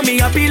 Right now me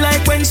happy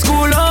like when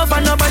school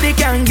over. Nobody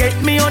can get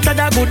me out of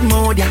that good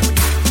mood, yeah.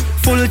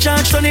 Full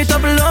charge, turn it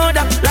up, load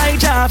up. Like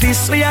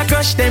Jarvis, we a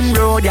crush them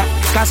road, yeah.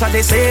 Cause of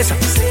the say so.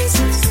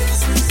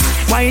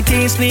 White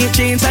tees, sneak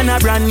jeans and a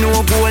brand new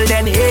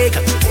golden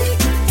acre.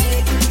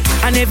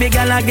 And every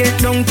gal I get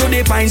down to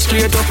the pine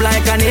straight up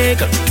like an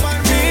acre.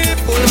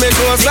 Pull me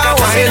close and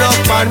wind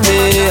up on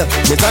me.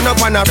 Me turn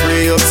up and I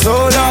pray up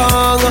so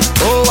long.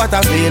 Oh, what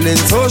a feeling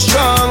so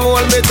strong.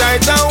 Hold me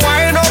tight and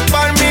wind up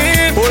on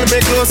me. Pull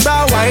me close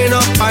and wind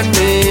up on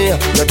me.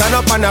 You turn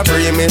up and I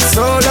pray me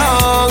so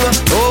long.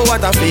 Oh,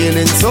 what a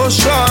feeling so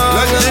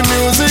strong. Let the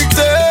music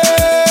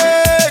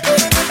take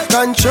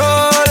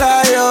control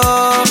of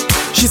you.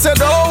 She said,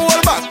 don't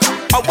hold back.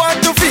 I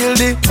want to feel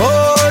the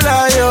whole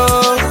of you.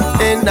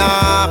 In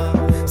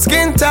a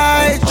skin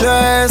tight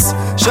dress,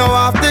 show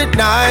off the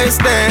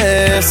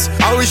niceness.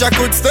 I wish I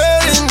could stay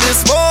in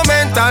this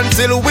moment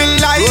until we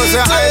light it. Close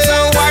your eyes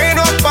and wind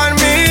up on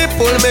me.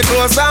 Pull me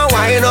close and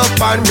wind up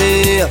on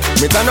me.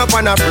 Me turn up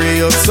and I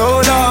pray up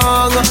so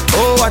long.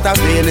 Oh, what a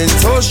feeling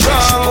so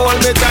strong.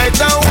 Hold me tight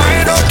and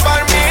wind up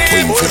on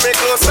me. Pull me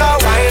close so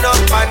wind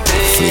up on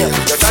me.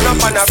 You turn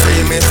up and I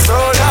feel me so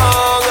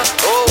long.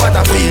 Oh, what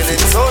a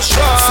feeling so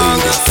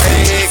strong.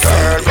 Hey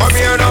girl, come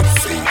here now.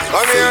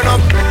 Come here now.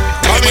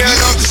 Come here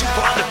now.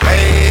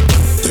 Hey.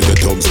 Tell the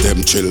thugs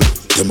them chill.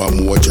 Them a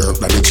more jerk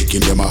than the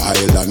chicken, them a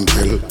Highland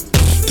grill.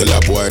 Tell a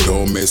boy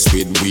don't mess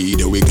with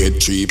weed. We get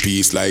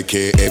 3-piece like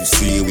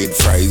KFC with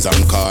fries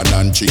and corn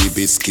and 3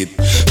 biscuit.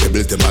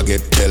 Pebbles them a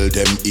get, tell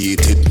them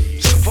eat it.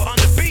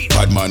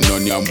 Bad man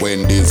none yam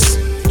Wendy's,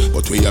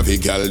 but we have a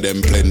gal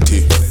them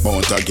plenty.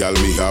 Mount a gal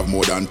we have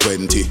more than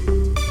 20.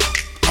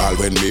 All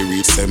when we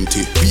reach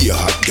 70. Be a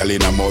hot gal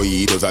in a moi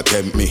does a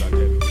tempt me.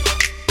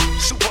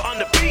 Super on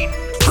the beat.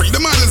 Bring the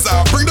models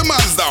out, bring the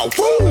models out,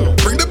 woo!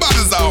 Bring the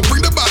bottles out,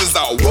 bring the bottles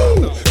out,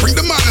 woo! Bring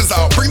the models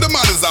out, bring the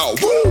models out,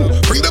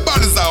 woo! Bring the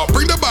bottles out,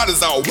 bring the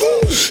bottles out,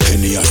 woo!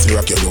 Henny and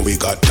Syrup, you know we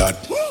got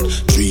that.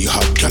 3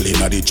 hot gal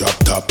inna the drop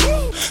top.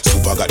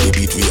 Super got the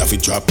beat, we have to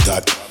drop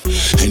that.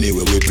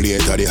 Anyway, we play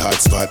it at the hot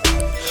spot.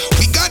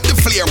 We got the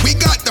flair, we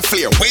got the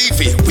flair, wave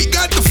it. We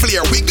got the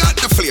flair, we got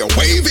the flair,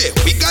 wave it.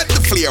 We got the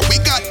flair, we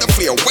got the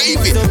flair,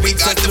 wave it. We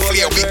got the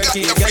flair, we got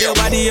the flair. Your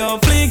body on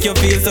fleek, you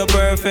feel so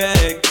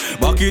perfect.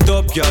 Back it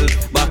up, girl,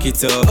 back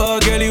it up. Oh,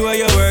 girl, you where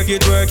you work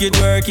it, work it,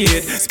 work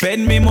it.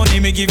 Spend me money,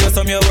 me give you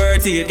some, you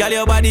worth it. Girl,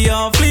 your body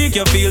on fleek,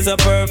 you feel so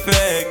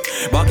perfect.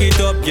 Back it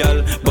up,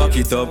 girl, back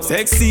it up.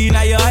 Sexy in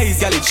your eyes,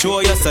 girl, it show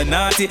you so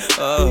naughty.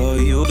 Oh,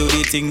 you do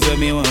the things that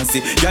me want to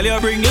see. Girl, you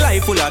bring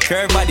life full of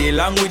curve, body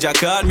language, you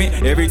call me.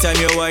 Every time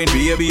you whine,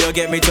 baby, you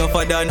get me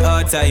tougher than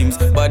hard times.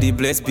 Body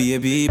blessed,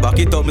 baby, back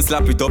it up, me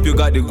slap it up. You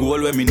got the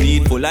goal when me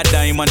need, full of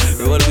diamond.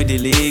 Roll with the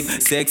leg,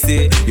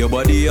 sexy, your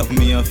body up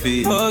me a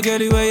feet. Oh, girl,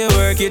 the way you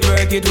work it,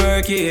 work it,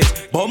 work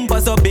it. Bumper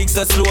so big,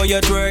 so slow,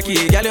 you twerk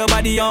it. Girl, your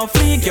body on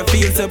fleek, you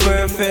feel so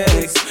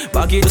perfect.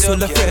 Back it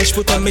up, fresh,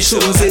 put on me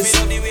shoes.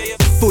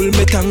 Pull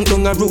me tongue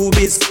down a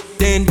rubies.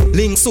 Then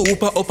link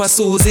super up a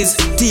Susie's.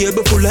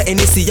 Table full of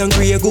NEC and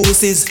grey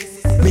gooses.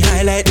 Me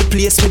highlight the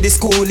place where the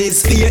school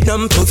is.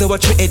 Vietnam thugs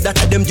watch me head, that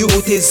are them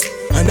duties.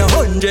 And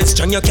 100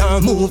 strong, you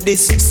can't move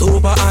this.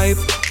 Super hype,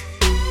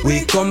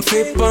 we come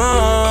for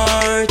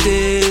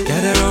party.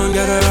 Gather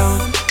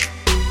round.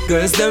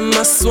 Girls them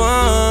a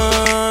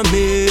swarm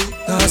me,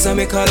 cause I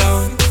make a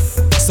long.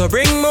 So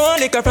bring more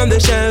liquor from the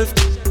shelf.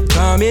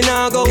 Cause me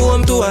now go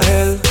home to a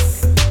hell.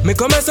 Me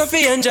come as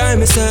Sophie enjoy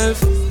myself.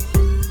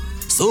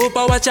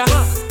 Super watcher,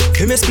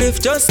 give me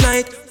spliff just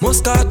night.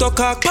 Moscato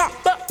cock pop,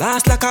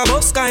 last like a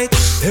bus kite.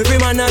 Every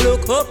man a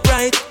look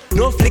upright.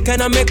 No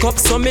flicker and makeup,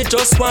 so me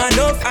just want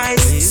enough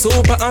ice.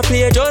 Super and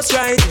play just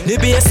right. The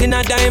bass in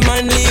a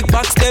diamond league,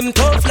 box them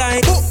tough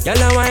like.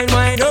 Yalla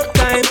wine up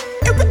time.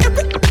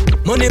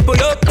 Money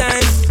pull up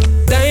time.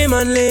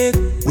 Diamond league,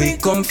 we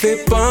come for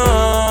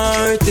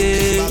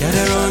party.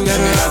 Gather round.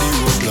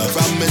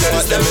 From me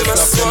spot them, me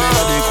flop them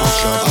inna the cook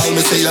shop. All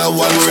me say a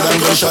one word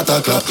and go shot a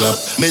clap.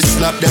 Me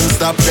slap them,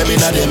 stop them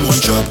inna the moon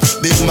chop.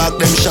 Big Mac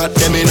them shot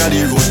them inna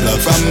the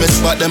roadblock. From me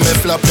spot them, me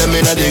flop them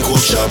inna the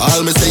cook shop.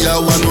 All me say a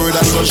one word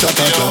and go shot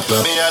a clap.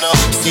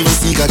 Steven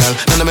Seagal,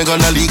 and me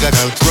gonna league a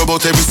gal. Rub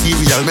out every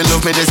cereal, me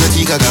love me there's a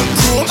tika gal.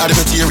 Chrome are the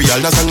material,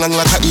 that's a long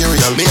like a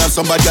aerial. Me have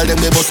some bad gal, them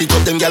they bust it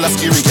up, them gal a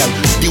scary gal.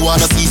 The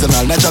one a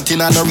seasonal, not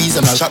chatting and no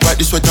reasonal. Shot right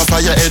the sweat off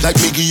your head like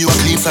me give you a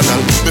clean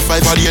sandal. Me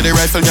 5 all year the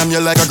rifle jam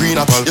you like a green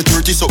apple. You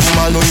 30 something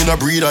man, know you no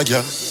breeder,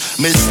 yeah.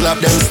 Me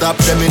slap them, stop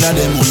them inna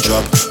the moon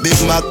drop. Big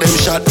Mac them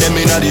shot them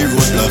inna the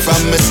roadblock.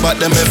 From me spot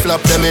them, me flop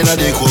them inna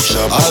the cook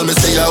shop. All me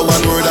say a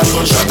one word and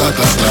gunshot a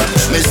clap.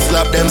 Me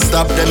slap them,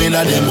 stop them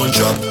inna the moon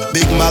drop.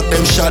 Big Mac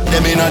them shot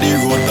them inna the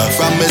roadblock.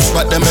 From me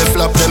spot them, me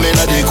flop them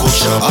inna the cook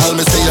shop. All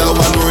me say a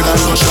one word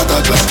and gunshot a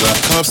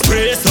clap.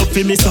 Brace up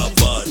for me stop.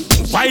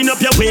 Wind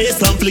up your waist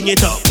and fling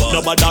it up.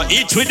 No matter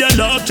each with your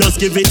love, just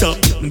give it up.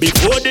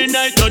 Before the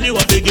night done, you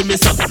have to give me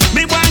some.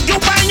 Me want you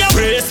wind your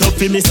brace up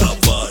for me stop.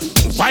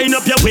 Wind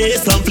up your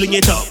waist and fling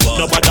it up.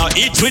 No matter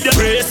each with your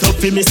brace up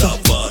for me stop.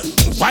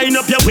 Wind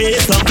up your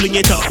waist and fling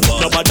it up.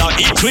 No matter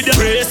each with your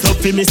brace up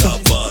for me stop.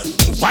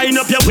 Wind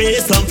up your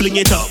waist and fling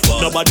it up.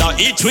 No matter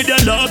each with your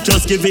love,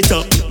 just give it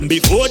up.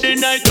 Before the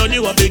night done,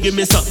 you have to give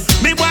me some.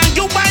 Me want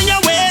you wind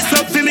your waist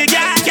up for me,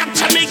 girl.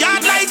 Capture me,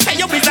 God, like say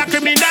you is a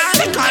criminal.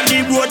 On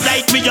the road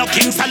like me, your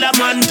King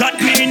Solomon. That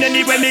mean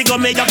anywhere me go,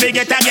 me go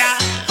forget a girl.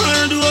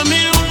 Although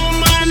me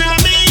woman and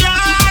me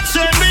heart,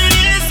 say me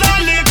is a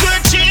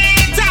little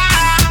cheater.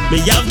 Me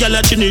have girl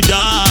at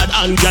Trinidad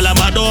and girl a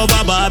mad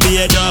over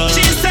Barbados.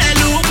 She say,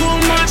 look how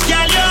much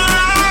girl you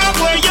have,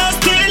 where you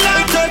still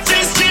like touch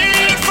the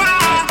street for.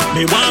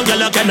 Me want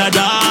girl at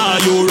Canada,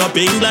 Europe,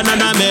 England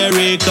and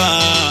America.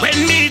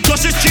 When me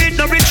touch the street,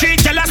 no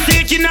retreat, girl a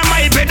stick in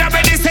my bed,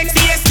 already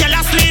sexiest girl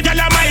a sleep, girl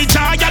a my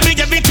jaw, you big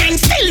everything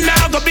still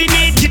now go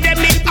beneath. Give them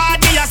me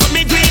party, so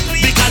me do it.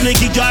 Because me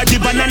give you the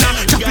banana,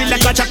 chop it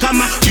like a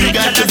chakama. You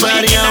got the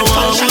body I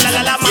want,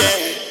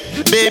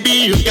 yeah. Baby,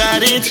 you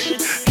got it.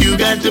 You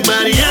got the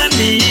body I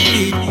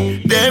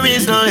need. There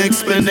is no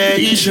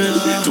explanation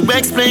to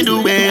explain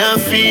the way I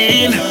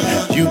feel.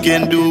 You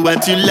can do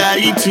what you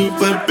like to,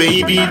 but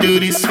baby, do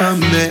this for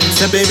me.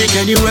 So baby,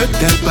 can you work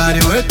that body,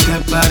 work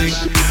that body,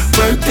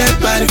 work that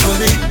body for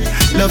me?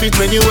 Love it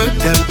when you work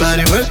that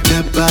body,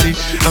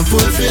 and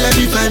fulfill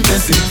every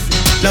fantasy.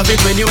 Love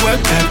it when you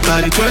work that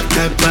body, twerk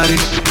that body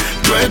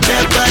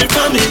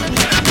for me.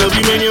 Love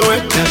it when you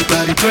work that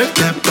body, twerk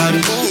that body.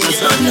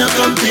 It's not no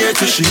compare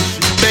to she.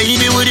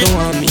 Baby, would you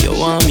want me, you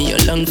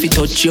long fi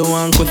touch your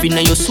one. Coffee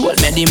in your soul,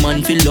 me the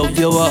man fi love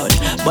your heart.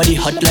 Body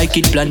hot like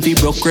it plan fi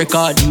broke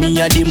record. Me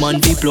a the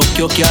man fi pluck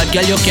your card.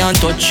 Girl, you can't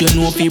touch, you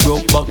know fi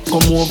broke back.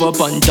 Come over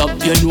pan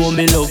top, you know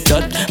me love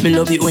that. Me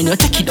love it when you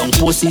take it down,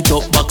 post it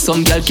up back.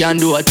 Some girl can't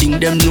do a thing,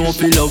 them know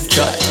fi love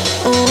chat.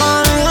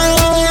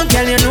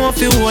 Girl, you know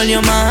fi hold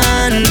your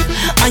man,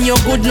 and you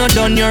good not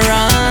done you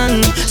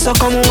wrong. So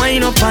come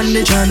wind up on the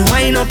John,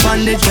 wind up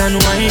on the John,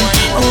 wine.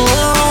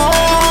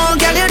 Oh,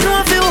 girl, you know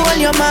fi hold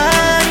your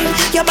man.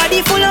 Your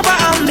body full of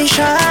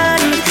ambition.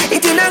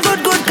 It in a good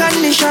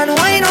condition.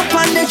 Wind up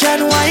on the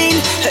John, wine.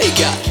 Hey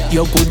girl,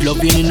 your good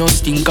loving you know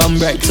stink and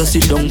bright. So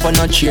sit down on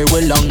a chair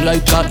well long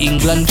like a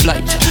England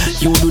flight.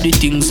 You do the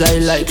things I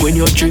like when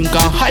you drink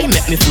and high.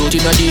 Make me float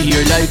in the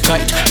air like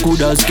kite.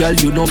 Good as girl,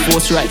 you know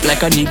force right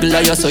like an eagle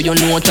eye, so you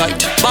know tight.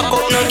 Back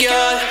up no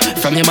girl,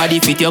 from your body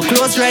fit your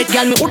clothes right.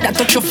 Girl, me woulda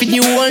touch you for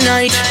you all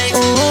night.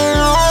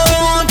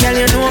 Oh, girl,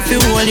 you know if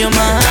you hold your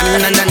man.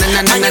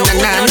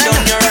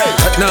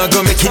 That now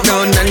go make it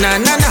now,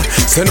 na.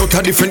 Send out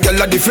a different girl,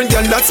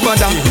 that's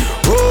bad. Oh,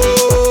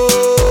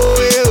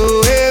 hey,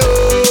 oh, hey,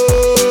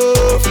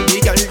 oh. For the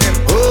girl them.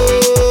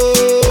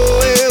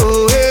 Oh, hey,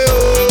 oh, hey,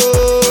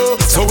 oh.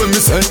 So when me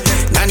say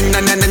na.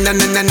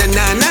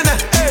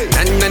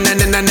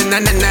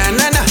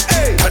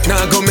 That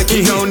now go make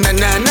it now, na.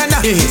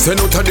 Send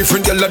out a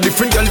different girl,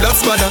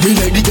 that's bad. Me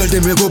like the girl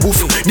them we go boof,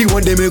 the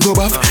one them we go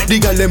baff. The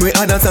girl them we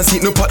dance and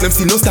sit no part them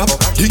still no stop.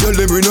 The girl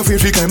them we no fear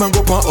fi climb and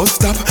go pan up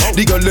stop.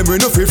 The girl them we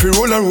no fear fi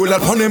roll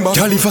out pon them back.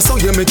 Girl if I saw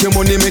you make your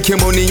money and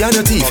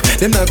your thief.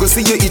 Them not go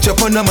see you each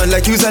up on a man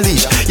like you's a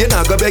leash. You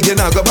not go beg, you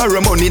not go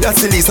borrow money,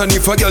 that's the least. And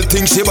if a girl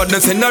think she bad,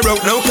 then send her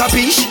out now,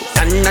 capiche?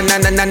 Na.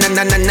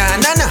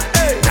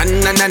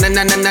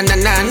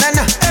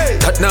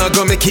 That now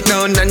go make it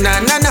now,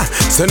 na.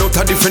 Send out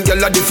a different girl,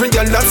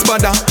 that's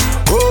bad.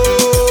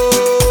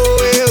 Oh,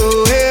 hey,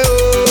 oh, hey,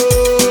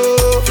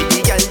 oh. For the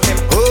girl them.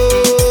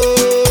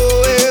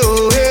 Oh, hey,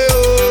 oh, hey,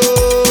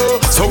 oh.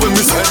 So when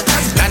we say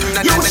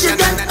you should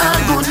get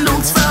a good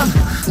looks from.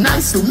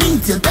 Nice to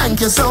meet you, thank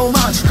you so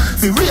much.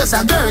 For raise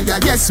a girl, I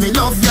guess me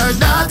love your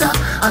daughter,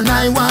 and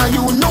I want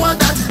you know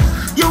that.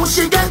 You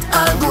should get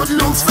a good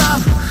looks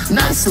from.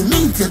 Nice to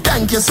meet you,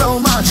 thank you so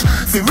much.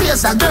 For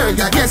raise a girl,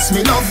 I guess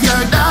me love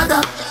your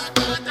daughter.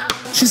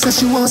 She said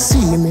she won't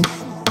see me.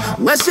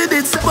 Where she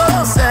did say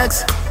about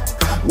sex,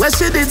 where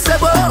she did say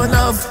about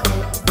love.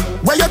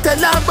 What you tell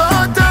her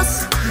about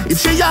us? If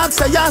she asks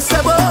her, you say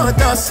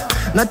about us.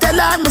 Now tell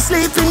her me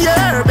sleep in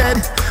your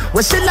bed.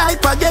 What she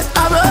like, I get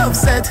her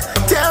upset.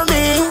 Tell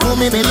me, who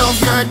me love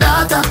your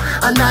daughter,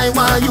 and I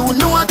want you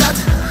know that.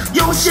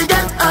 You should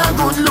get a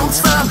good looks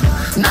from.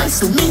 Nice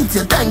to meet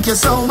you, thank you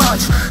so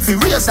much. For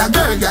raise a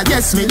girl, I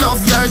guess me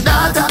love your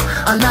daughter,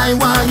 and I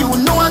want you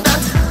know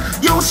that.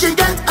 You should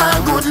get a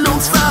good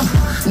looks from.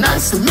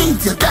 Nice to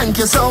meet you, thank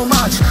you so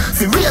much.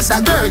 For raise a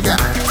girl, yeah.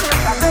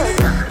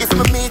 If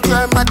me meet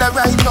your mother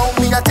right now,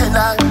 me a tell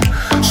her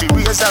she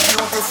raise a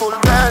beautiful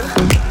girl.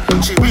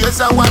 She raise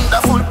a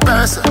wonderful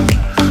person.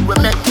 We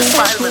make me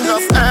smile, we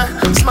love her.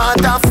 Smart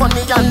and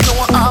funny and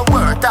know her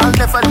worth. I'll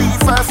never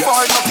leave her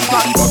for nothing.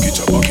 Back it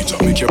up,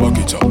 make your back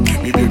it up.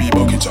 Me baby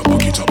back it up,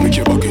 make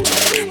your back it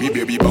up. Me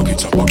baby back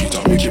it up, make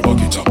your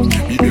back it up.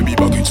 Me baby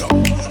back it up.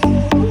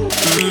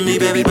 Me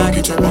baby back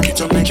it up,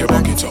 make your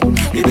back it up.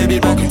 Me baby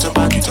back it up,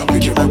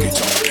 make your back it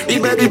up. Me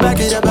baby back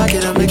it up,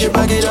 make your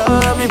back it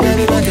up. Me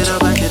baby back it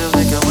up, make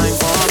your mind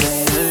for me.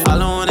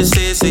 All I wanna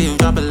say is see you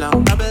drop it low.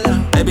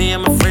 Baby,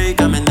 I'm a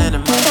freak, I'm an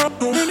animal.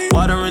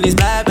 Water in these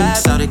bad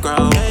bags, how they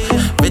grow.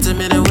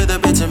 Vitamin with a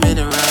vitamin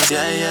rise,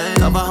 yeah.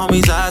 Cover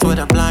homies' eyes with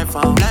a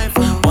blindfold.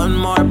 One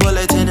more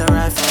bullet in the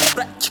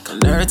rifle.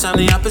 And every time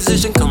the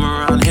opposition come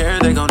around here,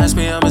 they gon' ask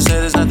me, I'ma say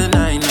there's nothing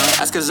I know.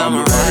 That's cause I'm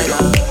a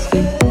rider.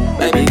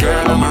 Baby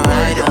girl, I'm a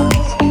rider.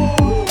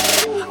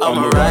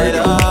 I'm a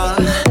rider.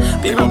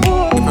 Be my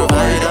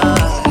provider.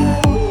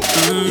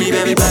 Me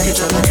baby back it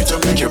up,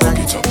 make your back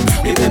it up.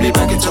 Me baby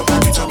back it up,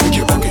 make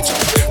your back it up.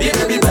 Me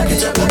baby back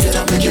it up,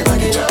 make your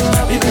back it up.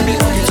 Me baby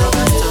back it up,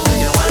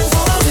 make your wine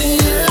for me.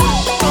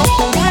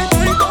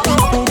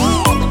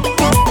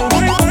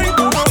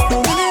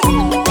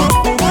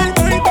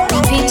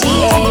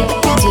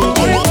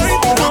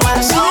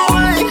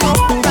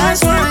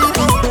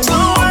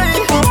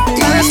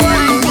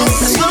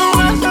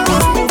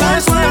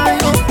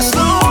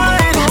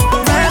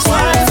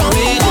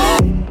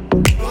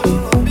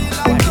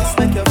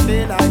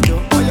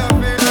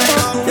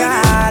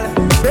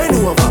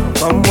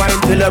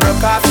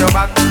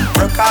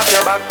 Broke off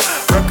your back,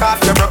 broke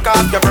off your back,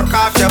 broke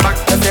off your back.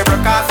 If you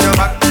broke off your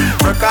back,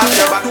 broke off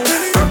your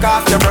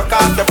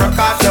back, broke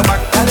off your back.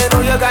 And I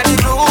know you got the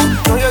glue,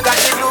 know you got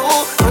the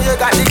glue, know you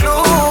got the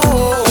glue.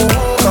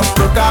 Come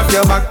broke off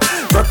your back,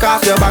 broke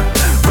off your back,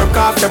 broke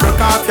off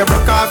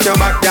your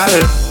back,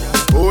 girl.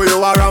 Who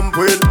you are ramp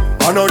with?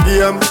 On no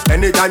game,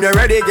 anytime you're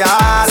ready,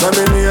 girl. So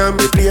me name,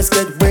 the place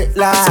get wet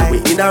like. So we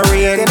in a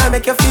rain, then I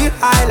make you feel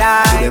high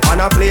like. On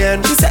a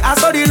plane, she say I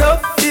saw the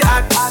love, the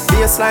act.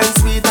 Baseline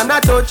sweet and I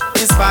touch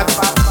is fat.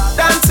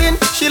 Dancing,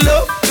 she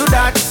love do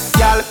that,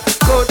 girl.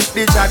 Cut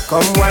the chat,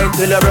 come wine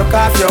till you broke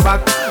off your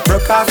back,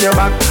 broke off your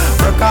back,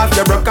 broke off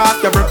your, broke off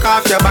your, broke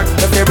off your back.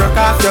 If you broke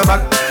off your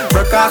back,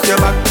 broke off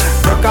your back,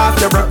 broke off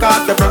your, broke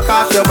off your, broke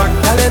off your back.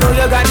 Girl, you know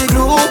you got the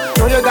glue,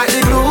 know you got the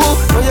glue,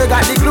 know you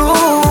got the glue.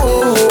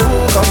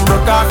 Come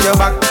broke off your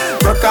back,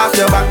 broke off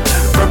your back,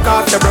 broke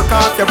off your, broke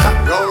off your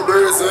back. No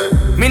crazy.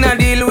 Me nah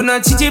deal with no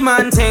chichi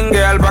man thing,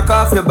 girl. Back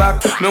off your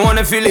back. Me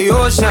wanna feel the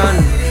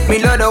ocean.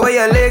 Me love the way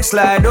your legs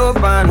slide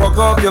open. Walk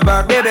off your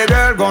back, baby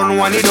girl, gon'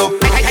 wind it up.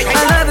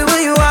 I love it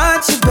when you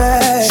watch your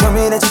back. Show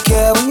me that you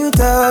care when you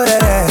throw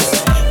that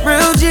ass.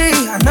 Real G,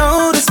 I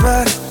know this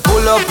spot.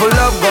 Pull up,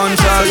 gun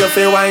child. You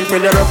feel wine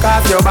till you broke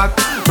off your back,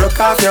 broke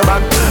off your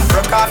back,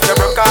 broke off your,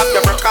 broke off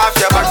your, broke off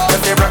your back.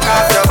 If you broke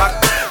off your back,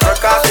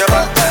 broke off your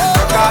back,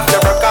 broke off your,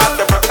 broke off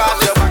your, broke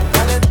off your back.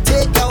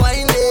 Take a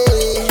wine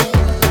day,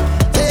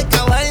 take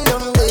a wine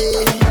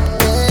day.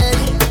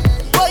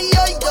 Boy,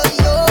 yo, yo,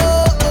 yo,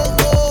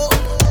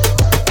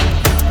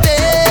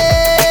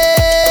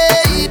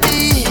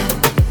 baby,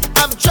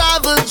 I've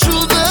traveled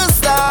through the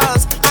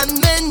stars and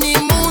many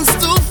moons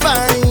to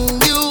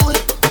find you,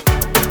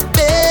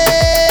 baby.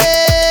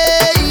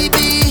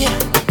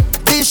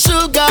 The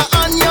sugar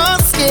on your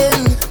skin,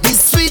 the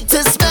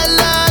sweetest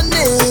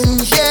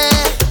melanin, yeah.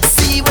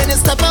 See when you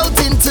step out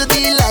into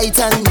the light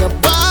and your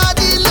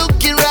body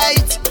looking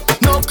right.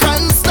 No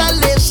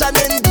constellation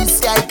in the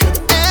sky could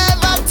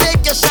ever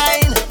take your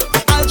shine.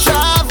 I'll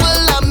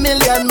travel a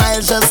million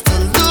miles just to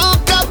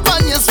look up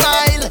on your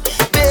smile.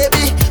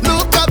 Baby,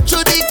 look up to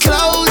the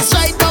clouds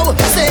right now.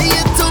 Say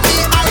it to me,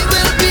 I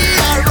will be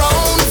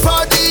around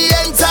for the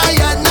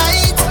entire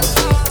night.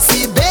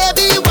 See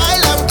baby,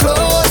 while I'm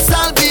close,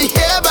 I'll be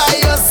here by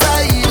your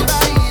side.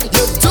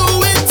 You're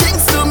doing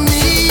things to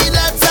me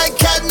that I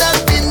cannot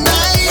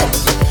deny.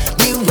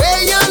 The way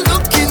you're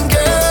looking,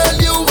 girl,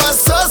 you are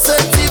so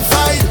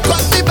certified.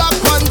 Cut me back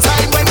one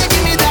time when you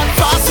give me that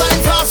fast wine,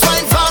 fast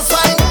wine, fast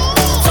wine,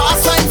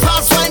 fast wine,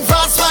 fast wine,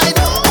 fast wine.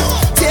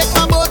 Take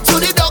my boat to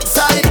the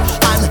dockside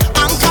and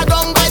anchor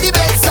down by the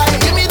bedside.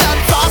 Give me that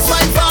fast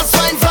wine, fast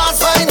wine,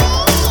 fast wine,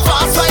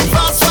 fast wine,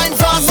 fast wine,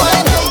 fast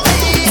wine.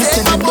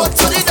 Take my boat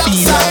to the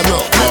dockside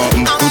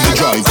and anchor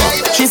down by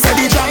the She said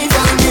the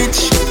driver rich.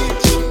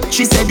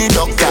 She said the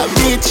doctor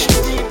rich.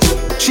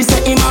 She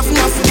said him have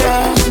enough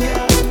girl,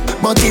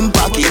 but him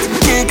pocket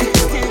big.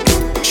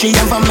 She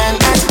have a man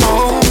at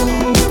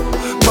home,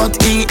 but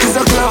he is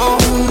a clown.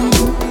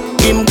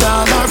 Him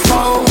call her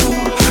phone.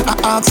 I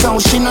ask how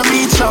she no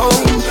reach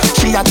home.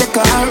 She a take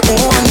her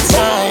own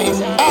time.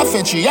 I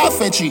fetch she.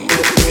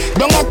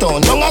 Down a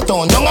town.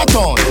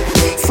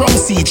 From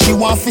seat she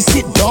want to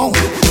sit down.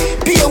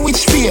 Pay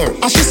which fear,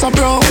 and she so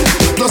brown.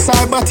 Plus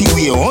her body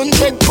weigh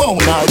 100 pound.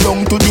 Now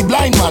down to the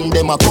blind man,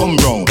 them a come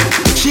round.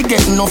 She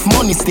get enough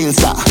money still,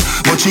 sir,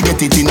 but she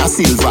get it in a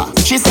silver.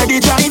 She said the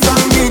driver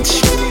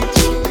rich.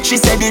 She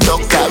said the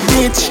doctor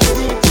rich.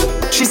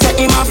 She said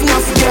him have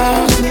enough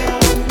girl,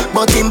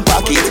 but him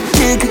pocket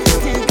big.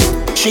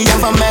 She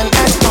have a man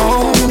at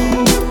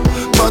home,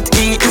 but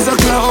he is a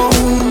clown.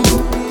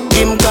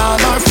 Him call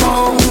her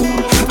phone.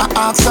 I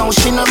ask how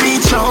she no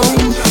reach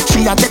home.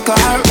 She a take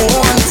her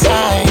own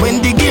time.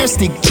 When the gear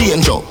stick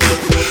change up,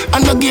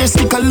 and the gear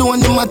stick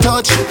alone him a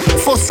touch.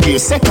 First gear,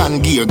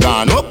 second gear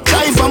gone up.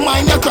 Driver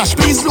mind your crash,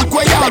 please look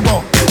where you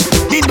go.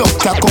 The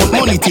doctor count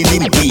money till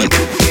him pay.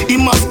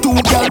 Him have 2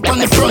 gal on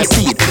the front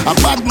seat. A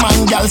bad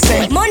man gal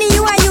say, money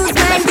you a use,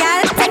 man,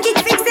 gal. Take it,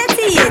 fix it,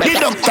 teeth. The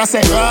doctor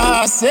say,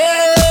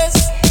 Rosses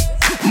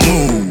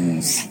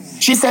moves.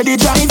 She said the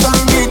driver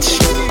rich.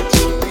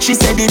 She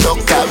said the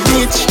doctor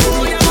rich.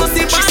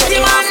 She said the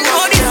man,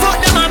 oh the fuck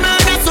them a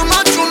murder so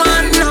much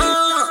woman.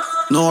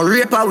 No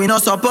raper, we no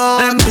support.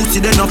 Them pussy,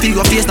 they no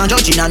figure face, no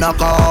judging and no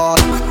call.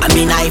 I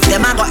mean, if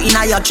them a go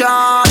inna your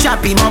church,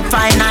 chop him up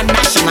fine and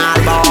national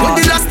ball. When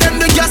the last them,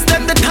 the gas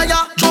them, the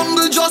tire.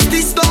 Jungle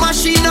justice, the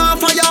machine on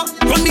fire.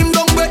 Run him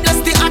down, breathless,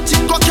 the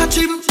hatchet, go catch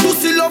him.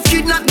 Pussy love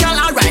kidnap, girl,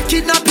 alright,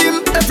 kidnap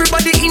him.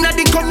 Everybody inna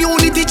the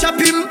community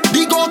chop him.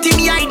 Big out him,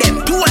 hide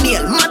them, 2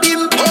 nail, mad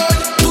him.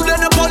 Today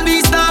the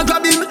police now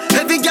grab him.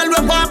 Every girl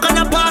we walk on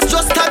a pass,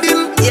 just stab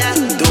him. Yeah,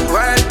 the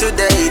world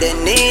today, they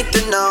need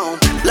to know.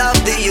 Love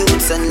the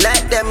youths and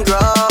let them grow.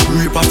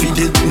 Rape a fi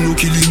dead, who no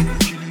kill him.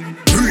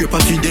 Rape a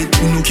fi dead,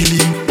 who no kill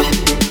him.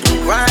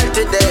 World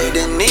today,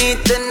 they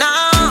need to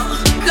know.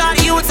 Love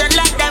the youths and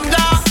let them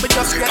go. We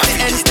just get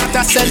the ends that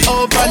I send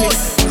over me.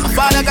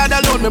 Father God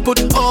alone, me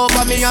put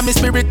over me. And my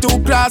spirit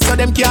too cross, so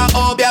them can't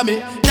over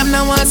me. Them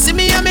now want see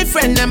me and my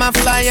friend, them a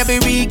fly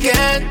every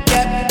weekend.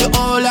 Yeah, the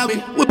whole of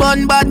we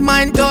burn bad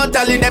mind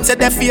totally. Them say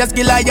their face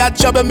Goliath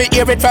trouble, me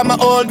hear it from my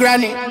old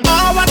granny.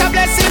 Oh, what a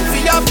blessing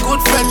for your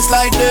good friends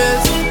like this.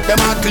 Them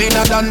are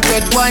cleaner than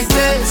dead white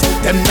days.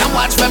 Them now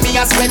watch for me,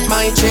 I spend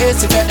my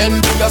chase. If you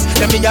envious,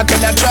 then me I tell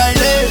you try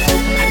live.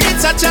 And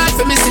it's a chance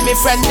for me see me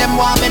friend, them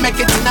want me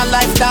make it in a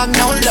lifetime,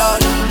 no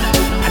Lord.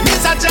 And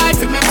it's a drive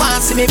for me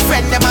once. See me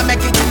friend them I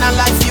make it in a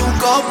life you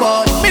go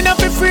boy. Me not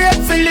be afraid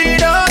for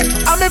lead out.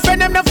 And me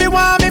friend them not fi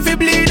want me fi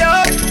bleed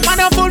out. Man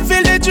I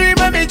fulfill the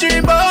dream of me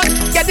dream bout.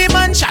 Get the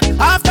man shot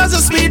after the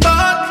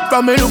speedboat.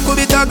 From me look a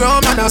bit of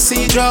ground man I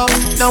see draw.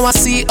 Now I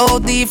see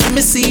OD for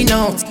me see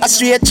now. A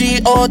straight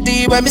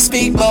G-O-D when me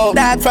speak bout.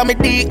 That from me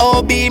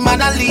D-O-B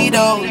man I lead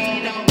out.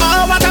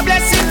 Oh, what a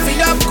blessing for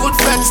have good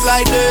friends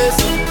like this.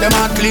 Them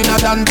are cleaner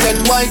than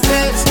 10 white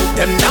days.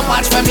 Them not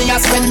watch for me, I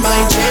spend my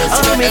chase.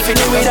 Oh, me fi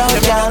do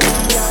without y'all.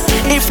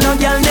 If no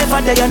girl never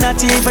there, you're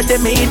not even the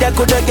me that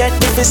coulda get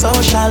me for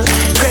social.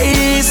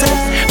 Crazy.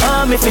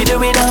 Oh, me fi do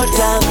without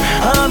y'all.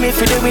 Oh, me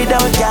fi do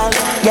without y'all.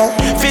 Yeah.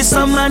 For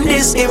some man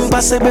this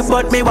impossible,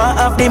 but me want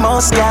have the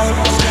most y'all.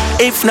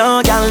 If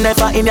no girl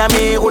never in ya,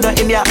 me woulda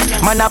in ya.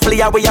 Man a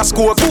player we a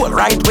score goal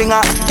right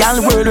winger.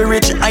 Girl world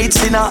rich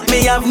heights inna.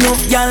 Me have no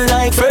girl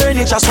like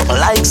furniture, something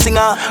like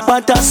singer.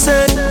 But I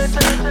said,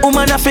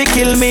 woman a fi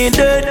kill me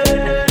dead.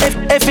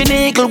 If an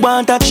eagle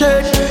want a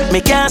church,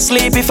 me can't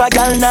sleep if a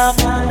girl knock.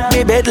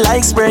 Me bed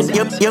like spread.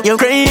 You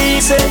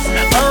crazy?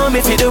 Oh,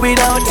 me fi do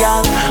without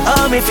y'all.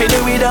 Oh, me fi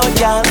do without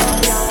y'all.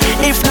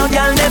 If no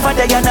girl never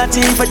there, you're not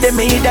even the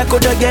me that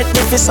coulda get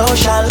me for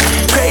social.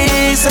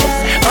 Crazy.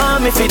 Oh,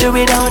 me fi do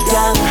without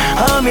y'all.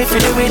 Oh, me fi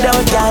do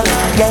without y'all.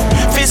 Yeah.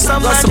 For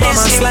some man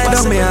this slide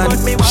on me hand.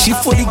 She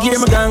fully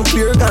gear me gone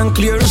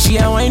clear. She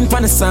a wine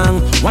pan the song,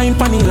 wine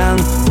pan the long.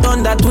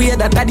 Done that way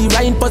that at the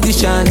right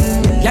position.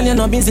 Y'all you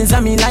know business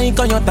and me like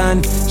on your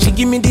tan. She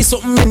give me this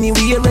something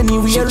anywhere.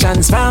 She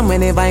transform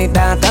whenever I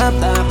talk up.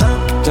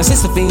 Just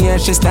as a finger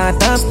she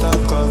start up.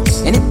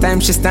 Anytime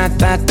she start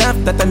talk up,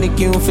 that I make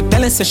you for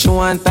tell her say she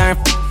want her.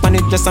 On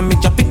it just a me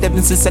drop it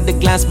ever since the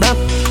glass broke.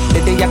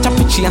 The day I chop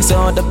it she and say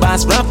all the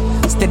bars rap.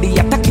 Steady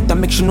attack it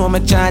and make sure no me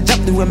charge up.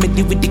 The way me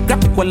deal with the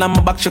graphic while I'm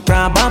back she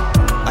crab up.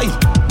 Aye.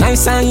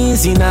 Nice and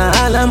easy now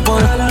all and pull.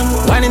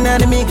 One in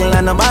the middle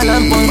and a ball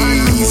and pull.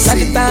 Got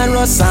it and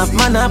rust off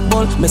man a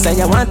pull. Me say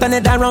you want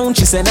another round,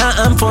 she say nah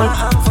I'm full.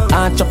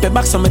 I chop your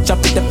back so me chop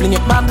it and fling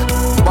it back.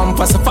 One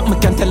pass a fuck me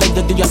can tell her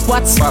you do your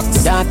squats.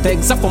 That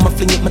exact when me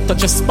fling it me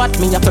touch your spot.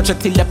 Me a touch it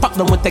till you pop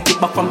then we take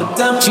it back from the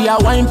damn. She a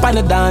wine pan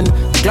the dan,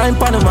 climb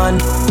pan the man.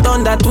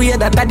 Done that way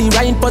that at the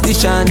right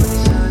position.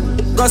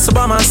 Gossip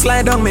on man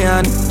slide on me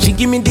hand. She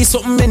give me this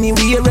something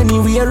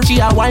anywhere. She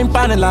a wine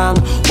pan along,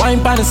 wine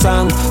pan the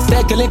song.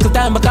 Take a little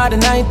time because the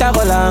night I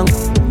go long.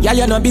 Yeah,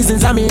 you know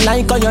business I mean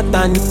like on your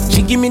tan.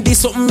 She give me this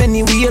something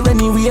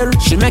anywhere.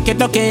 She make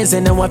it okay,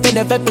 and then what pay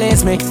the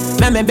place me.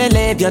 Me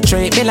believe you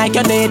treat me like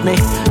you need me.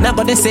 Now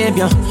go they save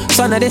you,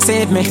 son they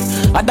save me.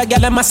 Other girl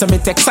them must me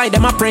take side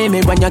them a pray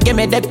me. When you give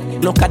me that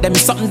look at them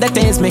something that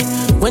taste me.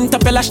 When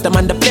top lash them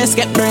and the place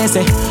get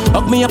crazy.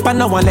 Hug me up and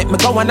no one let me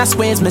go and I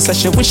squeeze me. So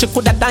she wish she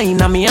coulda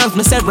died on me hands.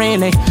 Me say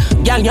really,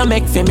 girl you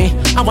make for me.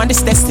 I want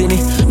this destiny.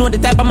 Know the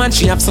type of man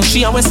she have, so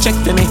she always check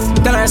for me.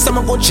 Tell her some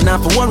good she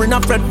not for worry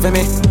not fret for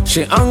me.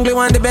 She hungry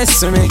want the best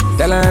for me.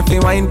 Tell her if you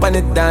wine pan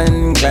it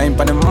down, climb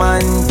pan the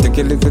man. Take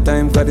a little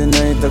time for the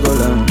night to go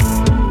long.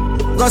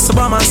 Gossip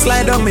on man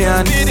slide on me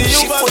hand.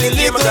 She fully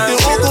live with the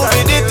hook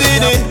with it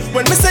in it.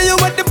 When me say you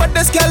want the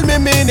baddest, girl me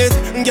mean it.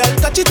 Girl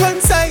touch it one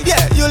side,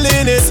 yeah you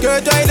lean it.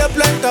 Skirt ride up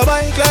like a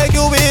bike like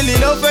you really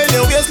love when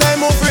your waistline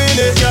move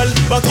freely. Girl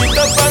back it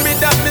up for me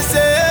that me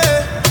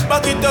say.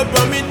 Back it up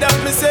for me that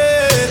me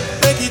say.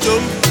 Make it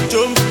jump.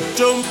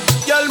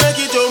 Girl make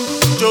it jump.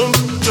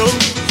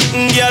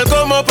 Girl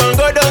come up and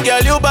go down,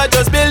 girl you but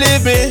just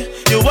believe me.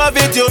 You have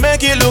it, you make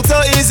it look so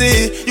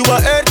easy. You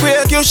are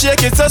earthquake, you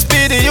shake it so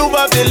speedy. You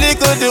have the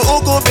liquor, the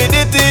hook up in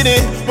it in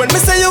it. When me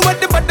say you want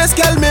the baddest,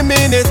 girl me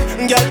mean it.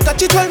 Girl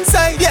touch it one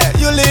side, yeah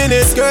you lean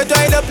it. Skirt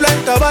ride up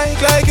like a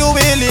bike like you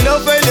really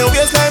love when your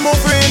waistline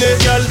move freely.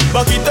 Girl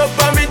back it up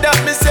for me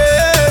that me say.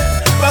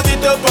 Back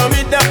it up for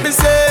me that me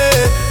say.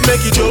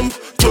 Make it jump.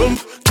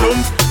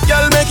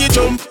 Girl make it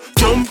jump.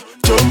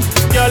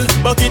 Girl,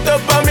 back it up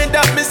for me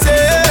that me say.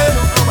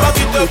 Back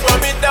it up for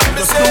me that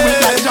me say. Just do it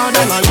like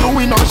Jordan or you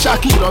we not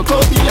Shaquille or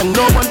Kobe and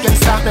no one can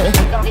stop me.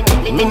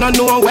 Me no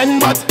know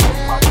when but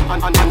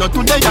and not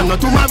today and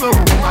not tomorrow.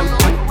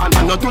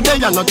 And not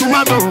today and not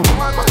tomorrow.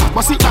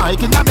 But see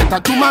like it a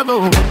better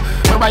tomorrow.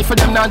 My rifle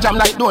them now jam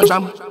like door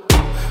jam.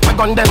 My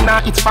gun them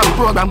now it's fan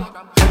program.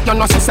 You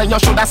know say you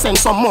shoulda send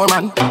some more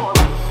man.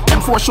 Them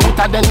 4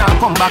 shooter then now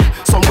come back.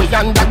 Some way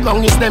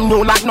underground is them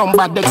know like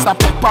number. Dexter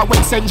Pepper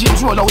when St.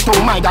 James roll out.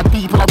 Oh my God,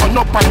 people are run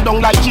up and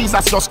down like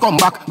Jesus just come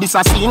back. This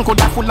a scene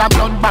coulda full of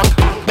blood bank.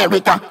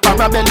 Beretta,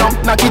 Parabellum,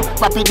 Nugget,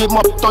 rapid him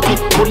up 30.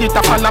 Bullet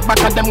a fall back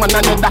at them one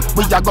another.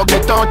 We a go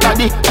get out of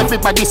it.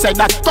 Everybody say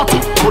that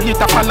 30. Bullet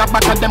a fall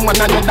back at them one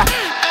another.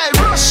 Hey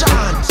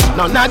Russians,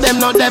 none of them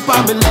not there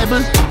on me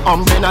level.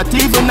 Not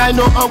even I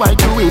know how I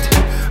do it.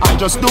 I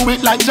just do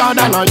it like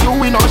Jordan or you,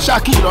 we know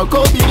Shaquille or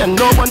Kobe, and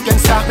no one can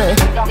stop me.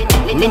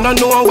 Me no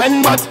know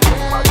when, but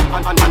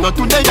and not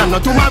today and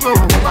not tomorrow.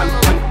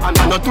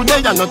 And not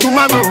today and not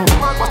tomorrow.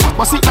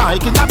 But see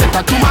like it a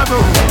better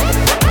tomorrow.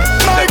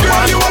 My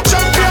girl, you a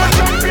champion.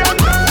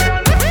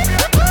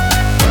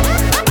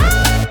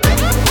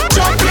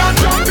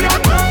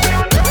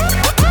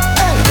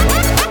 Hey,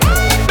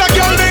 that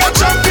girl be a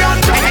champion.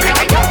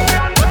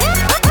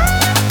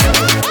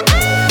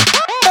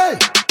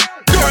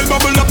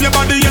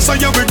 body, yes, so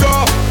here we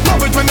go.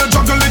 Love it when you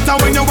juggle it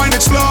and when you wind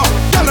it slow.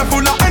 Girl,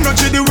 full of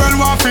energy, the world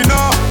want to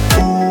know.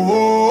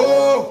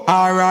 Oh,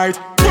 alright.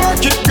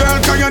 Work it, girl,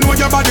 cause you know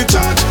your body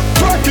charge.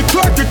 Work it,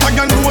 and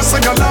you know what's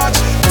your large.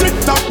 Tick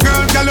tock,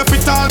 girl, you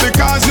fit all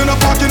because you know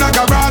park in a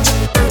garage.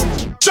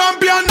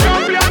 Champion,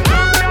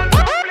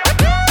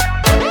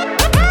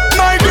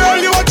 my girl,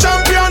 you a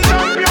champion.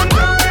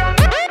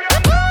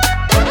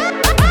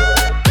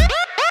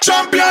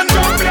 Champion,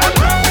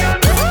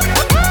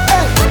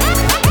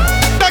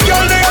 the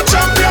girl, they a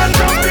champion.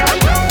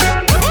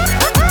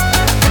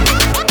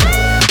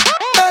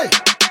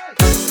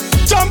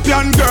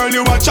 Champion, girl,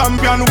 you a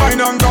champion.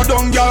 Wine and go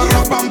down, girl,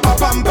 rock, pam, pam,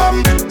 pam,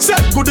 pam.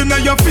 Set good in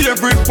your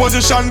favorite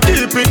position.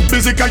 Keep it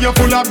busy, cause you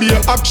full of beer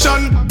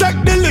action.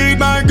 Take the lead,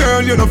 my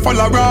girl, you no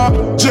follow raw.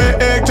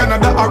 J.A.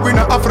 Canada,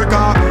 Arena,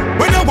 Africa.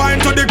 When you wine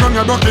to the ground,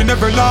 you're rocking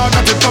every law.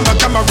 Not it from the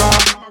camera.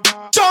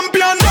 Champion.